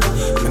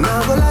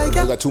 We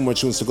got 2 more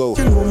tunes to go.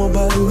 You know my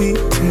body weak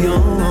to you.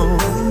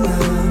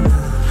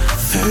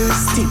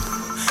 First thing,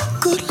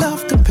 good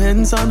love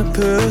depends on the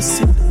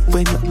person.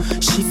 When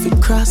she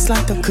fit cross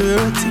like a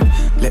curtain,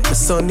 let the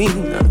sun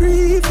in,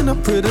 even a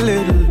pretty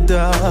little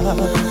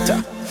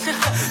daughter.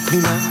 Me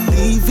not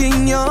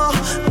leaving you,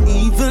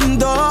 even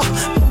though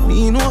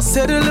me no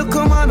say the look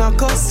man I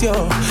cuss you.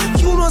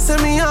 You know say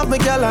me have me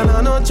girl and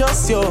I not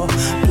just you.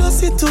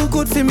 Plus it too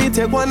good for me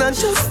take one and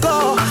just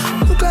go.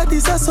 Look like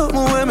this is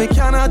something where me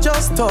can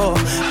adjust to.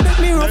 Let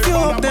me rough you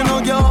up, then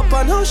I'll get up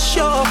and I'll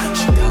show.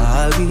 She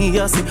call me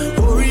and say,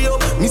 hurry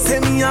up. Me say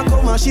me a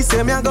come and she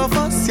say me a go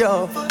fast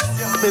you.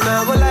 Me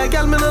nah go like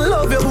girl, me no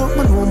love you, but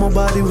me know my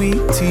body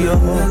weak to you.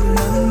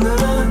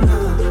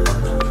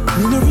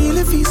 Me no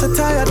really feel so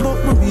tired,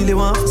 but me really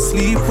want to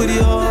sleep with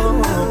you.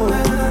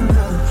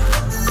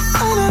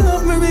 And I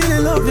love me, really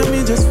love you,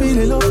 me just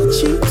really love to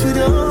cheat with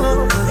you. Me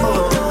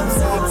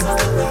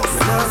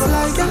nah go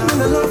like girl, me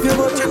no love you,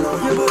 but you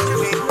love you, but you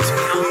weak to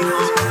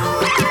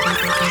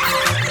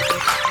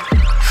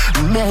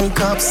you.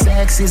 Makeup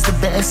sex is the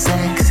best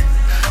sex.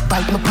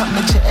 Bite me pop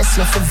my chest,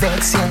 you for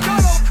vex,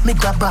 yes. Me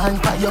grab on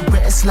by your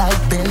breast like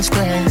bench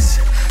press.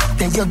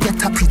 Then you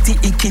get a pretty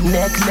icky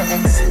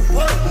necklace.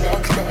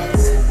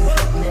 Necklace.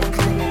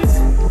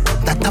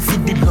 That I feel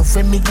the love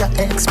when me your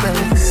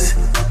express.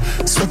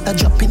 Sweat a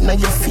drop in on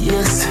your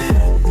face.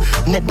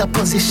 Net the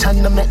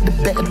position to make the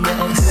bed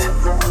rest.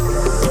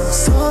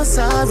 So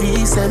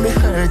sorry, say me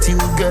hurt you,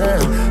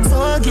 girl.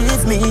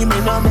 Forgive me, me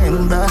no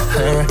remember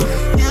her.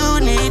 You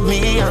need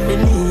me, and me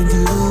need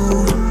you.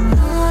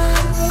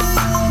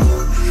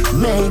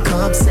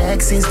 Makeup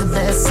sex is the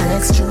best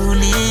sex,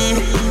 truly.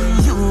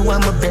 You are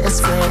my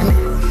best friend.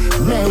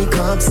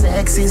 Makeup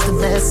sex is the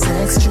best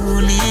sex,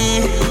 truly.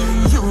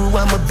 You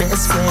are my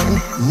best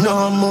friend.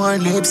 No more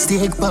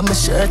lipstick on my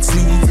shirt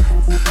sleeve.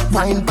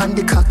 Wine pan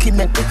the cocky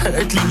make the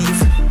hurt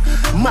leave.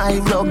 My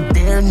rug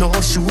there, no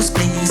shoes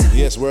please.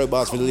 Yes, world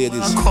boss for the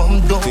ladies.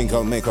 Think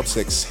of makeup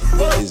sex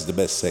is the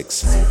best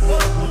sex.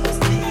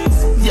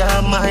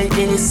 Yeah, my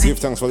AC. Give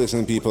thanks for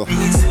listening, people.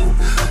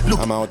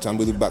 I'm out and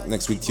we'll be back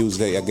next week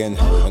Tuesday again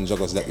on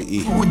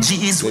Juggles.e.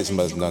 Listen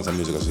to dance and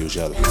music as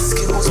usual. Talk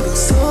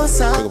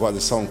about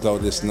the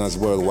SoundCloud listeners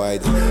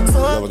worldwide.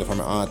 Love it from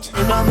my heart.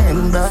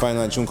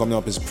 Final tune coming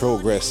up is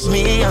Progress.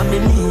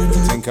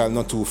 Think I'm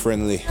not too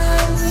friendly.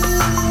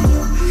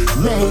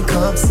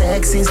 Makeup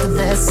sex is the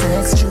best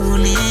sex,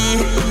 truly.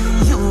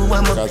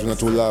 Because we're not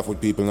too laugh with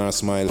people and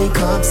smile.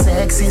 Makeup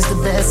sex is the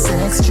best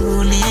sex,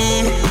 truly.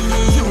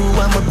 You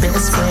are my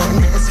best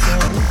friend.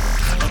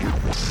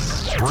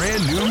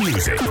 Brand new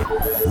music.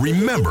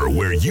 Remember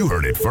where you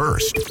heard it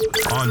first.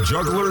 On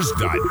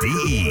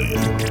Jugglers.de.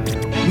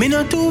 Me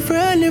not too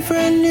friendly.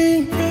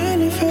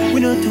 We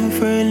not too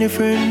friendly.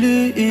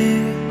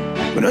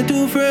 We not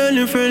too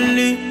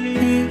friendly.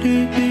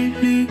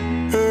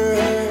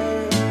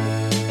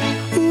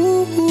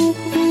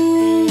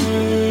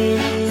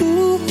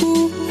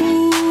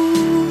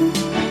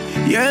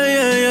 Yeah.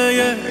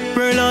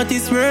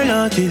 Real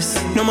artist.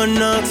 No man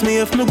asks me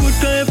if me good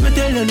guy, if me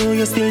tell you no,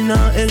 you still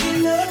not help.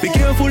 Be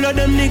careful of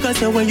them niggas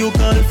say when you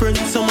call friends.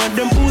 Some of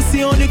them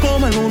pussy only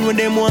come around when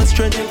them want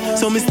strength.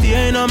 So me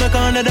stay in on my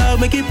corner dog,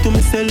 me keep to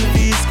myself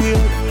be square.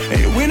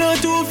 Hey, we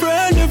not too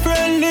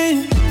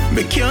friendly.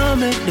 Me can't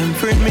make them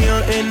friend me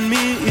or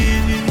enemy.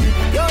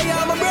 Yo,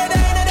 yeah, my brother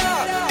in the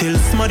dog. Till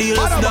somebody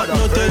else that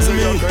no tells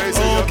me.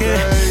 Okay,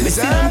 me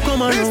see them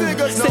come around,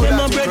 say them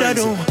my brother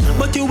do,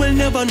 but you will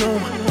never know.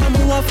 I'm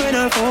who I friend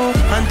or foe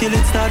until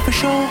it start for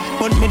show.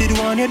 But me did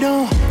want you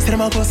do, say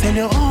them I go sell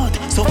your heart,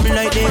 something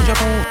like danger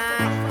phone.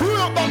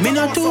 Me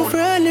not too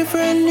friendly.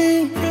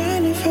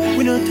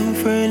 We not too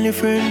friendly.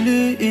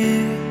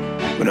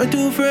 We not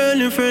too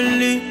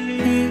friendly.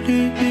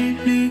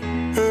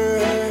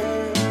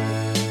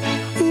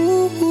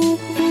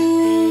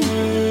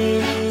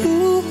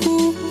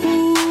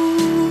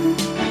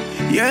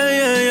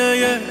 Yeah.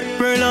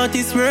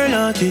 Real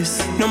artist.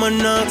 No man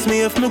asks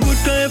me if me good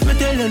guy, if me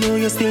tell you no,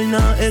 you still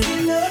not help.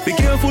 Be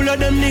careful of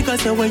them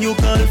niggas when you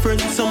call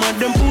friends. Some of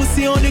them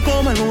pussy only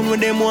come around when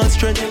them want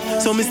strength.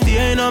 So me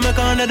stay in on my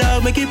corner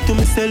dog, me keep to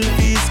myself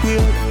be square.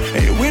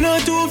 Hey, we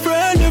not too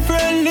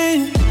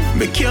friendly.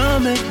 Me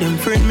can't make them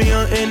friend me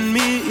or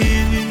enemy.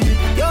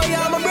 Yo,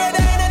 my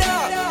brother in the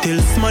dark.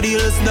 Till somebody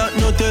else that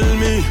no tell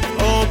me.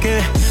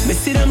 Okay, me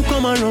see them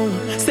come around,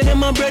 say them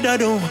my brother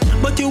do,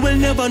 but you will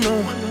never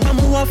know. I'm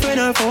who I friend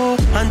or foe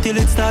until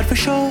it start for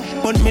show.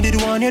 But me did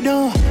want you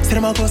do, say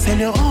them I go sell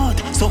your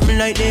heart, something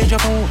like danger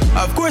phone.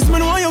 Of course me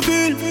know how you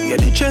feel. Yeah,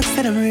 the checks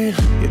say them real,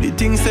 yeah, the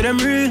things say them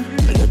real,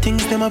 and the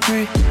things them a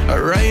pray.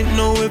 Right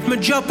now if me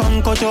drop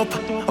and cut up,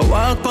 I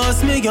walk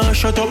past me and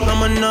shut up. No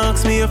man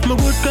asks me if me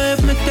good guy,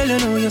 if me tell you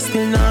no, you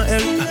still not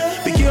help.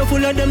 Be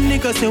careful of them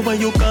niggas say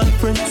when you can't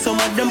friend. Some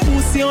of them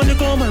pussy only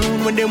come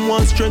around when them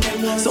want strength.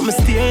 So me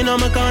stay in on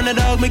my corner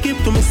dog, me keep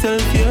to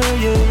myself,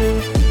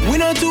 yeah. We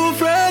not too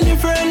friendly.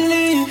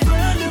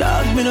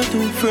 Dog, me not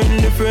too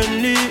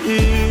friendly.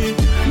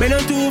 Me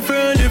not too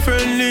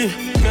friendly.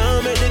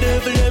 Now make the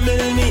devil them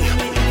tell me.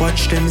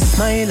 Watch them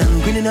smile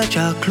and grinning at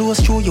ya. Close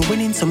through you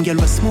winning. Some girl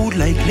was smooth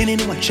like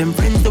linen. Watch them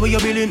friends the way you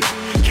building.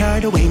 Car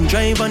the way him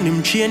drive and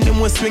them chain them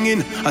was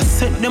swinging. I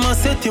set him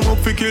up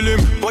for kill him.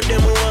 But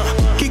them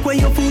want kick where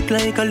your foot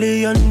like a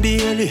lion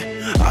daily.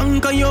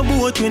 Anchor your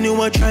boat when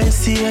you a try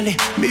sail it.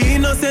 Me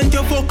innocent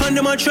you fuck and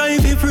them a try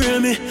to free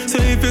me. So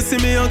if you see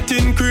me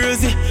acting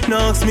crazy,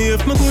 now ask me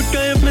if me good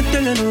guy, if me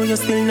tell you no, you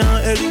still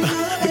not help.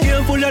 Be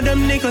careful of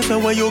them niggas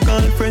and what you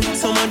call friends.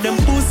 Some of them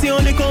pussy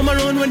only come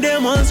around when they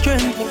want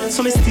strength.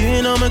 So me stay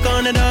in on my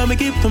corner dog, me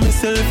keep to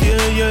myself,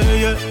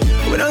 yeah.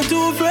 We not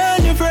too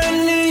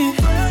friendly.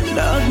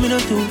 Dog, me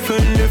not too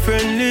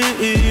friendly.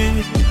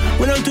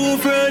 We not too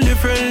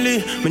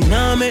friendly. Me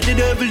nah make the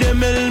devil them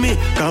tell me.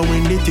 Cause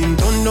when the thing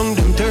turn down,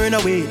 them turn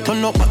away.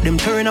 Turn up, but them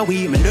turn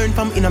away. Me learn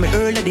from in my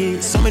early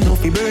days. Some me know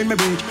fi burn my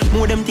bridge.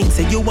 More them things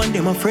say you and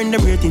them a friend.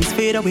 Them ratings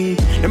fade away.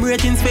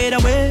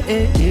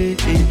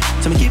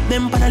 So me keep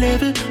them on a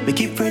level. Me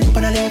keep friends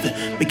on a level.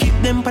 Me keep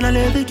them on a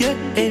level, yeah.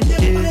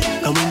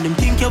 Cause when them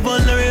think you're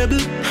vulnerable,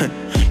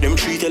 them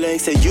treat you like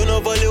say you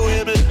not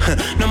valuable.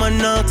 No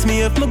man asks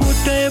me if my good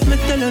guy, if me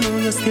tell you no,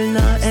 you still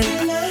not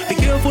help. Be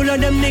careful of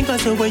them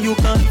niggas when you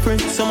can't friend.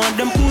 Some of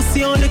them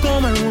pussy only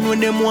come around when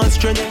them want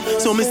strength.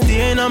 So me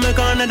stay in on my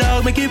corner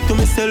dog, me keep to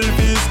myself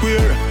be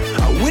square.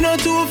 We not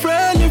too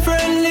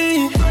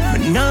friendly.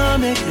 But now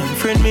make them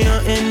friend me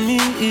or enemy.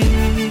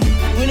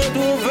 We not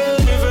too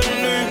friendly.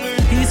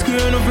 Be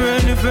square no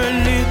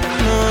friendly.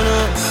 No.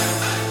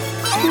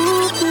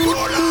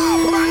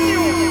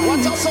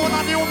 What's up, sound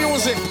of new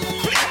music?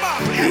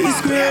 Be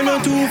square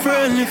not too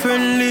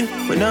friendly.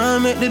 But now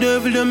make the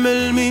devil them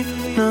tell me.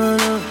 No.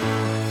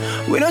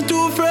 We not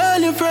too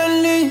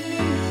friendly.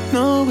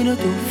 No, we not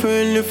too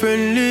friendly.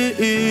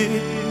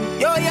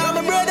 Yo,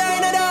 my brother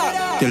in the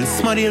dark. Tell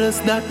somebody else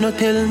that not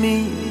tell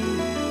me.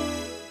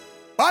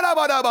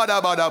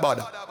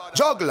 Badda.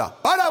 Juggler.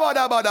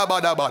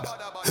 Badda.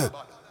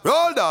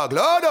 Roll dog,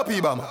 load up,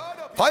 Ibama.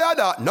 Fire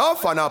that, no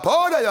fun, a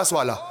powder you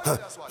swallow.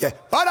 Yeah.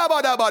 Badda.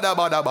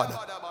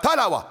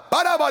 Talawa.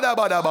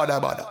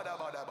 Badda.